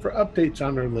for updates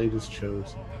on our latest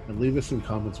shows, and leave us some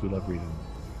comments. We love reading them.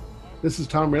 This is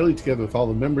Tom Rayleigh, together with all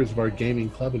the members of our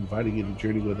gaming club, inviting you to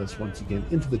journey with us once again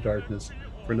into the darkness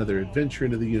for another adventure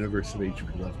into the universe of H.P.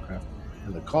 Lovecraft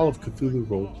and the Call of Cthulhu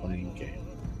role-playing game.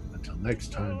 Until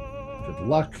next time, good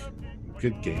luck and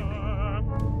good gaming.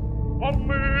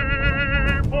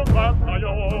 Amor